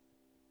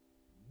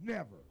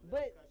 Never.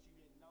 But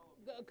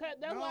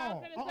that's what I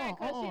was gonna say.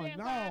 Because she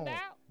didn't find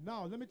out.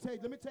 No, let me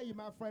tell you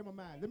my frame of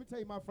mind. Let me tell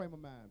you my frame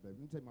of mind, baby.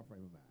 Let me tell you my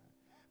frame of mind.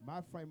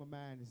 My frame of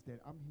mind is that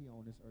I'm here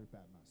on this earth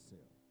by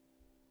myself.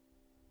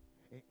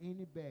 And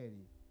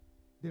anybody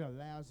that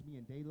allows me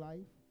in their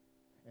life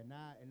and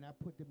I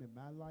put them in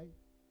my life,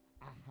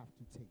 I have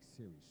to take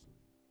seriously.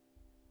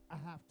 I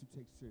have to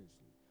take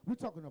seriously. We're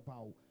talking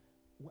about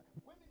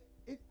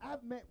women.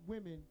 I've met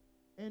women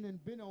and then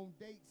been on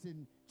dates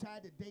and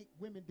tried to date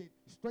women that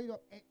straight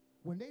up,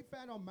 when they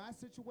found out my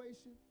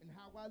situation and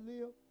how I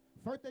live,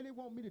 first thing they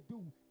want me to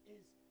do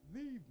is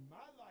leave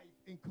my life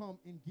and come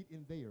and get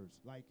in theirs,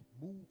 like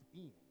move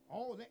in,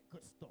 all that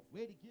good stuff.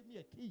 Ready to give me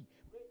a key,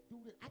 ready to do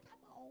this. I got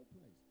my own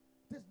place.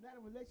 This is not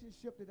a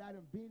relationship that I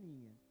done been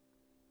in.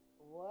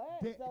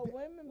 What? So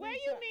women. Where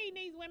you meeting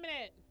these women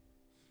at?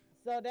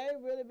 So they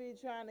really be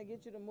trying to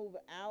get you to move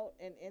out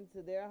and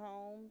into their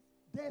homes?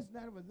 That's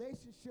not a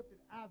relationship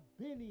that I've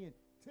been in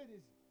to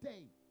this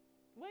day.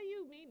 Where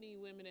you meet these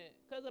women at?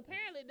 Because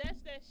apparently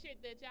that's that shit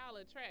that y'all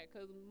attract.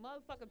 Because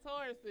motherfucking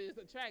Tauruses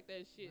attract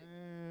that shit.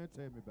 Man,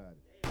 tell me about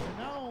it.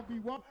 And I don't be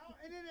one.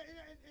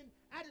 And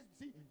I just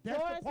see that's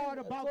the part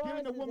Tauruses- about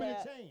giving a Tauruses woman a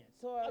are-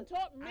 chance.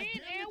 Men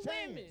give them and a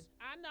women. chance.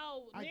 I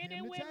know. I Men give and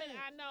them a women, chance.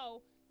 I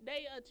know.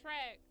 They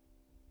attract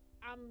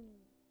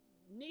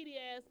needy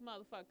ass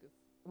motherfuckers.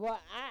 Well,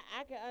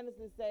 I can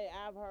honestly say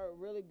I've heard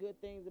really good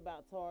things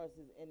about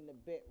Tauruses in the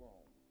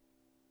bedroom.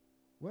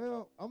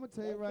 Well, I'm gonna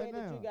tell you They right say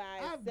that now. you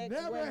guys I've sex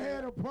never women.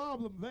 had a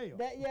problem there.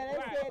 They said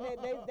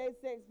that they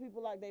sex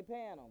people like they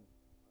paying them.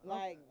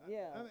 Like, I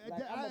I'ma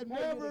pay you to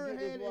never do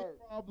this had a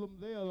work. problem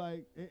there.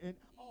 Like,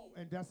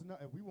 and that's enough.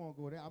 If we won't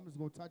go there, I'm just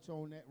gonna touch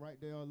on that right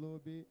there a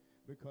little bit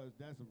because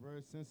that's a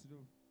very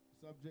sensitive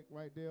subject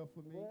right there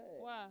for me.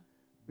 Why?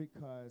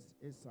 Because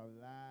it's a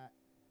lot.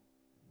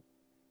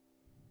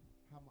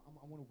 I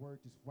want to word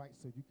this right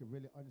so you can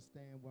really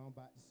understand what I'm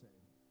about to say.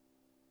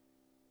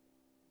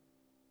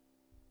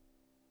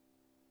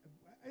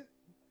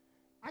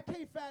 I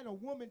can't find a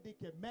woman that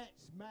can match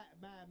my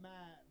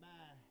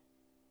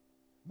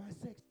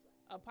sex drive.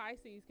 A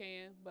Pisces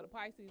can, but a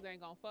Pisces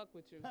ain't gonna fuck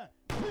with you.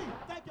 Please,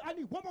 thank you. I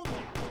need one more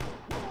time.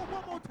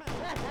 One more time.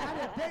 I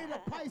done dated a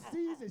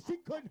Pisces and she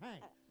couldn't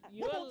hang.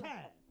 One more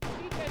time.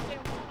 She just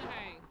didn't want to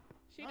hang.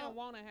 She didn't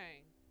want to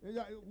hang.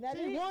 Now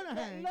She want to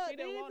hang. Look, She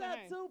didn't these wanna are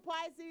hang. 2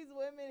 Pisces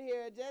women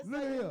here, just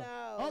Look so you here.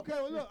 know. Okay,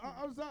 well, look,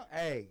 I'm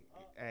sorry.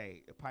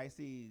 Hey,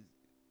 Pisces,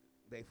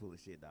 they full of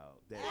shit, dog.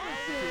 Ah!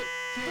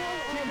 She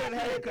couldn't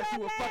hang because she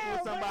was fucking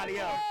with somebody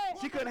else.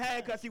 She couldn't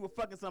hang because she was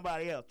fucking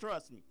somebody else.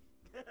 Trust me.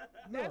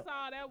 That's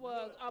all that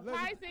was. A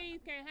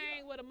Pisces can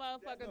hang with a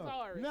motherfucking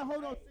Taurus. Now,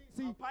 hold on.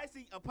 See,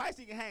 A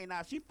Pisces can hang.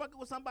 Now, if she fucking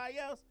with somebody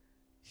else,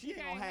 she ain't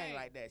gonna hang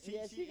like that. She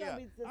gonna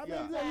be I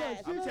mean, look,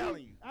 I'm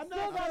telling you. I'm Still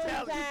not gonna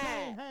telling be you she tied.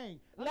 can't hang.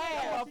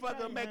 That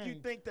motherfucker make you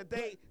think that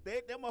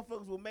them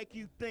motherfuckers will make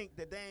you think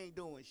that they ain't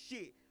doing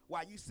shit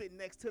while you sitting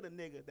next to the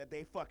nigga that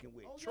they fucking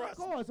with. Trust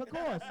me. Of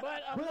course.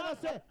 But But like I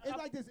said, it's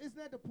like this. It's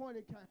not the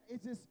point.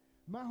 It's just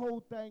my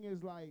whole thing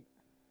is like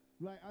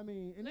I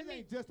mean, and it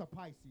ain't just a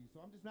Pisces, so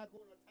I'm just not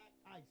going to attack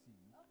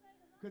Pisces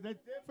because they're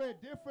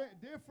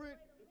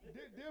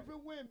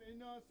different women. You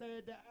know what I'm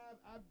saying that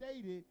I've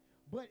dated,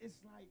 but it's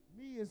like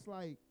me. It's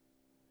like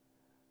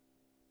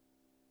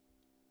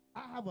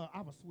I have a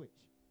switch.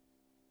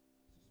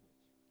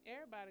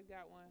 Everybody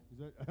got one. Is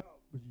that,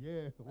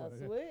 yeah. A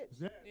switch?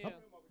 Yeah. Yeah. Some of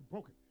them are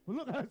broken. But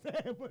look, I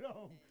said, but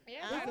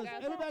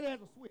everybody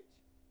has a switch.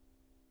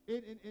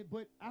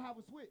 But I have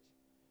a switch.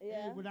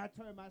 Yeah. And when I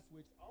turn my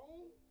switch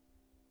on,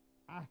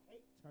 I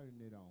hate turning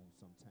it on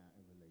sometimes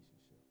in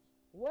relationships.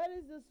 What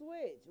is the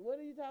switch? What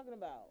are you talking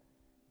about?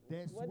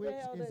 That What the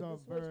switch hell is does a the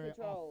switch very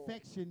control?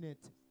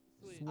 affectionate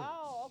switch.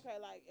 Oh, okay,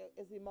 like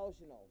it's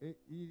emotional.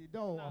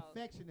 No,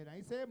 affectionate. I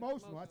ain't say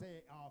emotional. I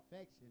say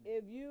affectionate.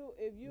 If you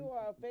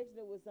are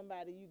affectionate with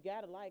somebody, you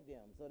gotta like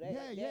them. So that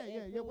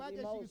Yeah. Well, I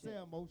guess you can say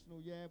emotion.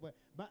 emotional, yeah. But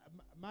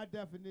my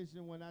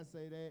definition when I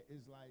say that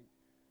is like,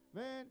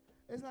 man,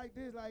 it's like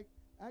this. Like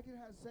I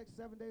can have sex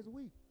 7 days a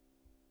week.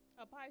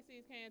 A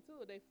Pisces can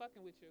too if they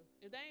fucking with you.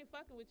 If they ain't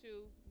fucking with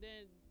you,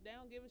 then they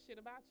don't give a shit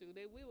about you.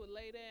 We would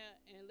lay there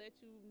and let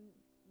you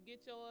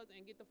get yours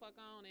and get the fuck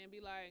on and be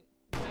like,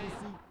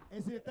 And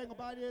see, the thing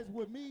about it is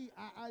with me,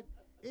 I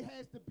it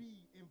has to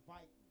be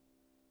inviting.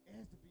 It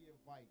has to be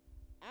inviting.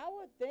 I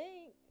would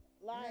think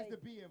It has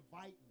to be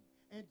inviting.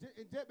 And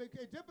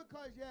just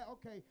because,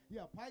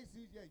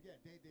 Pisces,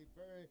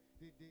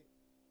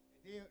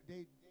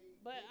 they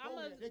But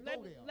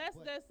let's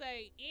just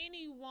say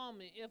any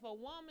woman, if a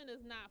woman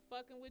is not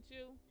fucking with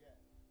you,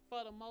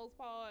 for the most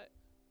part,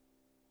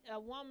 a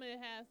woman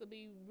has to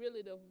be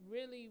really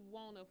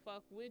want to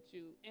fuck with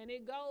you. And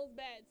it goes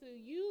back to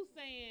you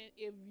saying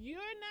if you're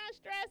not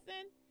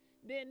stressing,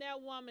 then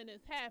that woman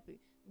is happy.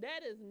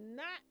 That is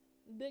not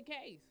the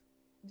case.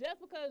 Just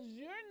because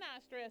you're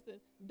not stressing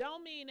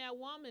don't mean that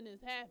woman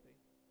is happy.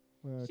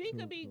 Well, she true,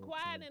 could be true,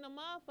 quiet true. in a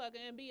motherfucker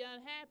and be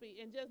unhappy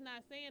and just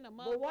not saying a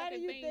motherfucking thing to you. But why do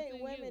you think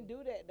women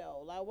do that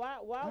though? Like why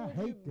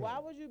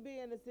would you be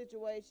in a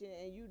situation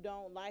and you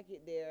don't like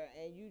it there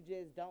and you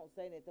just don't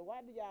say anything?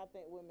 Why do y'all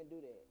think women do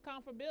that?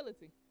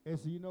 Comfortability. And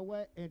so you know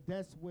what? And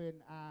that's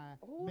when I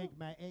make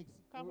my exit.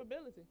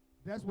 Comfortability.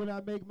 That's when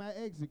I make my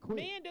exit quick.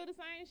 Men do the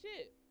same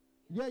shit.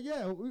 Yeah.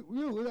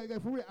 Like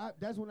for real,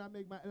 that's when I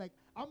make my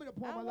I'm in a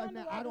point in my life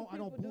now. I don't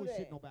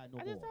bullshit nobody no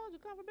more. I just told you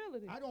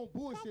comfortability. I don't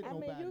bullshit nobody no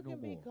more. I mean, you can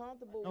be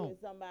comfortable with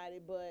somebody,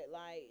 but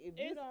like if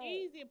you don't,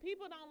 it's easy.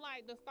 People don't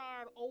like to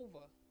start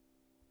over.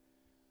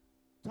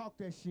 Talk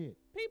that shit.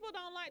 People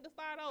don't like to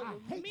start over.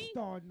 I hate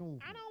starting over.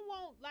 I don't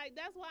want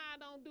that's why I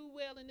don't do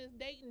well in this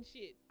dating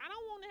shit. I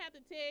don't want to have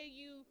to tell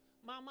you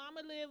my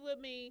mama lived with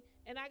me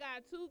and I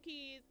got 2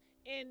 kids.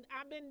 And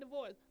I've been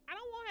divorced. I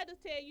don't want to have to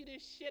tell you this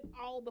shit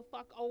all the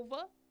fuck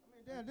over. I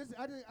mean, damn,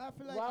 I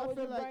feel like I'm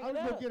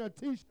gonna get a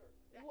T-shirt.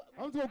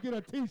 I'm just gonna get a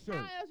T-shirt.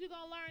 How else you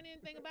gonna learn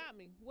anything about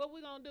me? What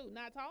we gonna do?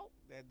 Not talk?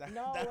 Miss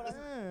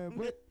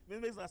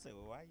I said,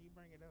 well, why you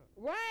bring it up?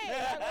 Right?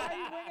 Like, why are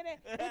you bringing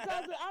it?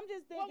 Because I'm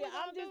just thinking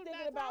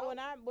about when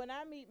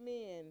I meet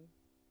men.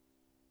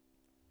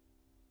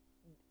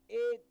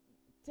 It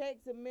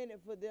takes a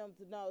minute for them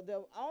to know.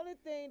 The only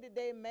thing that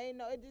they may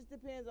know, it just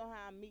depends on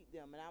how I meet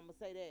them, and I'm gonna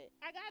say that.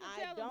 I gotta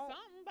tell them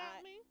something about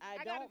me.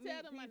 I don't gotta tell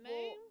meet them my people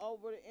name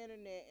over the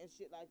internet and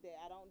shit like that.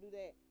 I don't do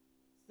that.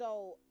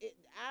 So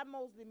I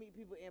mostly meet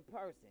people in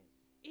person.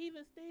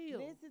 Even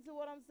still, listen to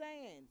what I'm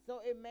saying. So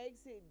it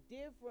makes it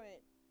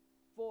different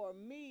for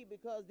me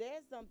because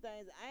there's some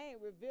things I ain't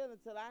revealing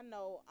until I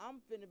know I'm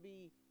finna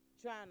be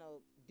trying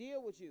to deal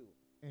with you.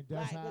 And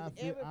that's how I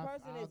feel. Every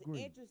person I that's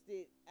agree.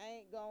 interested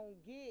ain't gonna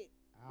get.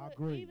 I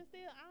agree. Even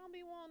still, I don't be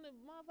wanting the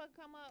motherfucker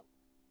come up.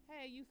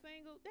 hey, you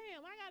single?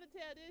 Damn, I gotta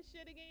tell this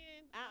shit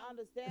again. I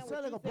understand It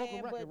what sound like you're a broken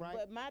saying, record, but, right?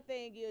 but my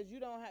thing is, you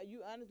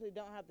honestly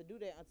don't have to do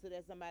that until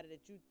there's somebody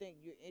that you think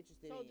you're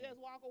interested So in. just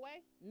walk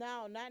away?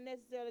 No, not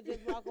necessarily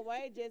just walk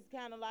away. Just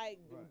kind of like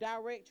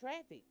direct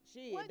traffic.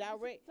 Shit, What?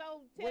 direct.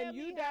 So tell When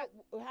me you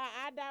how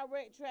I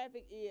direct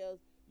traffic is,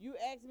 you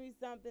ask me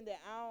something that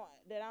I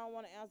don't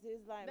want to answer.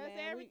 It's like, that's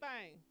man,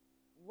 everything.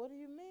 what do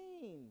you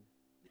mean?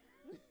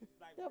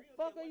 Like, The real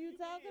fuck shit, are you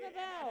talking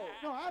about?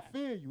 No, I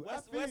feel you.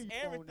 What's I feel you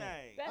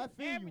everything? On that. I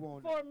feel you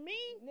on For that. me,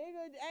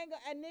 Nigga,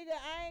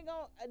 I ain't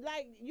gonna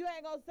like. You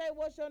ain't gonna say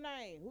what's your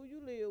name, who you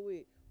live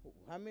with,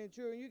 how many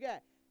children you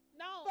got.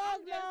 no. Fuck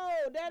I'm just,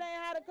 no, that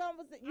ain't how the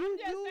conversation. I'm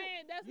just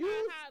saying that's you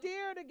not how.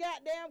 steer the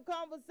goddamn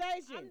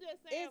conversation. I'm just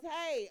saying. It's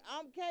hey,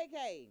 I'm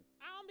KK.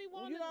 I don't be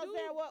wanting You know to what I'm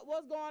saying?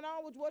 What's going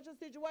on with what's your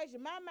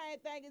situation? My main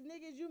thing is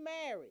niggas, you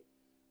married.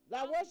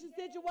 Like, what's your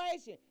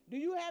situation?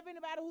 Do you have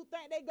anybody who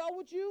think they go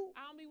with you?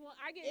 I don't be want.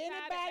 I get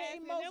Anybody tired of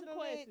asking them emotionally?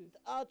 questions.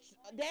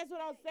 That's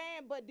what I'm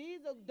saying. But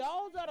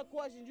those are the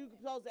questions you're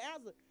supposed to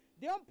answer.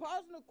 Them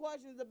personal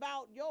questions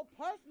about your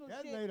personal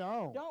That's shit later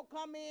on. don't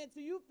come in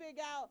till you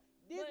figure out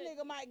this But-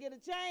 nigga might get a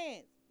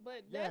chance.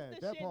 But Yeah, that's the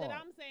that shit that part.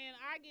 I'm saying.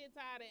 I get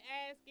tired of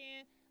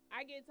asking.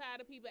 I get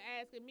tired of people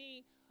asking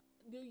me,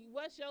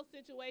 what's your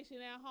situation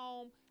at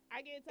home?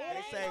 I get It tired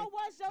ain't of say- no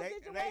what's your they-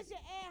 situation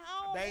at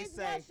home. they It's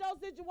say- what's your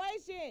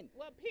situation.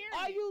 Well, period.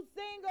 Are you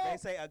single? They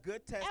say a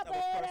good test of a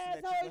Alcohol person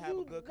that you assholes, can have a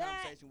you good not-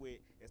 conversation with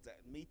is to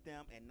meet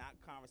them and not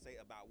conversate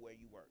about where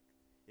you work.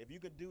 If you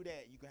could do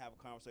that, you can have a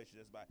conversation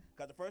just about.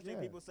 Because the first thing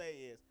Yeah. people say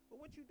is, "Well,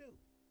 what you do?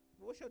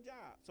 What's your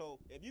job?" So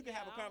if you can Yeah,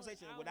 have a I don't-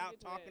 conversation I don't without get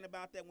to talking that.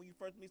 about that when you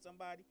first meet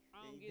somebody, I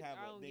then don't you get- can have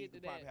I a, don't then get you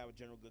can to probably that. have a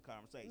general good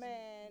conversation.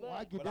 Man, Well,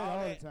 I get But that all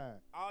all the that-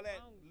 time. All that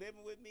Um,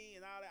 living with me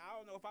and all that, I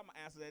don't know if I'm gonna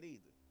answer that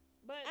either.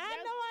 But I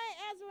know I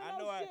ain't answering I no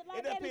know I- shit like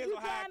it that. If depends you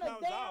on how it trying to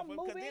comes off, damn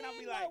because move then I'll in,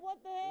 be like, like,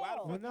 what the why the hell?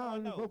 fuck- But I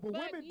know. but But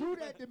women you- do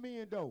that to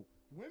men though.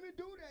 Women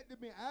do that to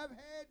me. I've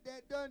had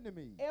that done to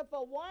me. If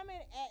a woman,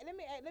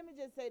 let me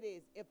just say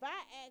this: if I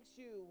ask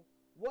you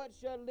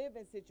what's your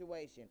living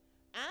situation,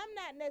 I'm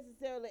not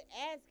necessarily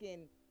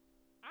asking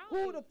I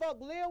who don't the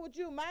fuck live with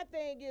you. My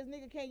thing is,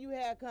 nigga, can you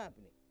have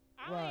company?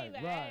 I don't Right,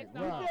 even right, ask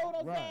no You right. more. feel what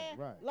I'm saying?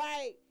 right.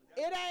 Like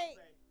it ain't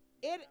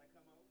it.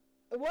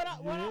 What I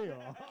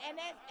Yeah. and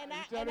that's and I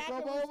You tryna and I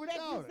come can over respect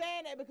you without it.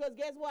 saying that because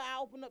guess what? I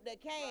opened up that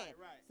can.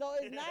 Right. So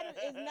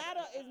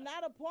it's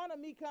not a point of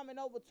me coming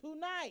over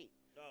tonight.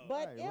 Oh.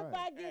 But Right, if right.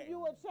 I give Hey,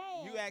 you a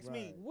chance, You ask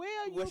me,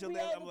 will you what's your be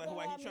level? able I'm like, to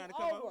why, have you trying me to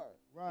come over? over?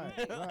 Right,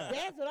 Right. right.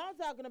 That's what I'm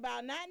talking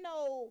about. Not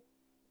no,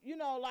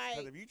 like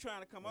Because if you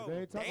trying to come They over,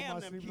 ain't talking damn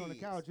about them sleeping kids. on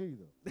the couch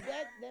either.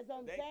 that's what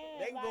I'm They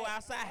saying. can like, go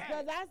outside.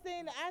 Cause I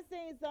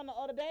seen something the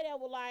other day that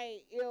was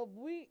like,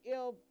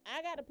 if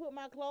I got to put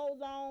my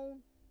clothes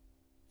on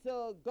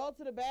to go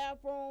to the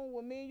bathroom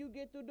when me and you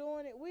get through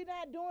doing it, we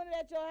not doing it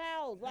at your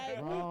house. Like,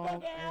 whose Wrong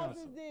fucking house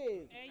answer. is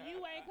this? And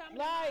you ain't coming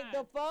Like to the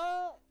mine.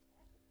 fuck?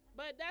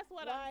 But that's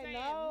what Like, I'm saying.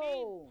 no.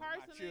 Me My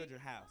personally,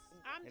 children's house.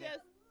 I'm And just.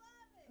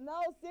 No,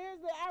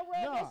 seriously, I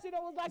read Nah. that shit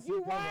and was like, See,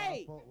 you that's why I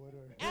right. fuck with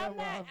her. I'm That's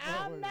why I not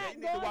fuck with her. going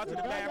You need to walk to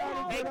the bathroom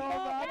house. naked. Put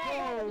on my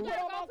Hey, clothes. put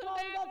on my Go to the clothes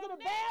and go to the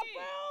bathroom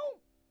bathroom.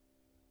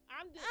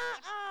 I'm just.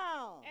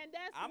 Uh-uh. And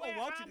that's I'm where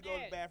gonna want you I'm to go to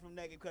the at. bathroom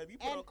naked because if you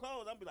put And- on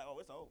clothes, I'm gonna be like, oh,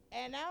 it's over.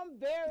 And I'm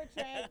very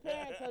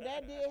transparent, so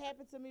that did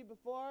happen to me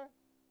before.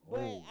 But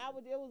Oh.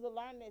 it was a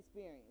learning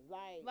experience.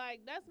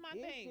 Like That's my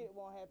this thing. shit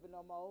won't happen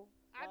no more.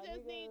 I Like,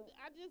 just nigga,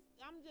 I'm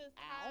just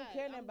tired. I don't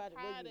care nothing I'm about the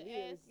way tired you of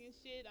live. asking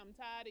shit. I'm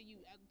tired of you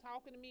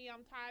talking to me.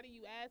 I'm tired of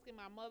you asking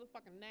my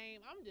motherfucking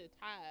name. I'm just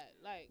tired.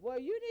 Like, Well,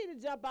 you need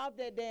to jump off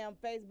that damn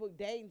Facebook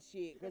dating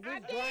shit, cause I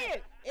it's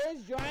did.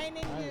 it's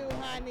draining you,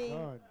 honey.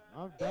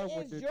 I'm done It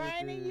with is this.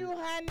 draining you,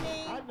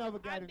 honey. I never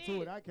got I into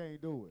did. it. I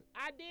can't do it.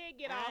 I did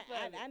get off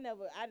of it. I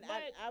never.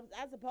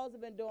 I supposed to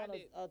been doing I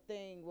did. a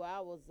thing where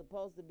I was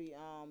supposed to be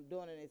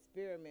doing an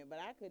experiment, but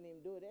I couldn't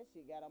even do it. That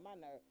shit got on my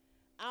nerve.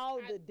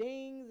 All the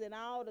dings and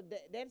all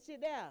that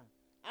shit there.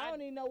 I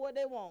don't even know what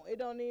they want. It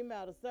don't even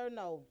matter, sir.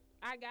 No.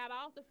 I got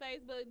off the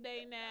Facebook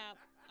dating app.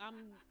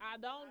 I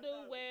don't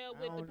do well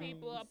with the don't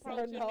people know.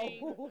 approaching Sir, me.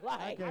 no.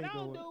 Like, can't I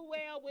don't do it. do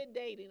well with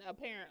dating,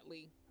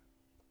 apparently.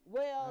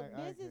 well,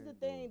 I this is the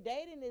can't do thing.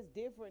 Dating is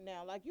different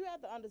now. Like you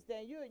have to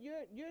understand,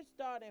 you're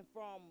starting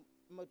from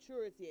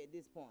maturity at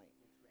this point.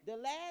 The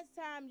last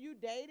time you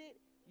dated,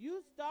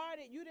 you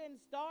didn't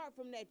start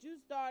from that. You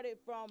started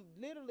from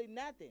literally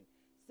nothing.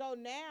 So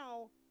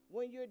now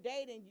when you're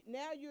dating,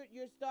 now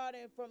you're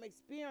starting from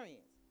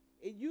experience.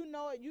 You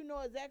know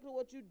exactly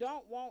what you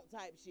don't want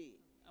type shit.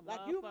 A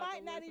Like you motherfucker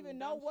might not with some even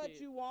know dumb what shit.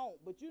 you want,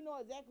 but you know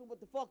exactly what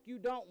the fuck you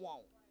don't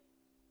want.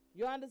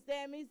 You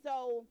understand me?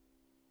 So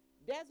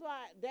that's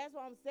why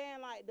I'm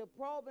saying like the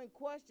probing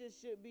questions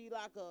should be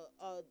like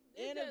a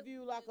It's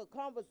interview, like a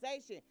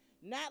conversation,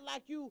 not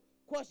like you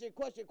question.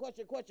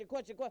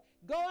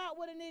 Go out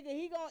with a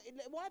nigga.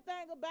 One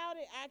thing about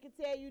it, I can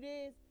tell you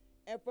this,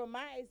 and from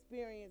my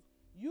experience,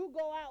 you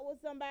go out with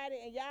somebody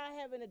and y'all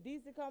having a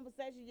decent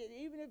conversation,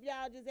 even if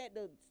y'all just at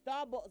the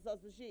Starbucks or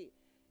some shit.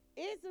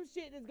 It's some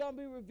shit that's gonna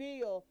be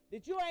revealed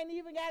that you ain't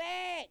even got to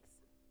ask.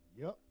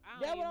 Yep.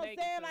 That's what I'm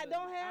saying. Like,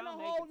 don't have no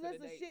whole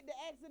list of shit to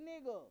ask a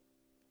nigga.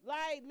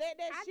 Like, let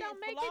that shit flow. I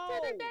don't make it to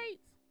the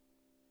dates.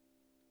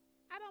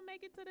 I don't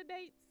make it to the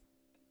dates.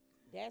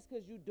 That's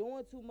because you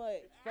doing too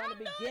much from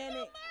the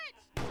beginning.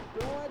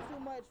 Doing too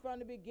much from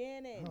the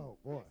beginning. Oh,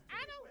 boy.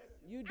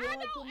 You doing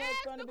too much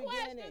from the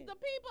beginning. The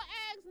people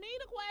ask me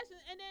the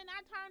questions, and then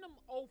I turn them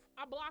off.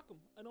 I block them.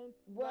 I don't.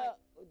 Well,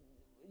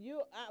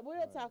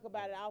 we'll talk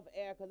about it off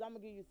air because I'm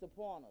gonna give you some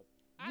pointers.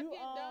 I get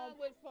done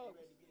with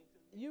folks.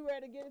 You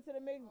ready to get into the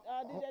mix?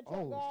 DJ Truck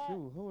Oh, God?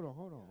 shoot. Hold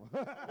on.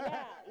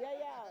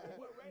 Yeah.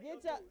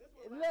 Get your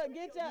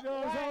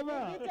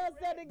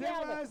set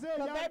together.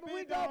 Because baby,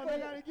 we go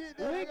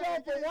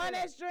from one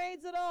extreme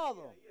to the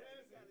other.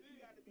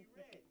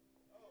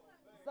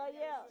 So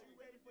yeah,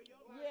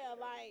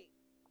 like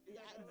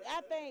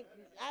I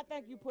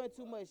think you put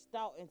too much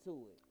thought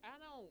into it. I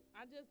don't.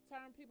 I just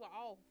turn people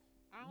off.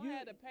 I don't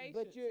have the patience.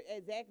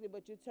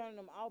 But you're turning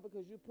them off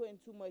because you're putting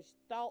too much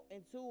thought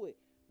into it.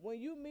 When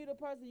you meet a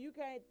person, you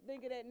can't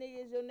think of that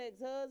nigga as your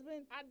next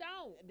husband. I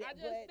don't. I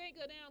just think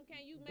of them.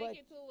 Can you make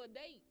it to a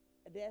date?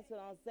 That's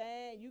what I'm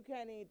saying. You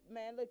can't even,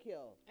 man, look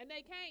here. And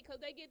they can't because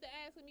they get to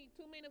asking me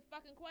too many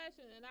fucking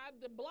questions and I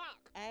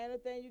block. And the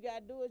thing you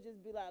got to do is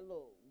just be like,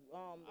 look,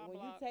 when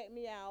you take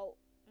me out,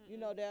 you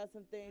know, there are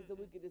some things that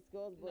we could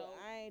discuss, but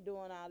I ain't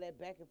doing all that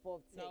back and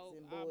forth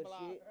texting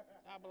bullshit.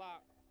 I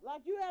block.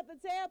 Like, you have to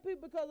tell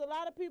people because a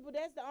lot of people,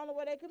 that's the only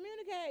way they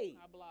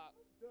communicate. I block.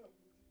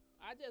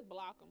 I just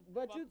block them.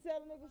 But you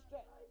tell a nigga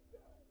straight.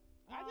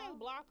 I just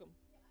block them.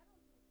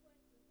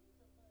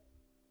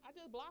 I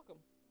just block them.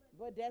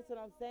 But that's what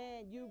I'm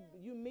saying. You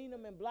mean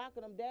them and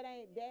blocking them.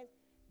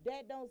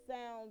 That don't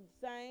sound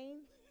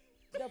sane.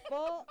 The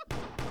fuck?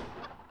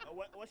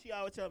 What she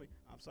always tell me?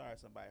 I'm sorry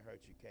somebody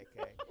hurt you,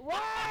 KK. Right.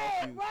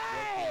 I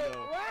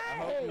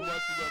hope you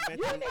work through your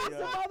mental. You need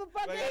some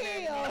motherfucking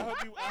heal.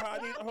 I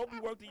hope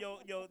you work through your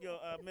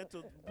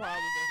mental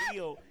problems and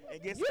heal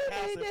and get some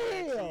counseling.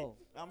 Heal.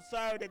 I'm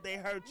sorry that they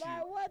hurt you.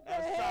 Like, what the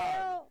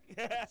hell?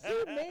 She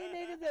mean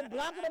niggas and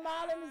blocking them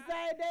all in the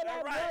same day.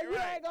 Like, bro, you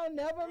ain't gonna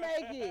never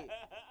make it.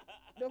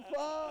 The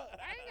fuck?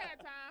 I ain't got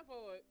time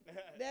for it.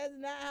 That's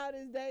not how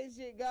this day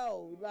shit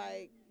goes.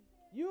 Like,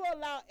 you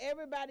allow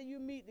everybody you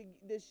meet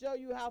to show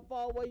you how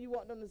far away you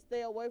want them to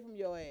stay away from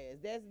your ass.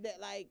 That's that,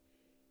 like,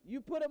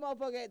 you put a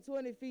motherfucker at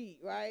 20 feet,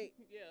 right?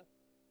 Yeah.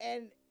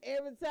 And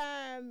every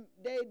time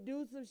they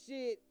do some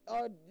shit,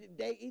 or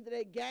either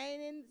they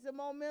gaining some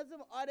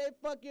momentum or they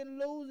fucking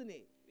losing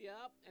it.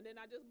 Yep, and then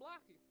I just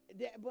block you.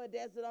 But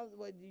that's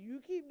what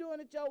you keep doing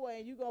it your way,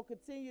 and you gonna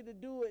continue to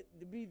do it,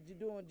 to be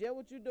doing just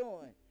what you're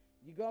doing.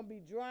 You're gonna be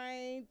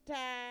drained,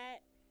 tired,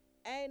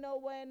 ain't no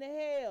way in the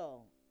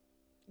hell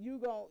you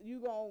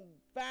gon'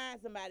 find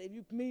somebody if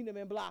you meet them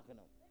and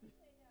blocking them. Let me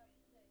tell y'all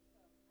today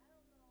something. I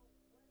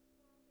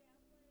don't know what song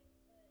y'all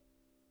played, but I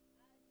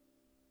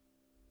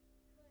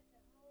just cut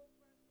the whole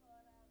first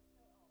part out show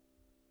off.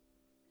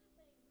 Good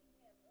thing we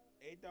have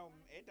other.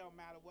 It don't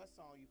matter what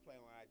song you play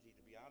on IG.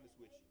 To be honest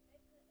with you,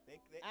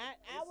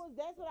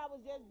 that's what I was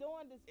just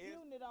doing,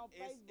 disputing it on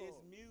Facebook.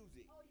 It's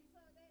music. Oh, you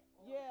saw that?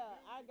 Yeah,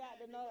 I got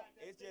to know.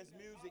 It's just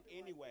music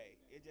anyway.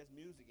 It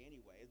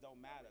don't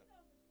matter.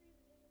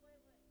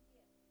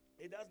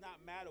 It does not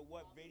matter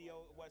what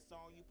video, what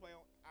song you play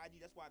on IG.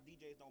 That's why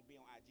DJs don't be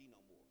on IG no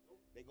more.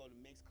 They go to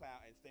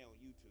Mixcloud and stay on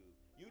YouTube.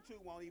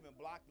 YouTube won't even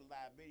block the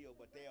live video,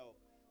 but they'll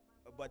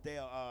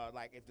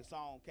like if the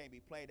song can't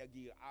be played, they'll give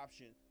you an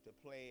option to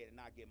play it and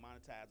not get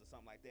monetized or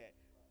something like that.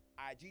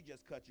 IG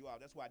just cut you off.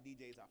 That's why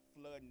DJs are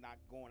flooding, not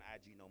going to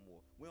IG no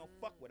more. We don't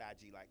fuck with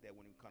IG like that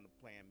when it comes to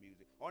playing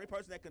music. Only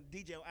person that can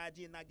DJ on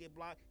IG and not get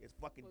blocked is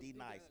fucking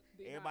D-Nice.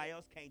 Everybody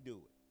else can't do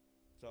it.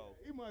 So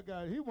he might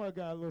got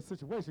a little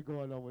situation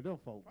going on with them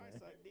folks. Probably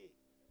suck dick.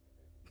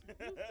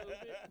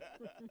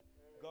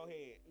 Go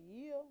ahead.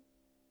 Yeah.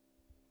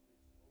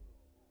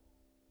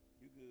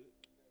 You good?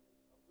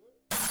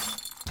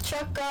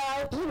 Truck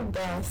God, you the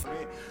best.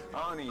 Man,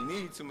 I don't even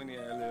need too many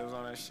ad-libs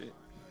on that shit.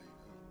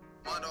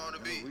 Murder on the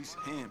beat. We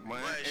hint,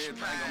 man. Everything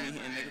gonna be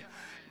hitting, nigga.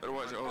 Better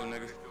watch your old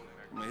nigga.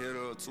 I'ma hit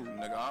her too,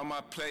 nigga. All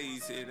my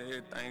plays hit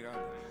everything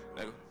out,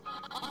 nigga.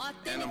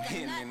 And I'm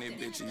hitting in that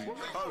bitch.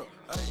 Hold up,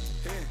 hey,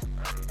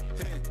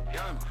 hit,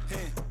 young,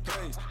 hit,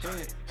 plays,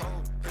 hit,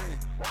 hold,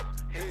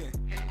 hit,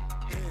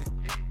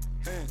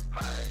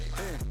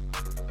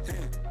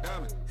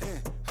 diamond,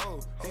 hit,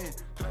 hold,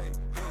 hit, play,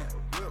 hit,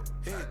 whip,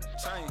 hit,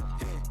 chain,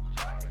 hit,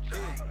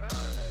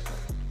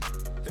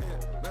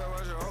 better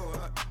watch your whole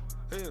eye,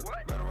 hit,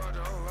 better watch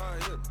your whole eye,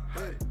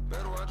 hit,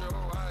 better watch your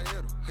whole eye,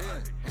 hit,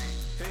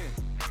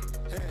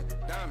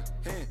 diamond,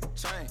 hit,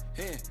 chain,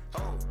 hit,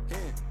 hold,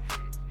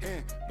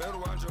 hit, better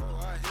watch your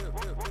whole eye, hit.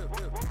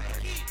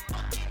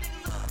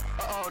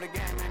 Uh-oh, the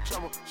game in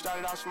trouble.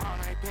 Started out small,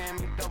 now they paying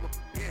me double.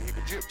 Yeah, he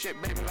can drip check,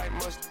 baby, like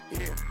mustard.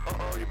 Yeah.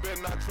 Uh-oh, you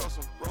better not trust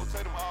him.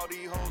 Rotate him, all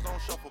these hoes on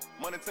shuffle.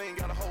 Money team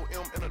got a whole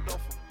M in a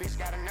duffel. Bitch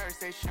got a nurse,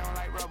 say she don't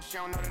like rubber. She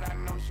don't know that I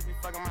know she be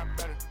fucking my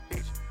brother.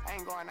 Bitch, I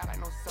ain't going out like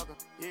no sucker.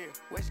 Yeah,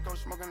 West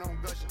Coast smoking on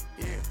gusher.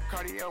 Yeah,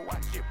 Cartier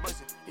watch shit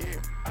bustin'. Yeah,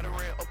 I done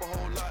ran up a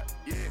whole lot.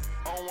 Yeah,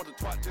 I don't want the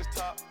twat, just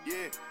top.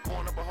 Yeah,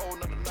 going up a whole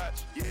nother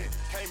notch. Yeah,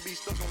 can't be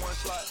stuck in one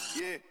slot.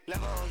 Yeah,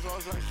 level on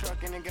Rolls Royce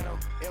truck in the ghetto.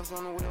 Elves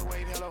on the wheel,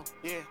 wave hello.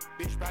 Yeah,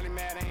 bitch probably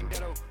mad, I ain't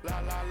deado. La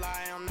la la,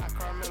 I'm not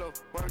Carmelo.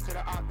 Word to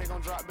the op, they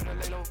gon' drop, better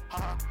lay low.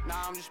 Haha,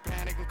 nah, I'm just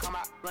playing, they can come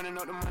out. Running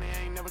up the money,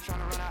 I ain't never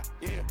tryna run out.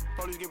 Yeah,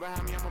 police get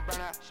behind me, I'ma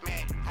burn out.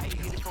 Smack, how you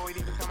get it before it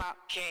even come out?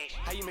 Cash,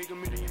 how you make $1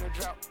 million in a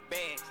drought?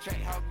 Bad,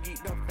 straight hawk,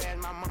 geeked up fast.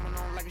 My mama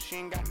don't like it, she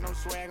ain't got no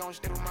swag. Gon'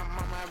 stay with my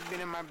mama, I've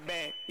been in my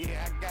bag.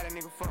 Yeah, I got a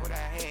nigga fuck what I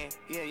had.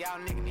 Yeah, y'all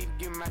nigga need to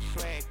give me my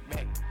swag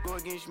back. Go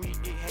against me,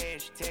 get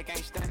hashtag.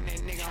 Ain't stunning that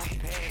nigga on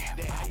past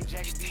that. How you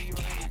jacket do you ain't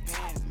his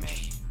pants, man?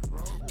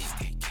 This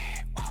that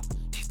cat walk,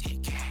 this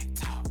that cat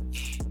talk,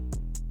 yeah.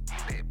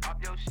 These man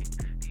pop your shit,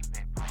 these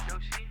man pop your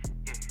shit,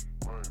 yeah.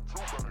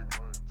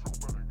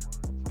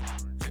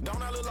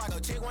 Don't I look like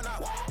a chick when I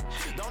walk?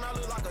 Don't I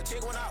look like a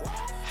chick when I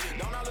walk?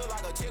 Don't I look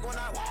like a chick when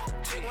I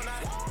walk? Chick when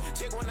I walk,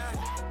 chick when I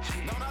walk.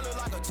 Don't I look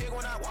like a chick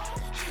when I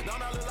walk?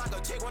 Don't I look like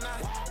a chick when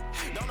I walk?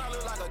 Don't I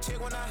look like a chick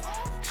when I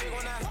walk? Chick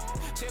when I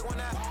walk, chick when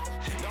I walk.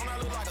 Don't I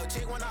look like a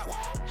chick when I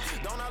walk?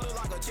 Don't I look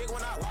like a chick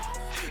when I walk?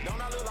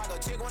 Don't I look like a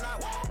chick when I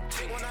walk?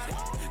 Chick when I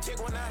walk, chick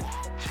when I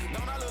walk.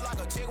 Don't I look like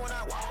a chick when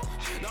I walk?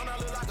 Don't I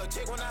look like a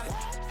chick when I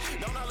walk?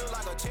 Don't I look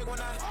like a chick when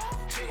I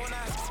walk? Chick when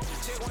I walk,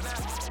 chick when I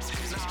walk.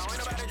 Nah, ain't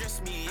nobody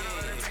dress me,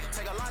 yeah.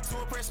 Take a lot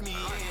to impress me,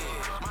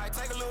 yeah. Might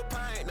take a little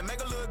pain to make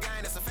a little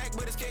gain. That's a fact,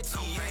 but it's sketchy,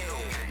 yeah.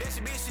 That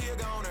shit bitch, she a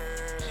goner.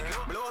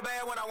 Blow her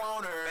bad when I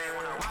want her.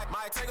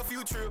 Might take a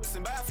few trips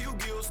and buy a few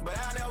gifts, but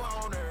I never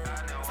own her.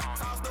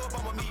 Tossed up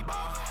on my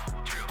meatball.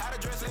 How to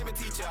dress, let me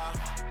teach y'all.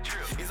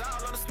 It's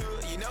all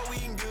understood, you know we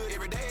eating good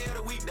every day of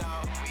the week,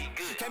 dawg.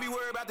 Can't be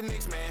worried about the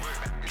next man.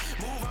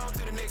 Move on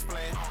to the next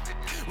plan.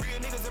 Real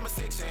niggas in my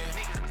section.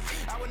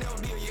 I would never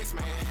be a yes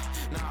man.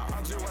 Nah,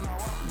 I just when I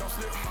walk, don't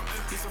slip.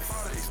 It's a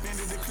father,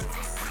 extended the clip.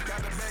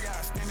 Got the bag, I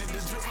extended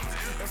the drip.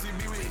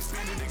 LCB, we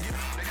extended the gift.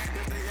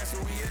 If they ask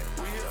where we at,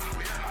 we here.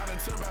 I done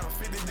took about a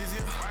 50 this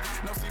year.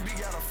 No CB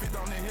got a 50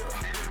 on the hill.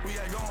 We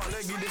ain't going,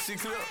 let's get this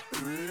shit clear.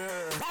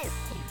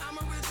 Yeah. I'm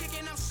a real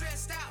chicken, I'm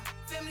stressed out.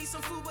 Family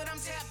some food, but I'm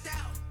tapped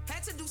out.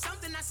 Had to do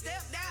something, I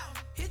stepped out.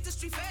 Hit the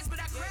street fast, but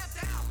I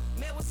crapped out.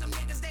 Met with some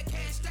niggas that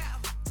cashed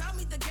out. Taught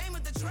me the game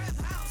of the trap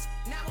house.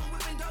 Now I'm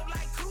whipping dope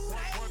like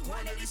Kool-Aid.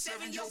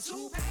 187, yo,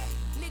 2-pay.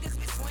 Niggas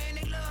be swearing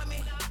they love me.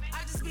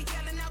 I just be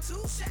yelling out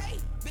touche.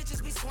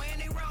 Bitches be swearing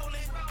they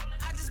rolling.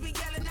 I just be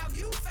yelling out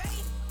you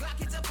fake. Glock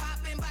hits a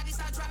poppin', body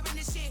start dropping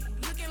this shit.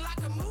 Looking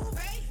like a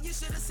movie. You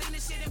should've seen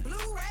this shit in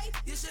Blu-ray.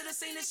 You should've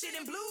seen this shit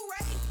in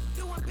Blu-ray.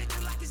 Doing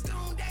bitches like it's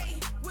doomsday.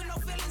 With no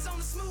feelings on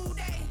a smooth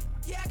day.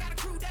 Yeah, I got a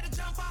crew that'll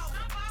jump off.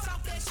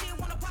 Talk that shit,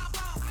 wanna pop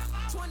off.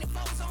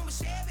 24's on my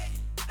Chevy.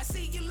 I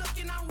see you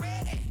looking, I'm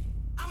ready.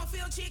 I'm a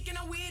field chicken,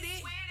 I'm with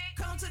it.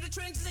 Come to the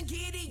trenches and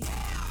get it. Yeah,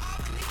 all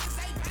the niggas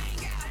they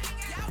bang out.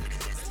 Y'all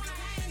niggas just wanna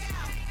hang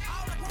out.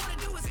 All I wanna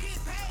do is get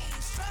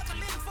paid.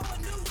 Struggling for a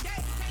new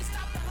day. Can't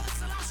stop the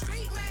hustle, I'm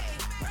street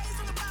made.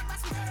 Raised on the block by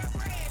some herb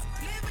bread.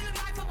 Living the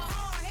life of a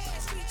hard head.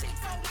 Street chick,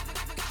 folk,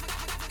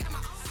 got my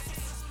own.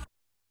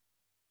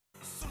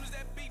 As soon as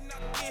that beat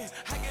knock in,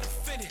 I get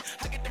offended.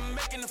 I get the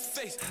make in the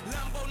face.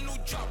 Lambo new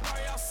drop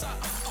right outside.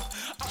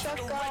 I put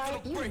the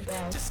regular break.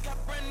 Just got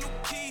brand new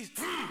keys.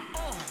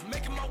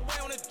 Making my way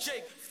on a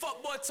Jake.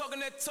 Fuck boy talking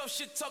that tough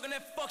shit, talking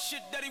that fuck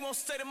shit that he won't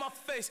say to my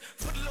face.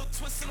 Put a little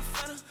twist in the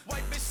fender.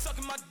 White bitch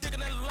sucking my dick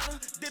in Atlanta.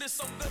 Did it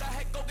so good I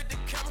had go get the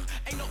camera.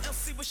 Ain't no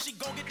LC but she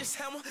gon' get this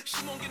hammer.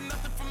 She won't get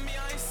nothing from me,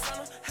 I ain't son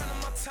her. Hannah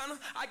Montana,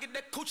 I get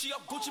that coochie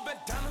up Gucci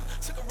bandana.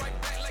 Took her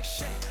right back like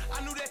Shay.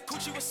 I knew that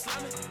coochie was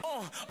slamming.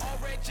 All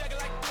red jacket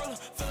like Thriller.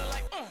 Feeling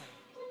like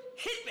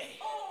hit me.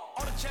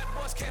 All the chat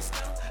boys can't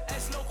stand them.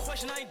 Ask no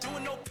question, I ain't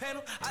doing no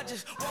panel. I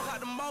just walk out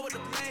the mall with the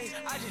bang.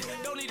 I just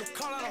don't need to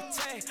call out on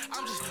tag.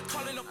 I'm just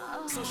calling up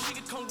so she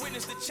can come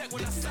witness the check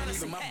when I sign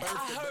it. I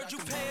heard you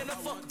paying the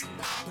fuck.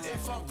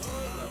 If I'm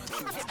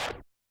good.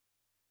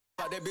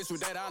 That bitch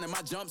with that on in my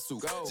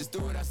jumpsuit. Go. Just do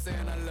what I say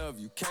and I love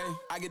you, okay?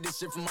 I get this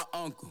shit from my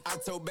uncle. I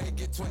told Bay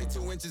get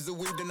 22 inches of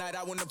weed tonight.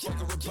 I wanna fuck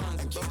a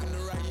Rapunzel. Fucking the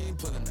right, you ain't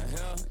pulling the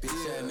hell. Bitch,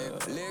 yeah,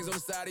 nigga. Legs on the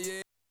side of your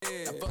head.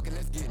 Now fucking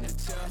let's get in the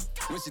chair.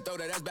 When she throw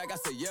that ass back, I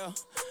say yeah.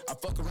 I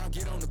fuck around,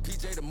 get on the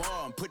PJ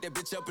tomorrow and put that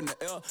bitch up in the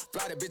L.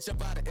 Fly that bitch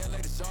up out of LA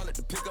to Charlotte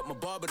to pick up my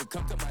barber to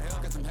come cut my hair.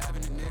 Cause I'm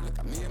having a nigga.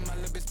 Got me and my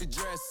little bitch be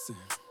dressing.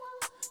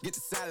 Get the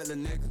salad,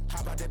 little nigga.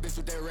 How about that bitch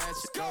with that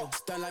ratchet? Go.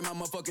 Stun like my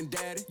motherfucking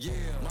daddy. Yeah.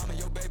 Mama,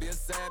 your baby a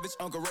savage.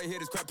 Uncle Ray hit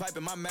his crap pipe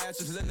in my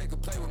mattress. Little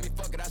nigga play with me,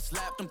 fuck it, I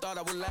slapped him. Thought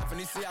I was laughing.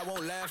 He see I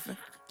won't laughing.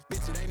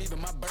 Bitch, it ain't even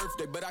my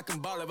birthday, but I can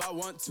ball if I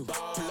want to.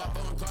 Pull up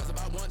on cars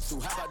if I want to.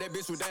 How about that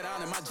bitch with that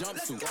on in my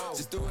jumpsuit?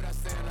 Just do what I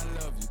say and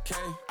I love you,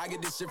 okay? I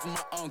get this shit from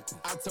my uncle.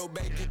 I told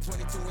Bay get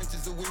 22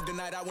 inches of weed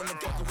tonight. I wanna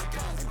fuck with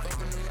Rapunzel.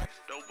 Fucking the right.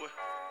 Dope boy.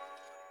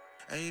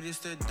 Hey, this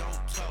that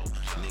dope talk.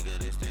 Nigga,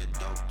 this that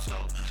dope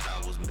talk.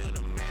 I was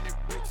middleman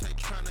bricks. Ain't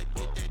tryna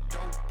get that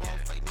dope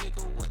off. Like,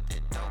 nigga, what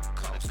that dope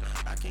cost?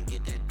 I can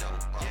get that dope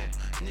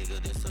off.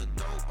 Nigga, this a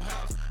dope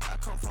house. I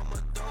come from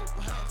a dope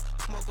house.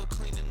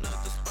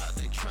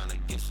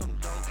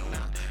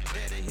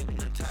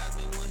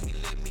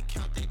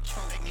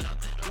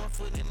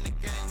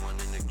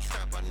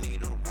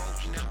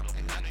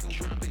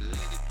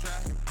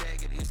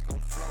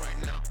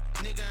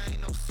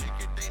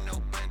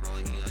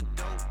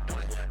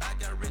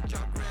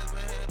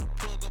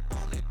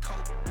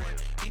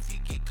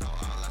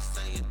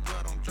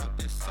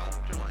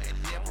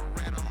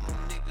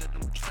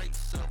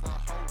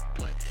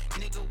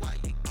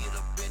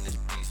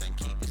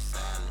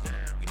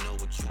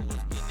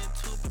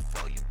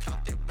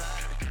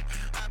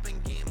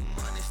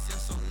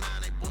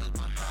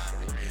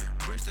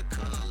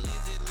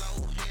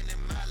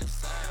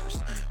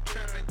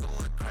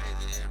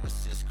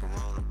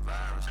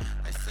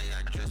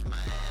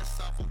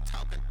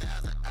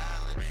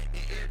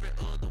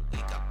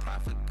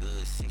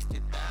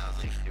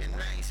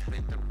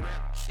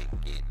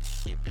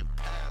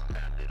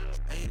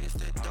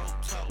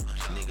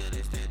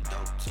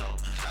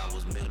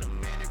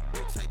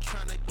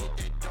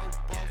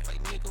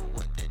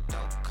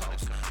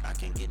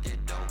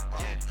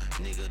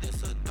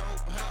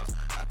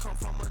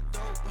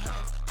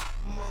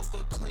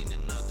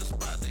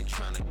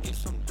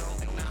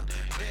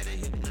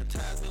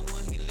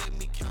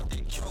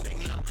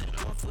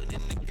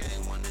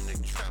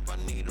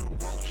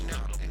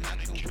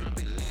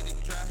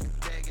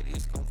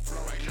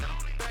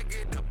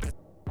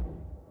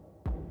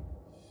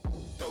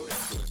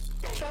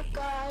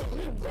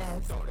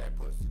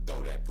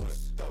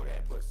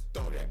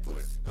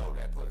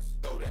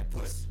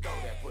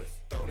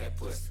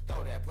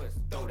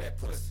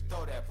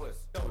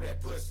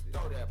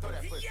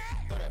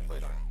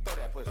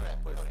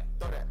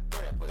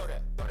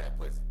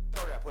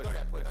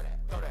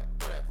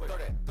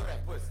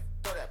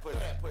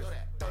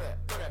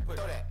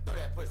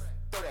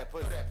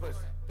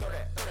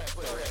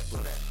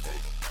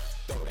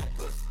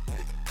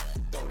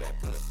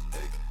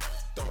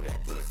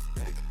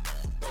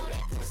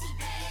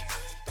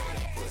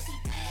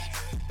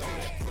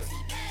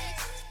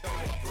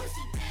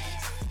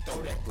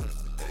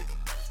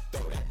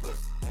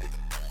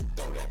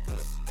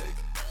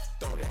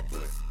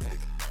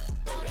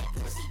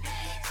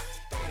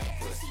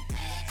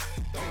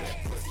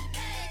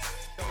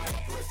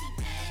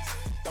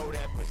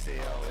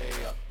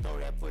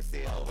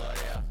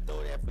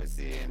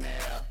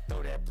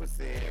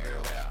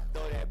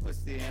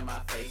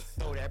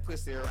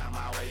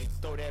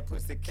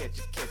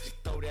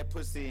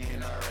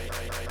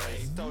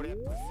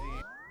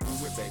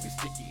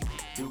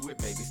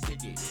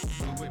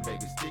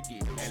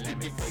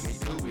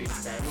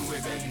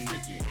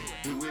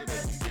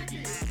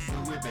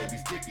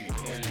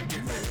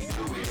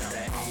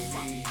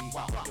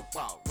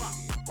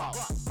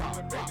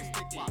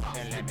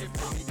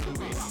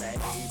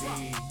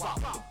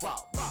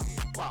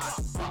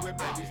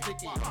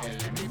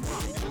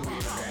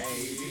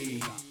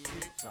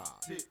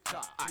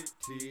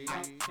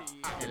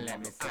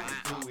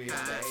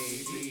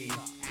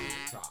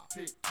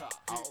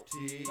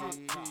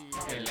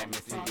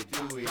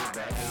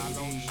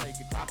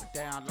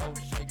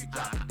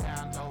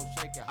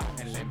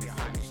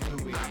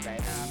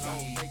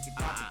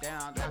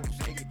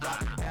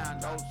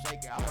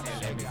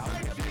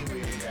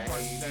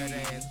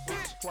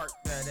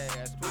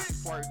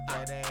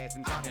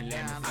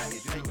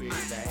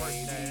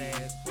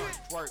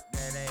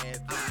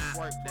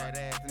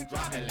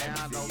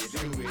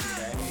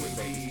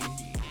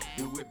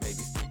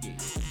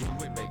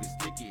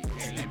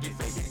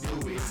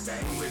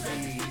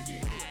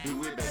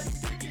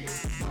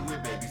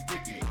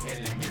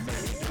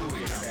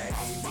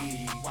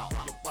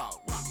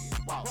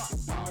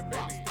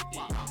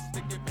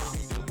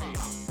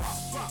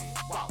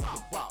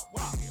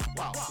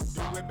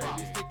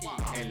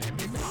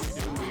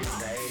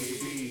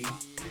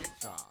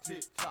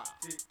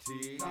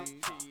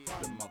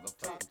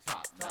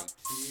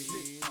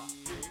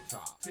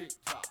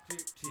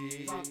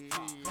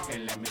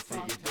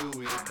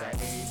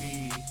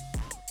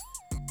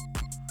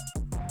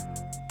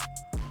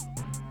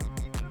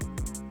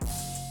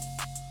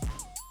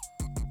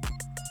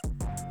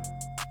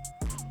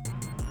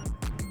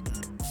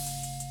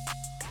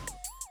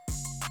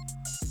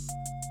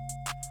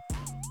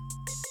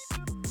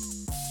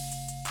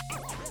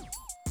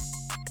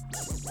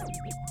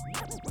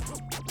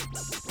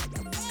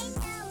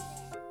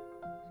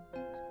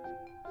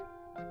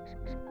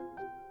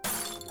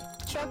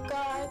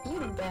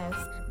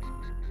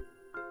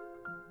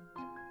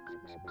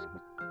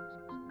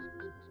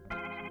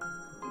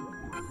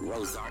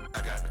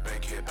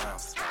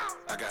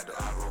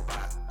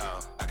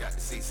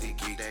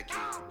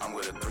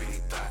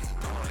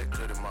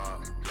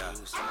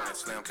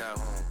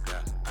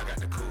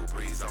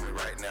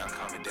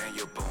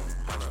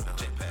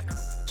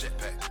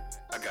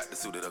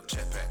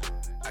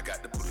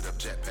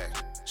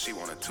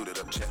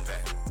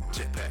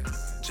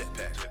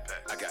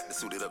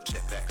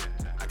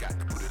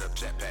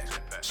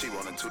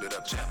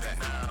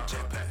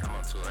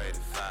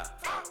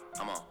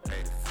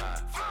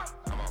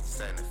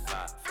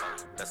 75.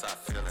 That's how I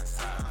feel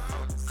inside.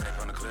 Take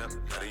on the clip,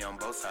 petty on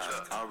both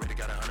sides. Already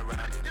got 100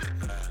 round in it.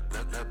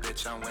 Little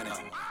bitch, I'm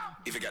winning.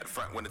 Even got the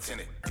front window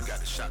tinted. You got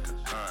the shotgun,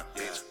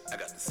 bitch. I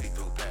got the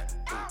see-through that.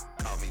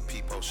 Ooh, call me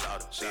Peepo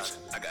Shawty, bitch.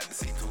 I got the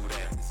see-through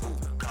that. Ooh,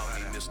 call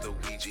me Mr.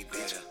 Ouija,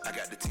 bitch. I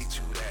got to teach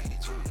you that.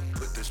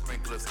 Put the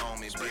sprinklers on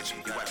me, bitch.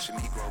 You watching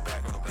me grow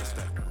back. This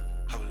that.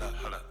 Hold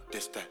up,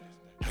 this that.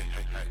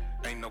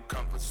 Hey, ain't no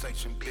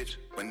conversation, bitch,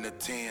 when the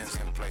 10's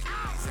in play.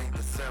 These ain't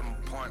the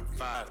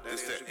 7.5,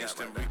 this that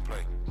instant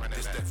replay.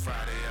 This that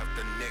Friday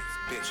after next,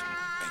 bitch.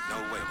 Ain't no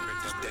way,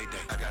 this day.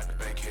 I got the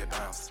bank here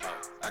bounce.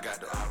 I got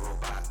the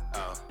iRobot.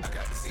 I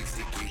got the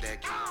CCP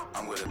that key.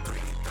 I'm with a 3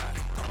 dot.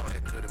 I'm on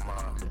that good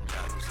tomorrow. I'm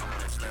on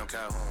that Slim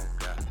Calhoun.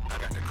 I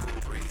got the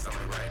cool breeze on me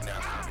right now.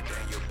 I'm the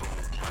Daniel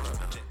Boone. I love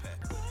the jetpack.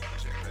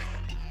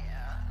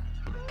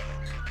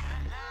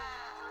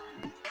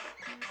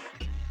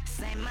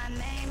 Say my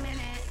name in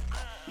it,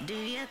 do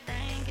your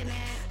thing in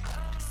it.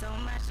 So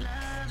much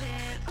love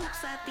it,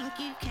 oops, I think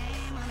you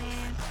came on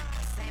in.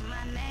 Say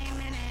my name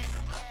in it,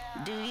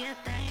 do your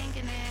thing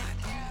in it.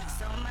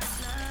 So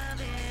much love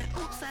it,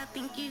 oops, I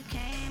think you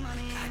came on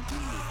in. I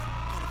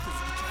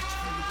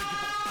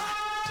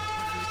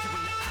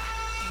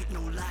did, ain't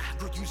no lie,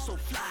 girl, you so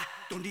fly.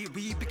 Don't need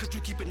weed because you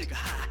keep a nigga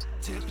high.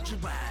 Temperature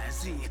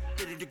rising,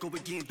 ready to go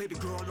again, baby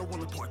girl, I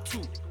want a part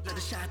 2. Let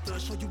a shot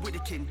thug show you what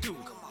it can do.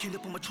 Can't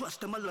up on my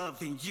trust and my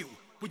love in you.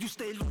 Will you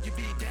stay low, you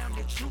be down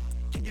with you?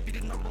 Can you be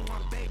the number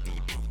one baby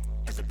boo?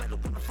 As a better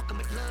wanna fucking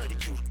make love to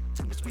you.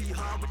 Tell me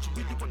sweetheart what you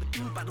really wanna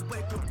do. By the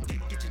way, girl, I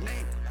didn't get your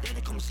name. Then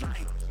they call me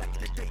Slime. Back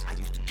in the day, I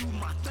used to do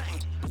my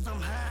thing. But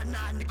somehow,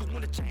 nah, nigga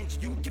wanna change.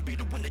 You can be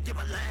the one that give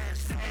a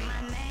last name. Say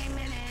my name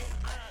in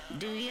it,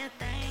 do your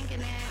thing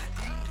in it.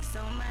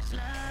 So much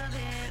love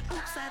it,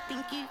 oops, I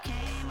think you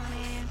came on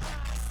in.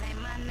 Say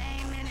my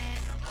name in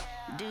it,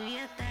 do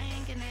your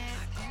thing in it.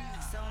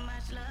 So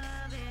much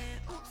love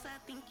it, oops, I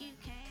think you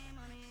came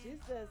on in. She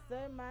said,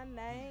 say my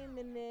name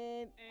in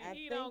it. And I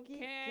he think don't he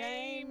came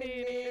came in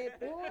in it.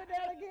 it. Who is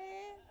that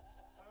again?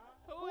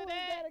 Who is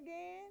that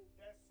again?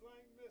 That's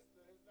Slang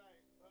Mister. His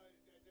name.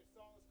 The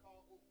song is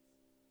called Oops.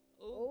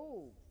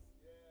 Oops.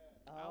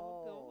 Yeah.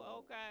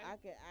 Oh, okay.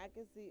 I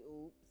can see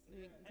oops.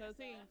 Cause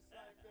he.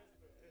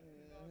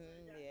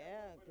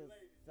 Yeah, because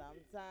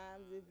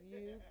sometimes if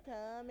you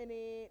come in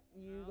it,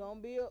 you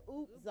gonna be a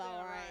oops,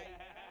 all right.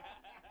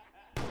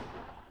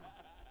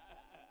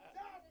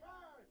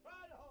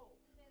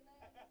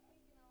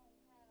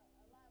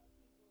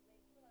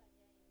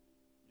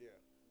 Yeah.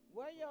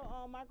 Where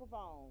your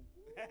microphone?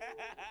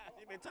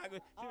 She been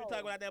talking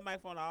about that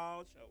microphone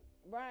all show.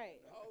 Right.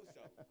 The whole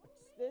show.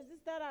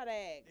 Just start out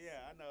X.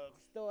 Yeah, I know.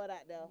 Store it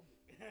out there.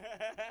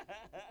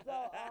 So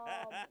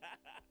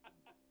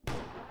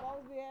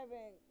folks be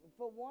having,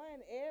 for one,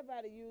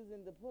 everybody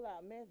using the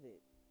pull-out method.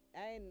 I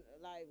ain't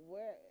like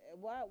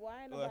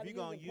why ain't nobody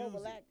using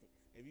prophylactics?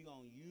 If you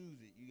gonna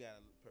use it, you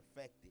gotta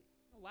perfect it.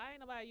 Why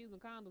ain't nobody using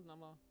condoms no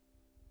more?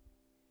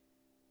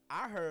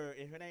 I heard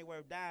if it ain't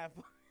worth dying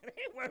for, it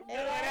ain't worth I was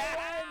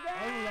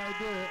like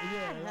that.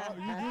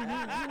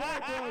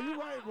 Yeah, you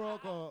right, bro.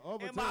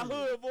 In my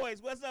hood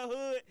voice, what's up,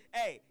 hood?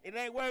 Hey, it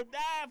ain't worth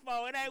dying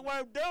for. It ain't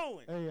worth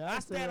doing. Hey, I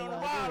stand on the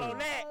wall on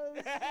that.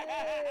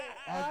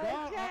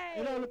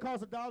 It only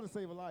costs $1 to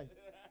save a life.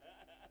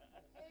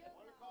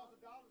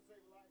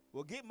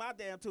 Well, get my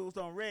damn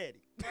tombstone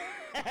ready. It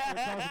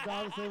costs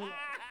 $1 to save a life.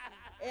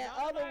 In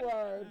other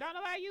words, don't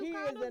nobody use he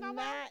condoms is no more?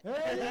 not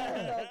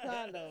using no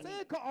condoms.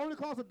 Say it only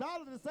costs $1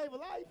 to save a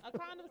life. A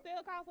condom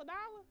still costs $1?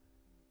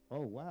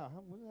 Oh wow!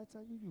 When did that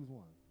time you use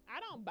one?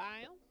 I don't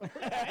buy them.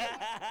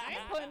 I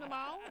ain't putting them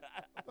on.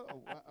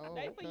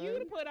 They for you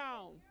to put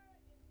on.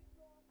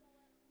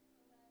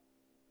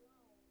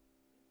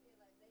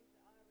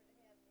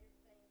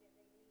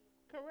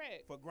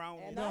 Correct. For grown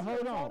men. No,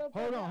 hold on.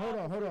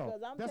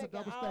 Because I'm That's a taking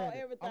double all standard.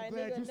 everything. I'm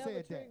glad Nigga you never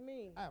said trick that.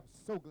 me. I'm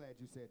so glad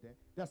you said that.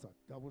 That's a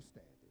double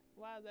standard.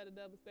 Why is that a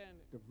double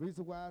standard? The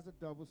reason why it's a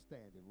double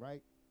standard,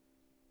 right?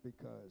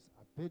 Because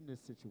I've been in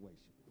this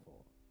situation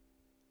before.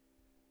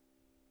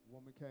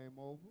 Woman came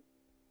over,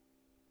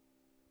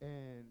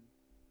 and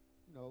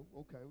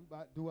okay, we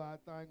about to do our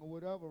thing or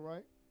whatever,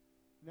 right?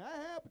 Now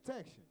I have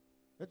protection.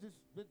 That's just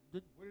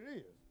what it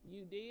is.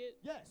 You did?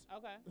 Yes.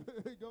 Okay. You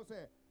know what I'm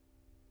saying?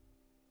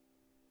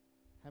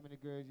 How many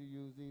girls you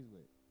use these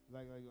with?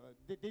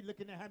 They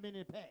looking at how many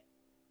in pack,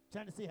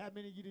 trying to see how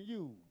many you done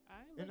use.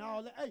 And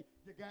all that. Hey,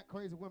 you got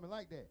crazy women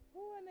like that.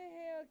 Who in the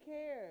hell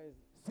cares?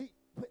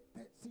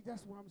 See,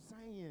 that's what I'm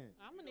saying.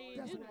 I'm gonna need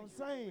That's you. what I'm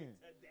saying.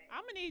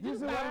 I'm gonna need you to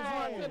stop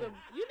going to the.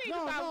 You need to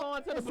stop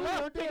going to the It's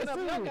bluff picking up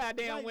serious. your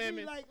goddamn Like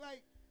women. Me,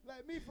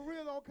 like me for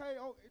real. Okay.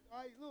 Oh,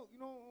 look.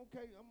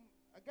 Okay.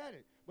 I got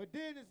it. But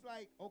then it's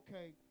like,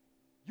 okay,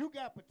 you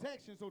got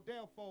protection, so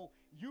therefore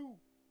you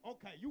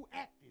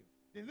active.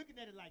 They're looking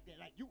at it like that,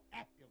 like you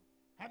active.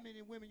 How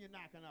many women you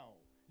knocking off?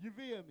 You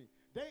feel me?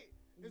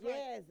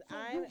 Yes,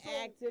 I'm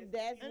active.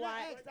 That's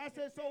why. I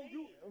said, so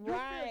you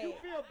right.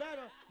 feel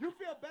better. You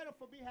feel better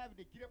for me having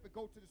to get up and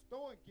go to the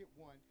store and get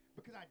one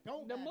because I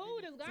don't. The have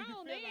mood any, is so you gone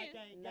feel then. like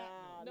I ain't got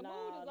none. The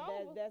mood is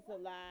over. That's a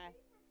lie.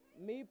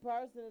 Me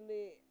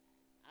personally,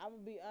 I'm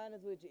gonna be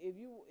honest with you.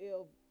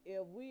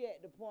 If we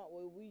at the point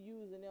where we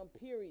using them,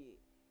 period,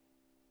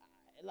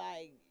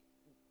 like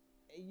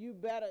you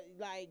better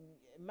like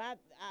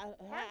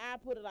I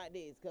put it like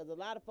this, because a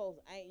lot of folks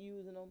ain't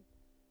using them.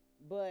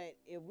 But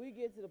if we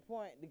get to the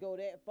point to go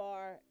that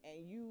far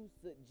and you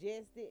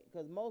suggest it,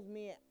 because most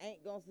men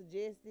ain't gonna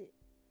suggest it.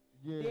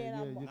 Yeah, then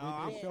yeah, I'm, No,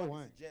 I'm show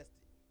going ain't. to suggest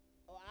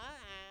it. Oh,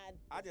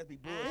 I just be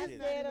I bullshitting.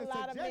 said a It's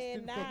lot of men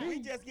suggesting for not. me. We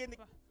just getting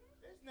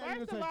It's not even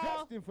First of all,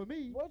 suggesting for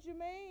me. What you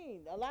mean?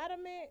 A lot of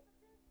men,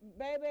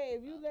 baby,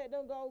 if you let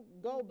them go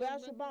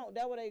bash your bone,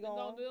 that's what they They going.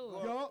 gonna do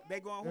it. Yo, They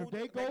going if who?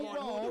 they go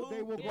wrong,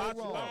 they will go Watch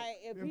wrong. Like,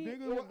 if he-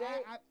 niggas, if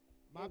they-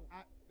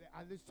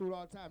 I listen to it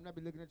all the time, and I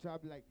be looking at y'all, I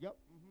be like, yep,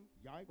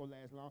 y'all ain't gonna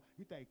last long.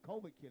 You think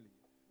COVID killing you?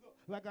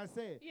 Look, like I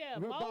said, Yeah,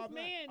 Real most Bob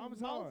Black, men, I'm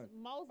sorry.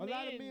 most A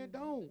lot of men men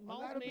don't. A most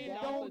lot of men men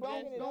don't don't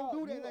suggest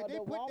do that. You, Like they the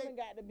put woman they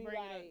got to be bring it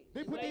up. like,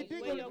 they put Where- their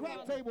dick where on the your crap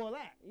woman- table a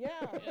lot.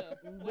 yeah,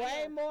 Yeah.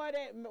 way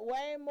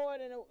more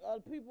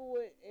than people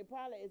would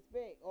probably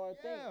expect or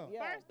Yeah. think.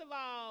 Yeah. First of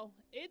all,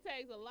 it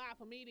takes a lot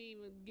for me to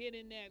even get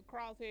in that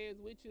crosshairs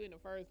with you in the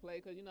first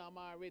place, because, I'm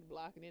already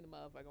blocking in the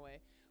motherfucking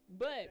way.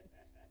 But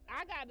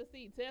I got to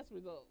see test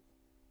results.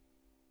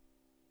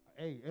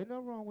 Hey, ain't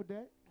nothing wrong with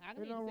that. I Ain't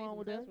need to nothing see wrong some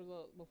with test that.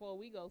 results before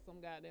we go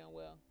some goddamn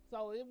well.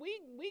 So if we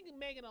can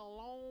make it a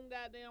long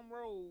goddamn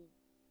road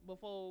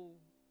before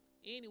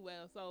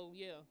anywhere. So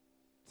yeah.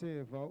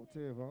 10 vote.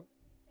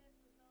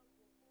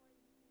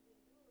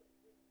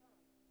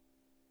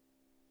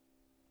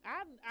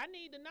 I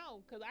need to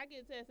know, because I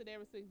get tested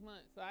every 6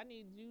 months. So I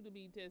need you to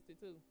be tested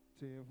too.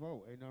 10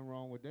 vote. Ain't nothing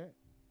wrong with that.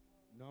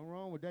 Nothing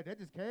wrong with that. That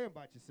just caring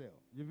about yourself.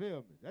 You feel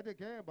me? That just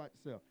caring about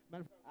yourself.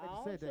 Matter of fact, I I just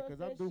don't said that trust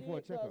because I'm due for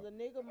a checkup. Because a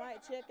nigga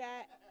might check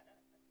out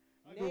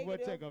I'm due for a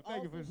negative checkup.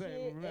 Thank you on for some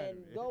saying shit that. and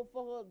go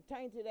for her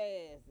tainted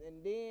ass, and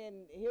then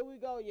here we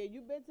go. Yeah,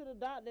 you been to the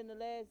doctor in the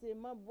last 6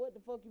 months. What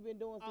the fuck you been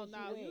doing Oh since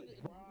no, you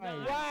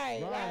went?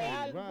 Right,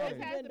 How the fuck This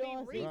you has been to be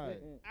doing recent.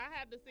 since? I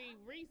have to see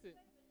recent.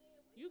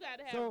 You got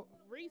to have So-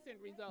 recent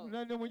results.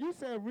 Now, when you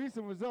said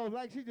recent results,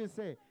 like she just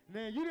said,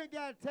 now you done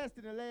got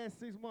tested in the last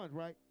 6 months,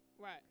 right?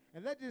 Right.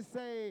 And let's just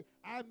say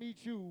I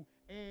meet you,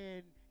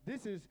 and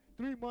this is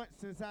 3 months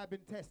since I've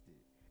been tested.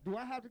 Do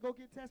I have to go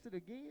get tested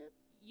again?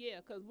 Yeah,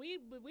 because we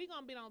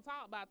going to be on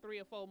top about 3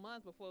 or 4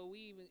 months before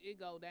it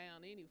go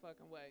down any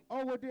fucking way.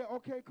 Oh, well, then,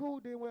 okay, cool.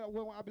 Then,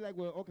 well, I'll be like,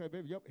 well, okay,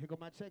 baby, yep, here go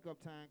my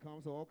checkup time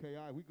comes, so, okay,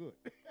 all right, we good.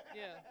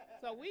 Yeah.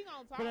 So we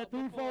going to talk For that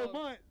 3, 4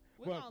 months.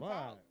 we going to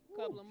talk a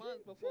couple of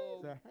months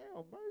before. Jesus,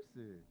 hell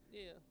mercy.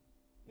 Yeah.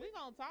 We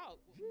going to talk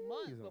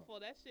months before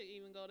that shit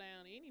even go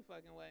down any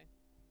fucking way.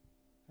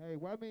 Hey,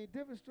 well, I mean,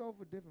 different stroke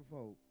for different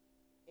folk.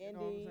 You know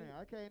what I'm Indeed. saying?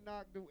 I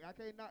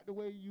can't knock the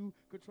way you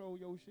control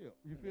your ship.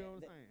 You feel what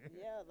I'm saying?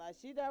 Yeah, like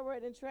she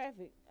directing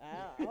traffic.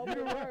 I hope You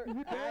it right. work.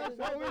 You I damn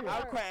just hope sure it is.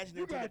 I'm work. crashing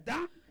into the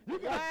dock. You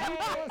got two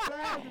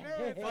sides and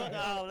everything. Fuck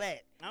all that.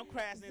 I'm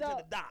crashing into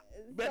the dock.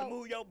 Better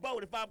move your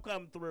boat if I'm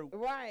coming through.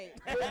 Right.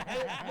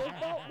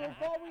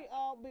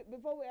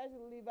 Before we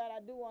actually leave out,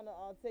 I do want to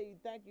tell you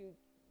thank you,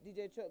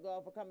 DJ Truck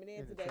God, for coming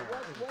in today.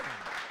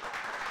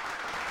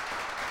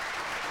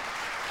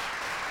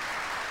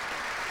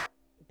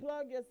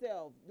 Plug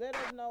yourself. Let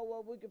us know where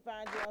we can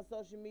find you on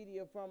social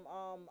media from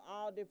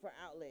all different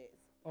outlets.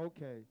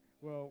 Okay.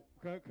 Well,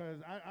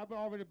 because I've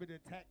already been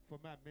attacked for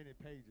my many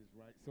pages,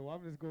 right? So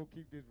I'm just going to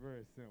keep this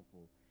very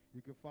simple.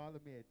 You can follow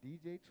me at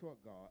DJ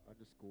Truckguard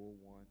 _1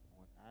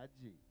 on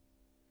IG.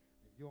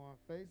 If you're on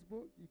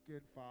Facebook, you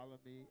can follow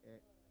me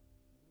at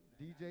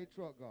DJ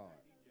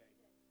Truckguard.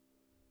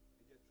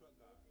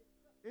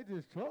 It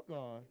just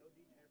Truckguard.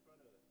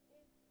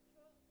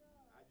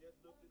 I just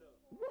looked it up.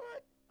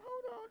 What?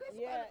 Hold on.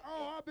 This Yeah,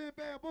 oh, I've been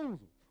bamboozled.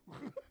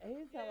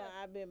 He's talking about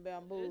I've been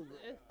bamboozled.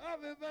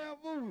 I've been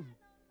bamboozled.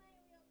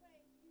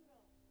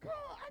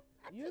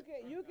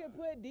 You can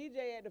put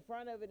DJ at the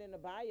front of it in the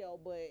bio,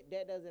 but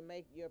that doesn't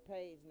make your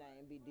page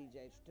name be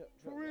DJ Truck.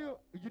 For real?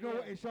 You know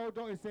what? It sure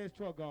don't. It says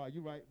Truckguard.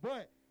 You right.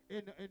 But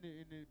in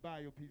the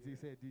bio piece, it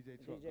said DJ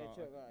Truckguard. DJ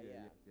Truckguard,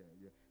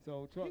 yeah.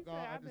 So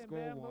Truckguard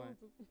 _1.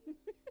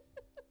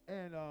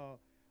 And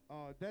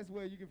that's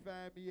where you can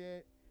find me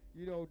at.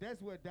 You know, that's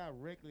where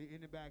directly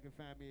anybody can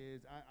find me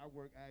is. I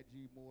work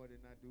IG more than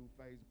I do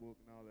Facebook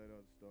and all that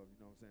other stuff. You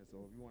know what I'm saying? So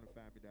if you want to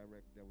find me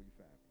directly, that's where you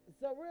find me.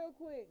 So real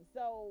quick,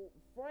 so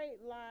freight,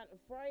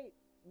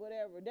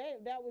 whatever.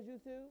 That was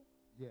you too?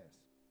 Yes.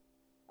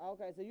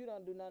 Okay, so you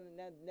don't do nothing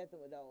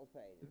with those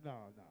pages.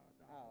 No.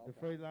 Oh, The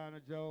okay.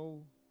 Freightliner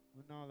Joe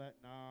and all that.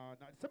 No.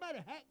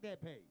 Somebody hacked that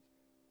page.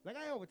 Like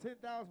I have over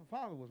 10,000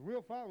 followers,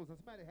 real followers, and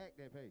somebody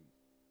hacked that page.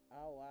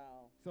 Oh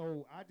wow.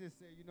 So I just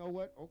said, you know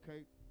what?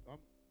 Okay,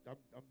 I'm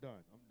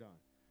done.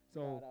 So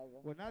Start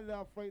over. when I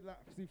left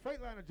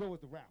Freightliner Joe is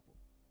the rapper.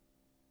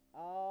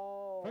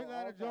 Oh.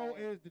 Freightliner okay. Joe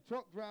is the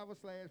truck driver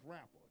 /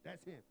 rapper.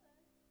 That's him.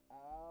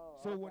 Oh.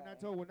 So okay.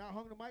 when I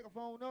hung the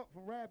microphone up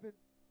from rapping,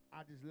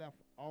 I just left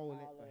all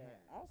that All of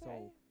behind. that. Okay.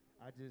 So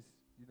I just,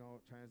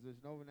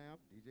 transitioned over now.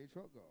 DJ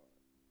Truckguard.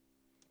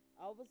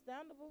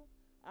 Understandable.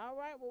 All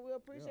right, well, we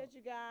appreciate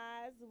you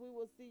guys. We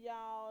will see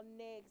y'all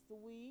next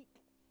week.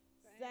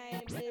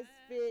 Same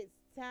Misfits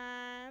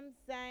time,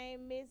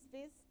 same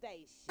Misfits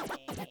station.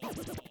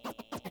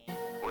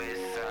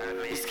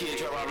 It's Kid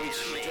Drop Out Reach.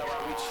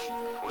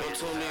 Don't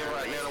tune in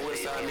right now to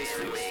Westside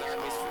Misfits.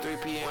 3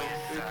 p.m.,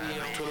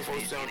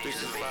 24/7,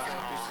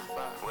 365.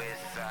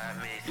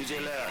 DJ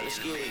Loud, let's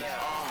get it.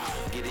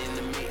 Get in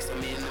the mix, I'm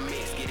in the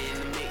mix. Get in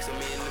the mix, I'm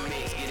in the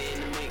mix. Get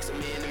in the mix,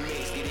 I'm in the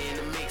mix. Get in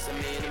the mix, I'm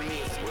in the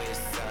mix.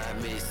 Westside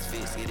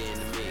Misfits, get in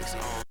the mix.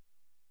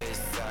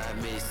 Westside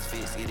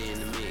Misfits, get in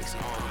the mix.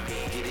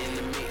 Get in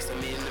the mix,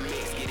 I'm in the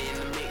mix. Get in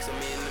the mix,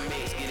 I'm in the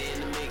mix. Get in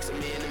the mix, I'm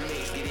in the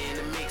mix. Get in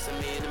the mix, I'm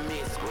in the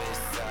mix.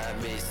 Westside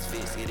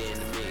Misfits, get in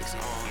the mix.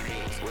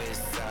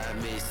 Westside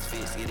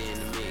Misfits, get in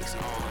the mix.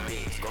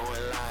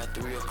 Going live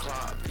 3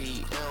 o'clock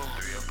p.m.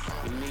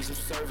 You need some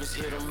service,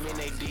 hit them in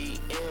they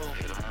DM.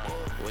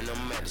 When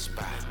I'm at the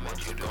spot,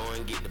 go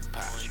and get the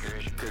pot.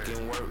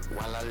 Cooking work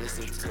while I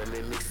listen to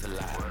me mix a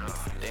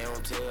lot. They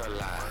don't tell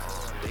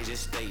lies, they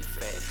just stay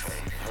facts.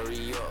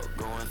 Hurry up,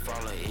 go and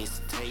follow,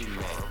 it's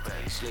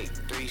Tay-Mac. Slick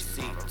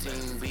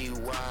 316, be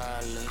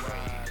wildin'.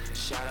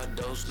 Shout out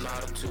those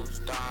not 2000.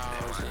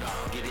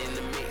 Get in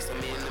the mix, I'm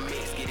in the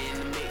mix. Get in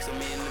the mix,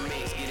 I'm in the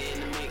mix. Get in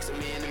the mix, I'm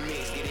in the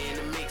mix. Get in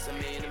the mix, I'm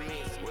in the mix.